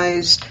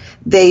modernized.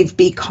 They've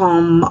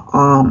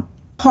become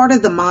part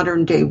of the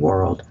modern day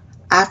world.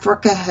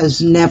 Africa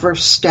has never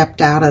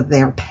stepped out of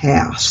their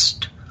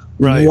past.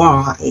 Right.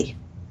 Why?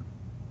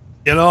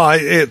 You know,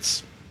 I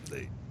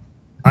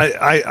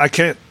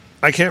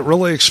can't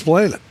really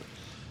explain it.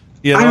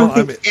 You know, I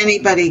don't think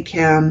anybody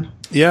can.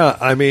 Yeah,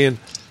 I mean,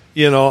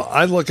 you know,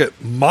 I look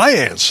at my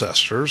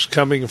ancestors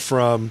coming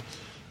from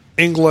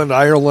England,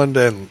 Ireland,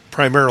 and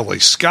primarily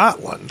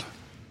Scotland.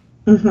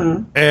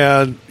 Mm-hmm.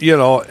 And, you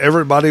know,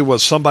 everybody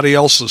was somebody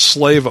else's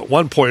slave at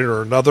one point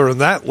or another in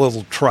that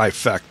little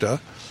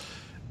trifecta.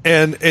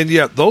 And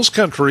yet those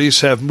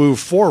countries have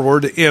moved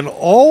forward in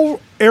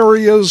all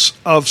areas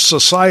of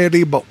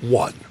society but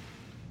one.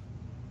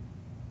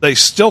 They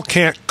still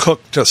can't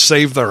cook to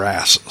save their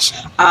asses.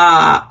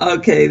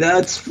 Okay,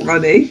 that's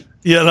funny.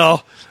 You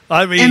know,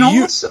 I mean,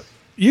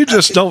 you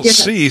just don't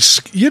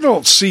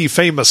see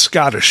famous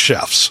Scottish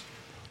chefs.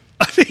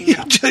 I mean,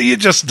 you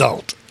just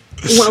don't.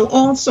 Well,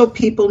 also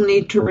people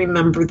need to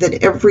remember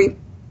that every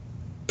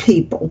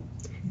people,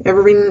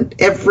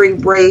 every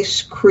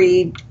race,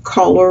 creed,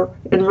 color,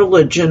 and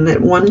religion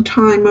at one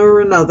time or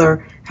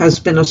another has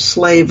been a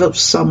slave of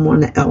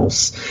someone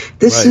else.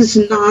 This is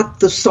not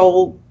the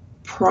sole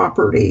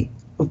property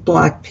of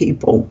black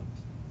people.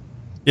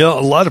 You know,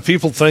 a lot of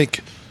people think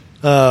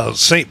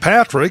St.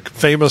 Patrick,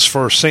 famous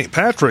for St.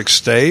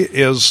 Patrick's Day,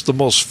 is the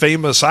most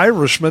famous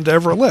Irishman to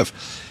ever live.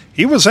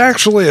 He was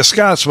actually a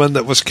Scotsman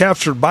that was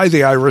captured by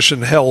the Irish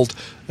and held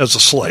as a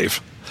slave,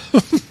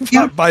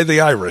 not by the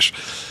Irish,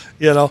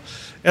 you know.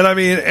 And I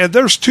mean, and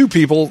there's two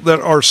people that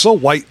are so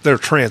white they're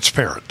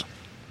transparent.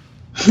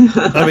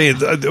 I mean,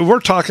 we're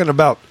talking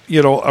about,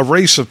 you know, a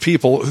race of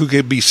people who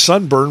could be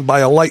sunburned by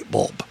a light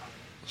bulb.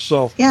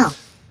 So yeah,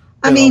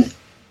 I mean,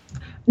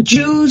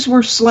 Jews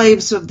were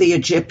slaves of the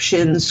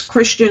Egyptians.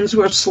 Christians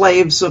were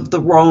slaves of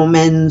the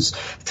Romans.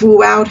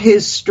 Throughout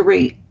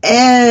history,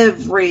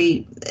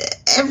 every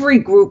every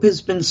group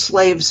has been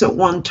slaves at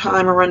one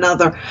time or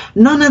another.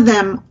 None of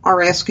them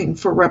are asking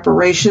for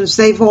reparations.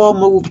 They've all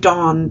moved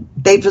on.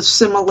 They've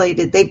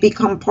assimilated. They've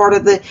become part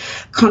of the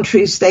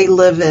countries they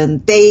live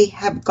in. They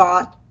have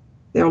got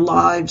their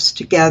lives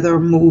together,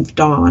 moved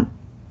on.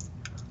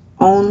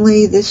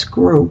 Only this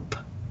group.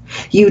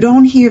 You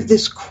don't hear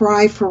this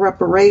cry for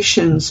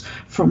reparations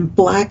from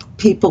black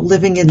people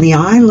living in the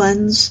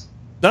islands.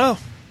 No.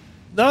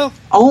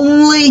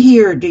 Only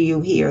here do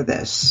you hear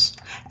this.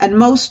 And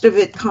most of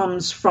it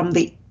comes from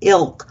the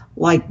ilk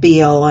like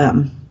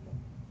BLM.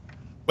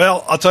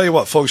 Well, I'll tell you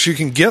what, folks, you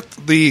can get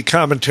the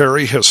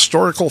commentary,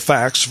 Historical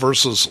Facts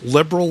versus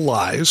Liberal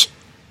Lies,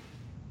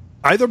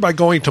 either by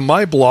going to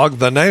my blog,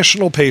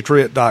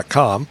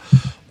 thenationalpatriot.com,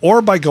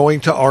 or by going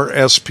to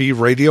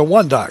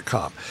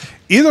rspradio1.com.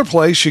 Either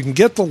place, you can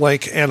get the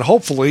link, and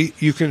hopefully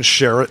you can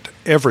share it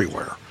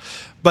everywhere.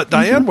 But,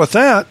 Diane, with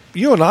that,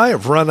 you and I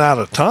have run out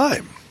of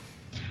time.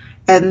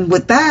 And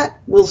with that,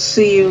 we'll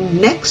see you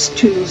next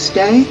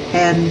Tuesday,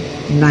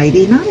 and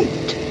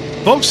nighty-night.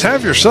 Folks,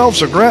 have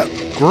yourselves a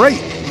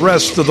great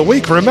rest of the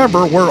week.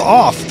 Remember, we're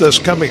off this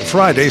coming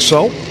Friday,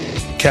 so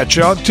catch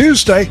you on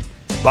Tuesday.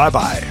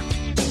 Bye-bye.